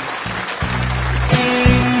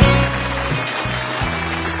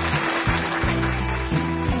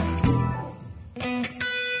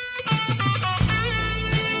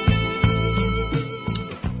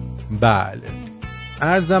 بله،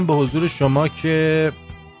 عرضم به حضور شما که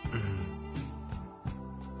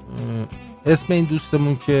اسم این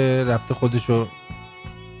دوستمون که رفته خودشو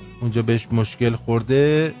اونجا بهش مشکل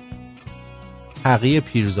خورده تقی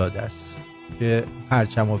پیرزاده است که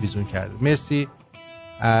پرچم آویزون کرده. مرسی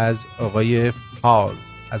از آقای پال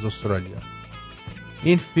از استرالیا.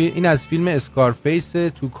 این از فیلم اسکارفیس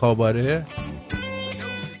تو کاباره.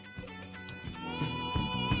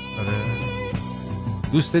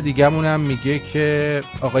 دوست دیگمون هم میگه که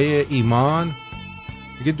آقای ایمان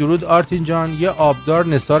میگه درود آرتین جان، یه آبدار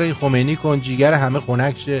نثار این خمینی کن جیگر همه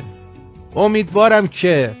خنک شه. امیدوارم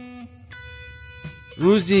که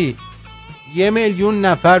روزی 1,000,000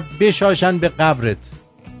 نفر بشاشن به قبرت.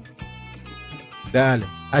 بله،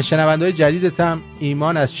 از شنونده‌های جدیدت هم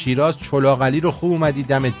ایمان از شیراز. چلاقلی رو خوب اومدی،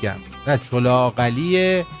 دمت گرم. نه،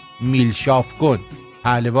 چلاقلی میلشاف کن،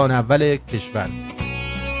 پهلوان اول کشور.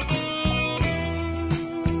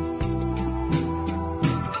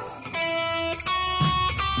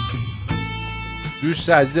 دوست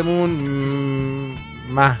عزیزمون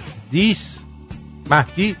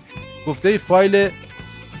مهدی گفته فایل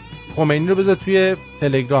خمینی رو بذار توی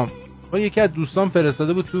تلگرام. یکی از دوستان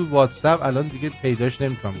فرستاده بود تو واتساپ، الان دیگه پیداش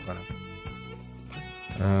نمیتونم بکنم.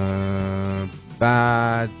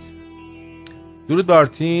 بعد درود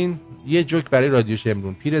بارتین، یه جوک برای رادیو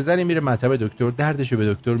شمرون. پیرزنی میره مطب دکتر، دردشو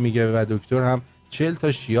به دکتر میگه و دکتر هم 40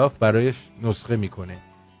 تا شیاف برایش نسخه میکنه.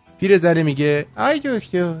 پیرزنی میگه آی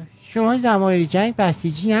دکتر، شما زمان جنگ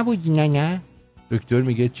بسیجی نبودی نه؟ دکتر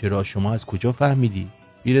میگه چرا، شما از کجا فهمیدی؟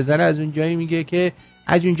 پیرزن از اون جایی میگه که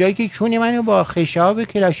از اون جایی که چون منو با خشاب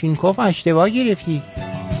کلاشینکوف اشتباه گرفتی.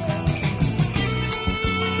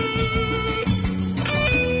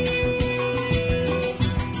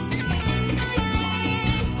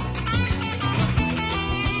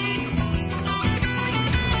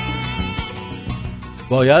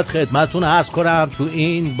 باید خدمتتون عرض کنم تو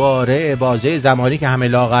این بازه زمانی که همه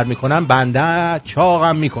لاغر میکنن بنده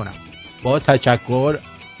چاقم میکنم. با تشکر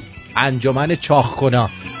انجمن چاق کنم.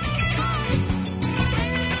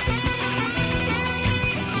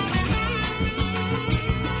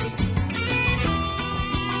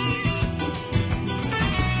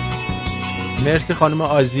 مرسی خانم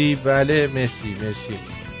آزی. بله مرسی.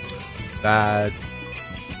 بعد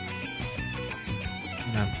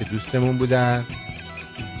اینم که دوستمون بودن.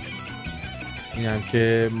 اینم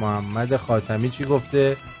که محمد خاتمی چی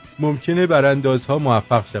گفته؟ ممکنه براندازها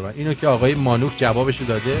موفق شون. اینو که آقای مانوک جوابشو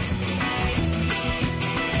داده.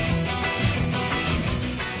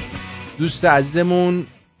 دوست عزیزمون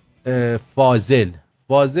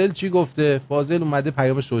فاضل چی گفته؟ فاضل اومده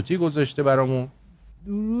پیام صوتی گذاشته برامون.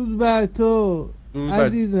 درود بر تو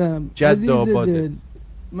عزیزم، جد آباده.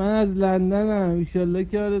 من از لندنم، انشالله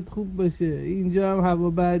که حالت خوب باشه. اینجا هم هوا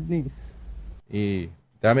بد نیست.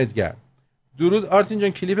 دمت گرم. درود آرتین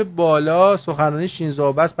جان. کلیپ بالا سخنرانی شینزو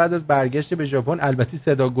آبه بعد از برگشت به ژاپن، البته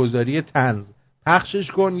صداگذاری طنز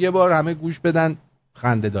پخشش کن یه بار همه گوش بدن،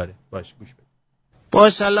 خنده داره. باش گوش بده. با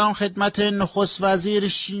سلام خدمت نخست وزیر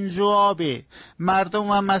شینزو آبه. مردم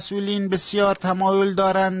و مسئولین بسیار تمایل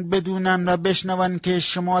دارند بدونن و بشنون که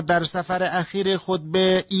شما در سفر اخیر خود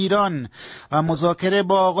به ایران و مذاکره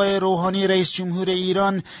با آقای روحانی رئیس جمهور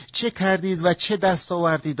ایران چه کردید و چه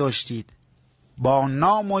دستاوردی داشتید. با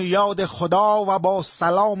نام و یاد خدا و با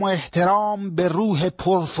سلام و احترام به روح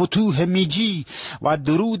پرفتوح میجی و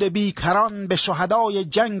درود بیکران به شهدای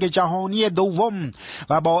جنگ جهانی دوم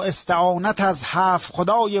و با استعانت از 7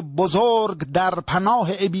 خدای بزرگ در پناه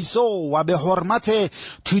ابیسو و به حرمت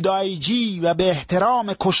تودایجی و به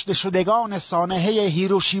احترام کشته شدگان سانحه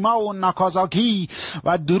هیروشیما و ناکازاکی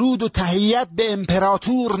و درود و تحیت به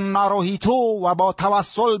امپراتور ناروهیتو و با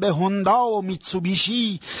توسل به هوندا و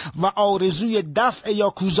میتسوبیشی و آرزوی دفع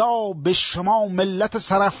یاکوزا به شما ملت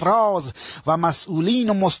سرافراز و مسئولین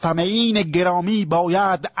و مستمعین گرامی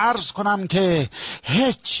باید عرض کنم که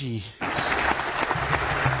هیچی.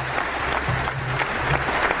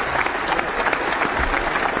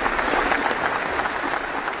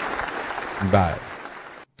 بله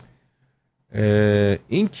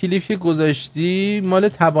این کلیپ که گذاشتی مال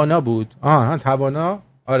توانا بود. توانا.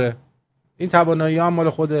 آره این توانایی هم مال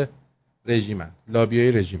خود رژیمن،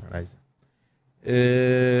 لابیای رژیمن عزیزم.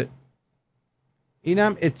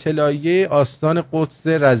 اینم اطلاعیه آستان قدس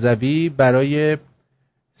رضوی برای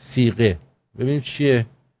صیغه. ببینیم چیه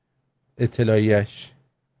اطلاعیه‌اش.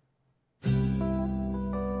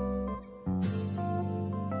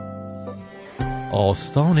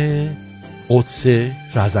 آستان قدس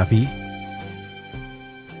رضوی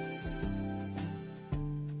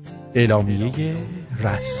اعلامیه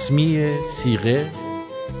رسمی صیغه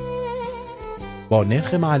با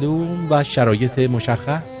نرخ معلوم و شرایط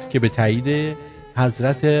مشخص که به تایید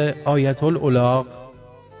حضرت آیت الولاغ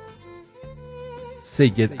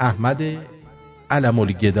سید احمد علم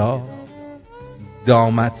الگدا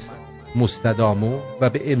دامت مستدامو و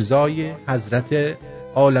به امضای حضرت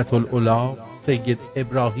آیت الولاغ سید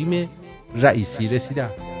ابراهیم رئیسی رسیده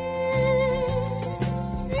است.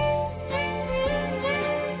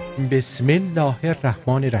 بسم الله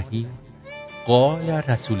الرحمن الرحیم. قال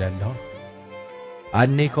رسول الله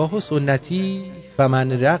النکاح سنتی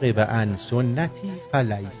فمن رغب عن سنتی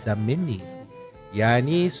فلیس منی.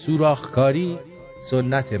 یعنی سوراخکاری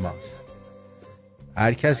سنت ماست،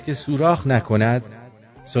 هر کس که سوراخ نکند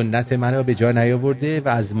سنت منو به جا نیاورده و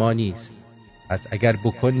از ما نیست. پس اگر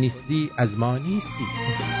بکن نیستی از ما نیستی.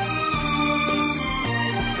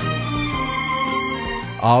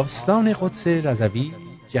 آستان قدس رضوی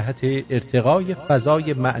جهت ارتقای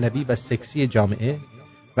فضای معنوی و سکسی جامعه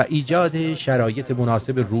و ایجاد شرایط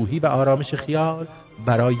مناسب روحی و آرامش خیال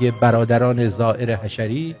برای برادران زائر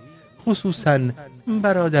حشری، خصوصاً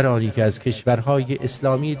برادرانی که از کشورهای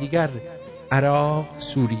اسلامی دیگر عراق،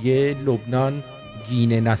 سوریه، لبنان،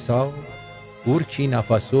 گینه نسا،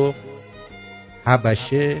 بورکینافاسو،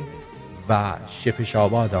 حبشه و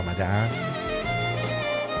شپشاباد آمده‌اند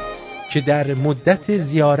که در مدت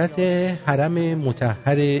زیارت حرم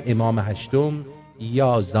مطهر امام هشتم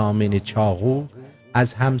یا ضامن چاقو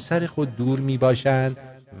از همسر خود دور می باشند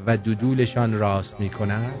و دودولشان راست می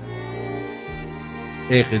کنند.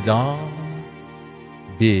 اقدام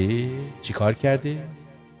به چی کار کرده؟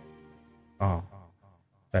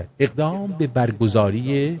 اقدام به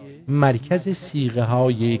برگزاری مرکز صیغه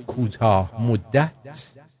های کوتاه مدت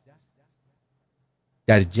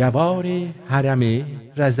در جوار حرم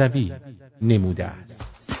رضوی نموده است.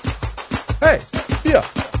 بیا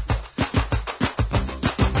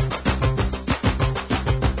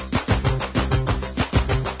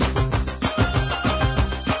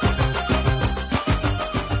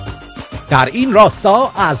در این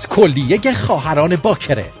راستا از کلیه خواهران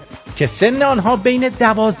باکره که سن آنها بین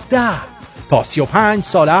 12 تا 35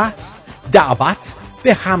 سال است دعوت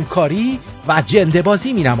به همکاری و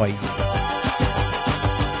جنده‌بازی می‌نمایید.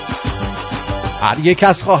 هر یک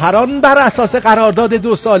از خواهران بر اساس قرارداد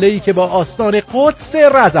 2 ساله‌ای که با آستان قدس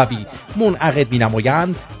رضوی منعقد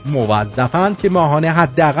می‌نمایند موظفند که ماهانه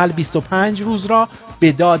حداقل 25 روز را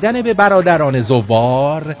به دادن به برادران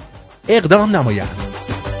زوار اقدام نمایند.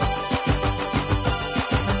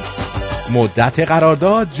 مدت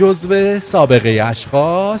قرارداد جزو سابقه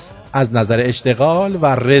اشخاص از نظر اشتغال و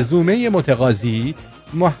رزومه متقاضی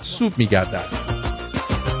محسوب می‌گردد.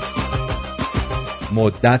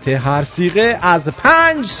 مدت هر صیغه از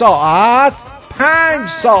 5 ساعت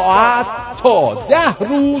تا 10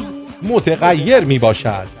 روز متغیر می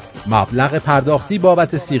باشد. مبلغ پرداختی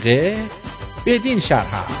بابت صیغه بدین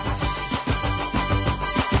شرح است.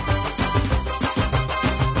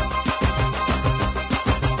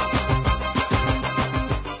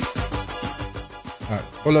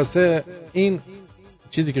 خلاصه این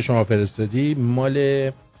چیزی که شما فرستادی مال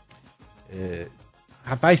 7-8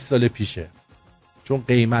 سال پیشه، چون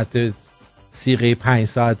قیمت صیغه 5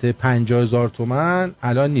 ساعت 50,000 تومان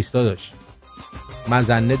الان نیست داداش،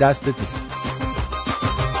 مزنه دستت نیست.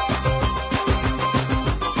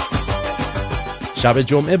 شب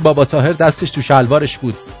جمعه بابا طاهر دستش تو شلوارش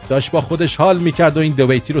بود، داشت با خودش حال میکرد و این دو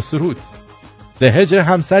بیتی رو سرود: ز هجر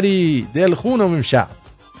همسری دلخونم امشب،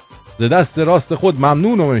 ز دست راست خود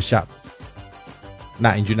ممنونم امشب.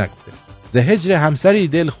 نه اینجوری نگفته. ز هجر همسری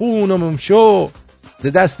دلخونم امشب، ز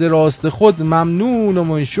دست راست خود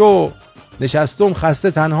ممنونم امشب. نشستم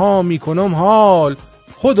خسته تنها میکنم حال،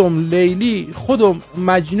 خودم لیلی خودم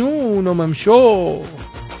مجنونم امشب.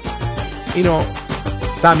 اینو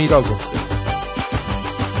سمیرا گفته.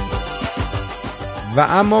 و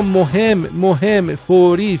اما مهم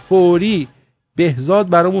فوری بهزاد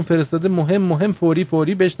برامون فرستاده مهم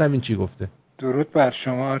فوری بشنوین چی گفته. درود بر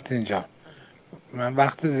شما آرتین جان، من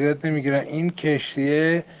وقت زیاد نمیگیرم. این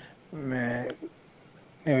کشتیه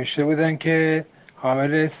نوشته بودن که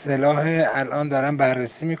حامل سلاح الان دارن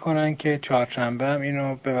بررسی میکنن که چهارشنبه هم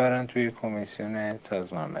اینو ببرن توی کمیسیون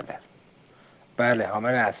سازمان ملل. بله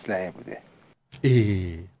حامل اسلحه بوده.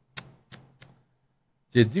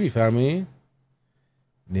 جدی میفرمی؟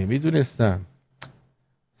 نمیدونستم.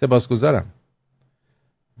 سپاسگزارم.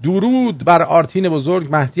 درود بر آرتین بزرگ،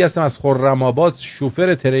 مهدی هستم از خرم‌آباد،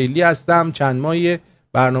 شوفر تریلی هستم، چند ماهی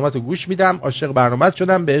برنامه‌تو گوش میدم، عاشق برنامه‌ت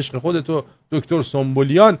شدم، به عشق خودتو دکتر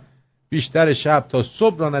سنبولیان بیشتر شب تا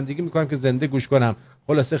صبح رانندگی میکنم که زنده گوش کنم.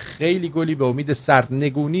 خلاصه خیلی گلی، به امید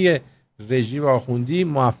سرنگونی رژیم آخوندی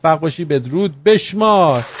موفق باشی. بدرود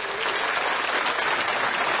بشمار.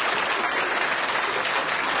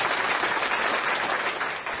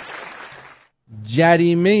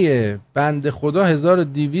 جریمه بند خدا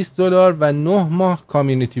 $1200 و 9 ماه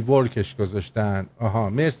کامیونیتی ورکش گذاشتن. آها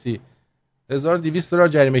مرسی. $1200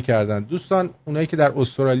 جریمه کردن. دوستان اونایی که در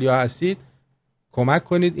استرالیا هستید کمک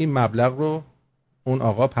کنید این مبلغ رو اون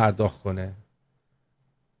آقا پرداخت کنه.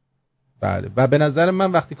 بله. و به نظر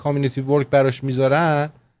من وقتی کامیونیتی ورک براش میذارن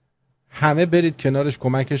همه برید کنارش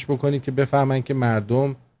کمکش بکنید که بفهمن که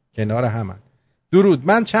مردم کنار همن. درود.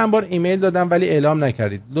 من چند بار ایمیل دادم ولی اعلام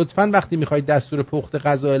نکردید. لطفاً وقتی میخواید دستور پخت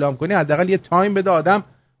غذا اعلام کنی حداقل یه تایم بده آدم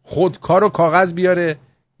خودکار و کاغذ بیاره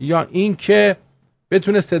یا این که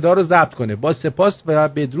بتونه صدا رو ضبط کنه. با سپاس و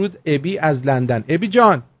بدرود. ابی از لندن. ابی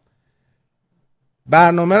جان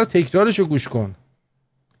برنامه رو تکرارشو گوش کن.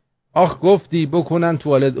 آخ گفتی بکنن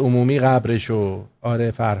توالت عمومی قبرشو.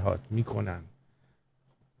 آره فرهاد میکنن.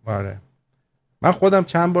 آره من خودم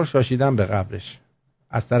چند بار شاشیدم به قبرش.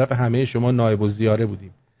 از طرف همه شما نایب الزیاره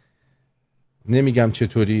بودیم. نمیگم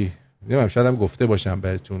چطوری، نمیدونم شاید هم گفته باشم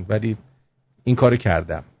بهتون، ولی این کارو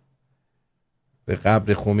کردم. به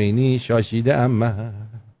قبر خمینی شاشیده ام من،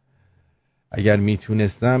 اگر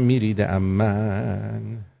میتونستم میریده ام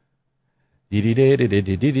من.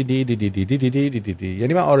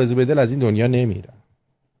 یعنی من آرزو به دل از این دنیا نمیرم.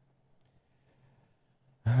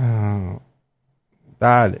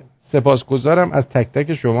 بله سپاسگزارم از تک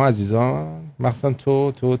تک شما عزیزان، مخصوصا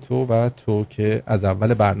تو و تو که از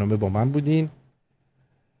اول برنامه با من بودین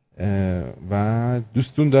و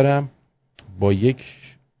دوستون دارم. با یک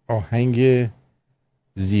آهنگ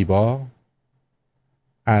زیبا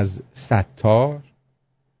از ستار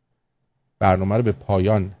برنامه رو به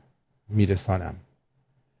پایان میرسانم.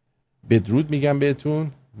 بدرود میگم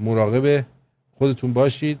بهتون. مراقب خودتون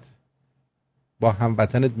باشید. با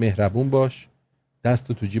هموطنت مهربون باش.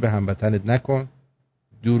 دستو تو جیب هموطنت نکن.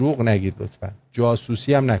 دروغ نگید لطفا.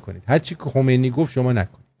 جاسوسی هم نکنید. هر چی که خمینی گفت شما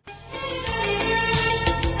نکنید.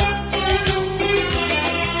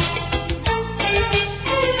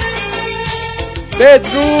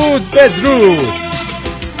 بدرود بدرود.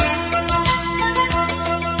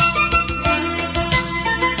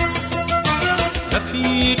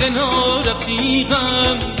 رفیقنا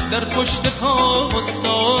رفیقم در پشت پا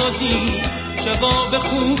استادی، جواب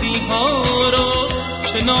خوبی ها را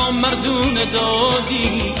چه نامردون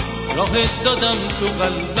دادی. راهت دادم تو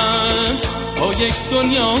قلبم با یک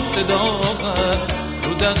دنیا صداقت،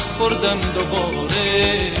 رو دست خوردم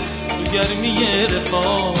دوباره تو گرمی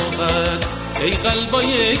رفاقت. ای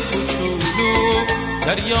قلبای کوچولو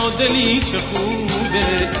دریا دلی چه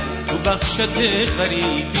خوبه، تو بخشت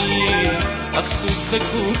غریبی افسوس به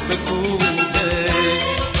کوب به کوبه.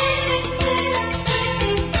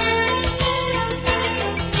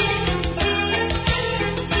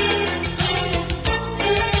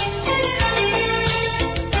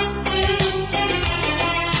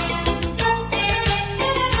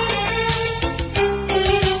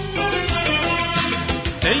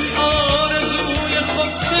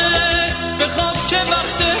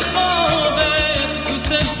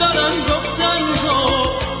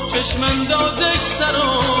 چشم‌اندازش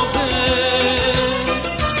سرابه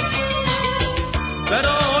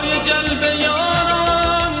برای جلب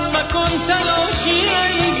یاران مکن تلاشی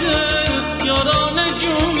ایده، یاران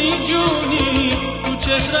جونی جونی تو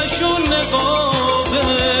چهرشون نقابه.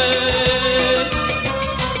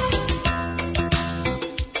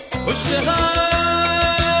 پشت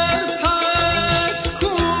هر پس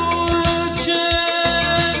کوچه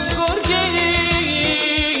گرگی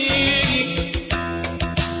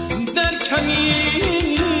در کمی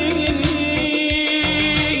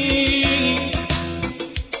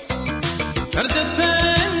کرده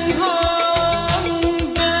پنهان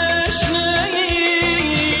بشنی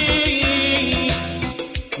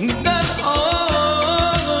در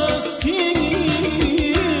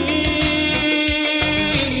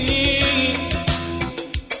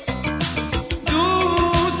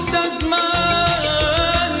دوست از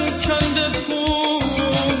من کنده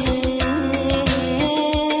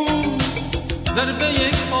ضربه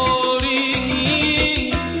یک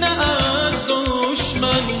آری نه از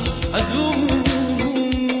دشمن از او.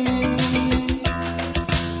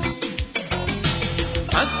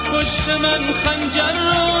 از پشت من خنجر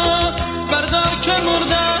را بردار که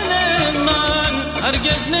مردن من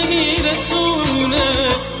هرگز نمیرسونه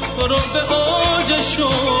تو رو به اوج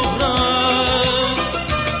شهرت.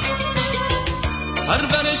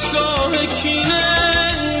 پرورشگاه کینه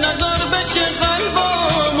نظر بشه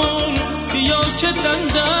قلبامون، بیا که تن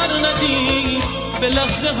در ندی به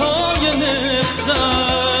لحظه های نفرت.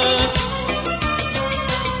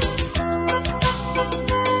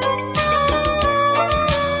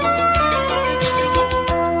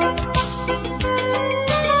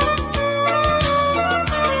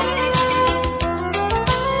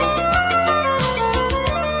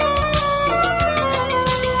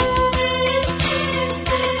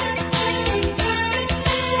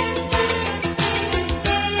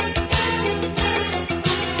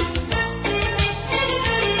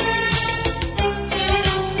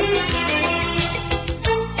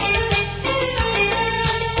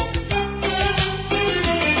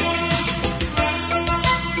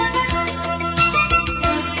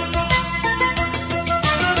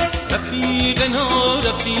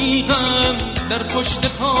 رفیقم در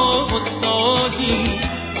پشت پا استادی،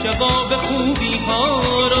 جواب خوبی ها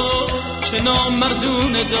را چه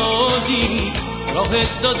نامردون دادی.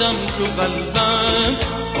 راهت دادم تو قلبم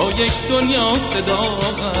با یک دنیا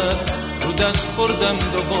صداقت، رو دست خوردم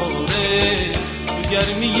دوباره تو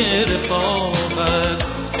گرمی رفاقت.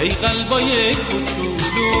 ای قلبای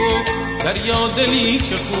کوچولو دریا دلی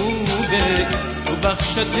چه خوبه، تو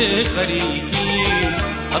بخشت غریبی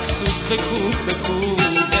افسوس به کوب به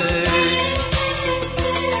کوبه.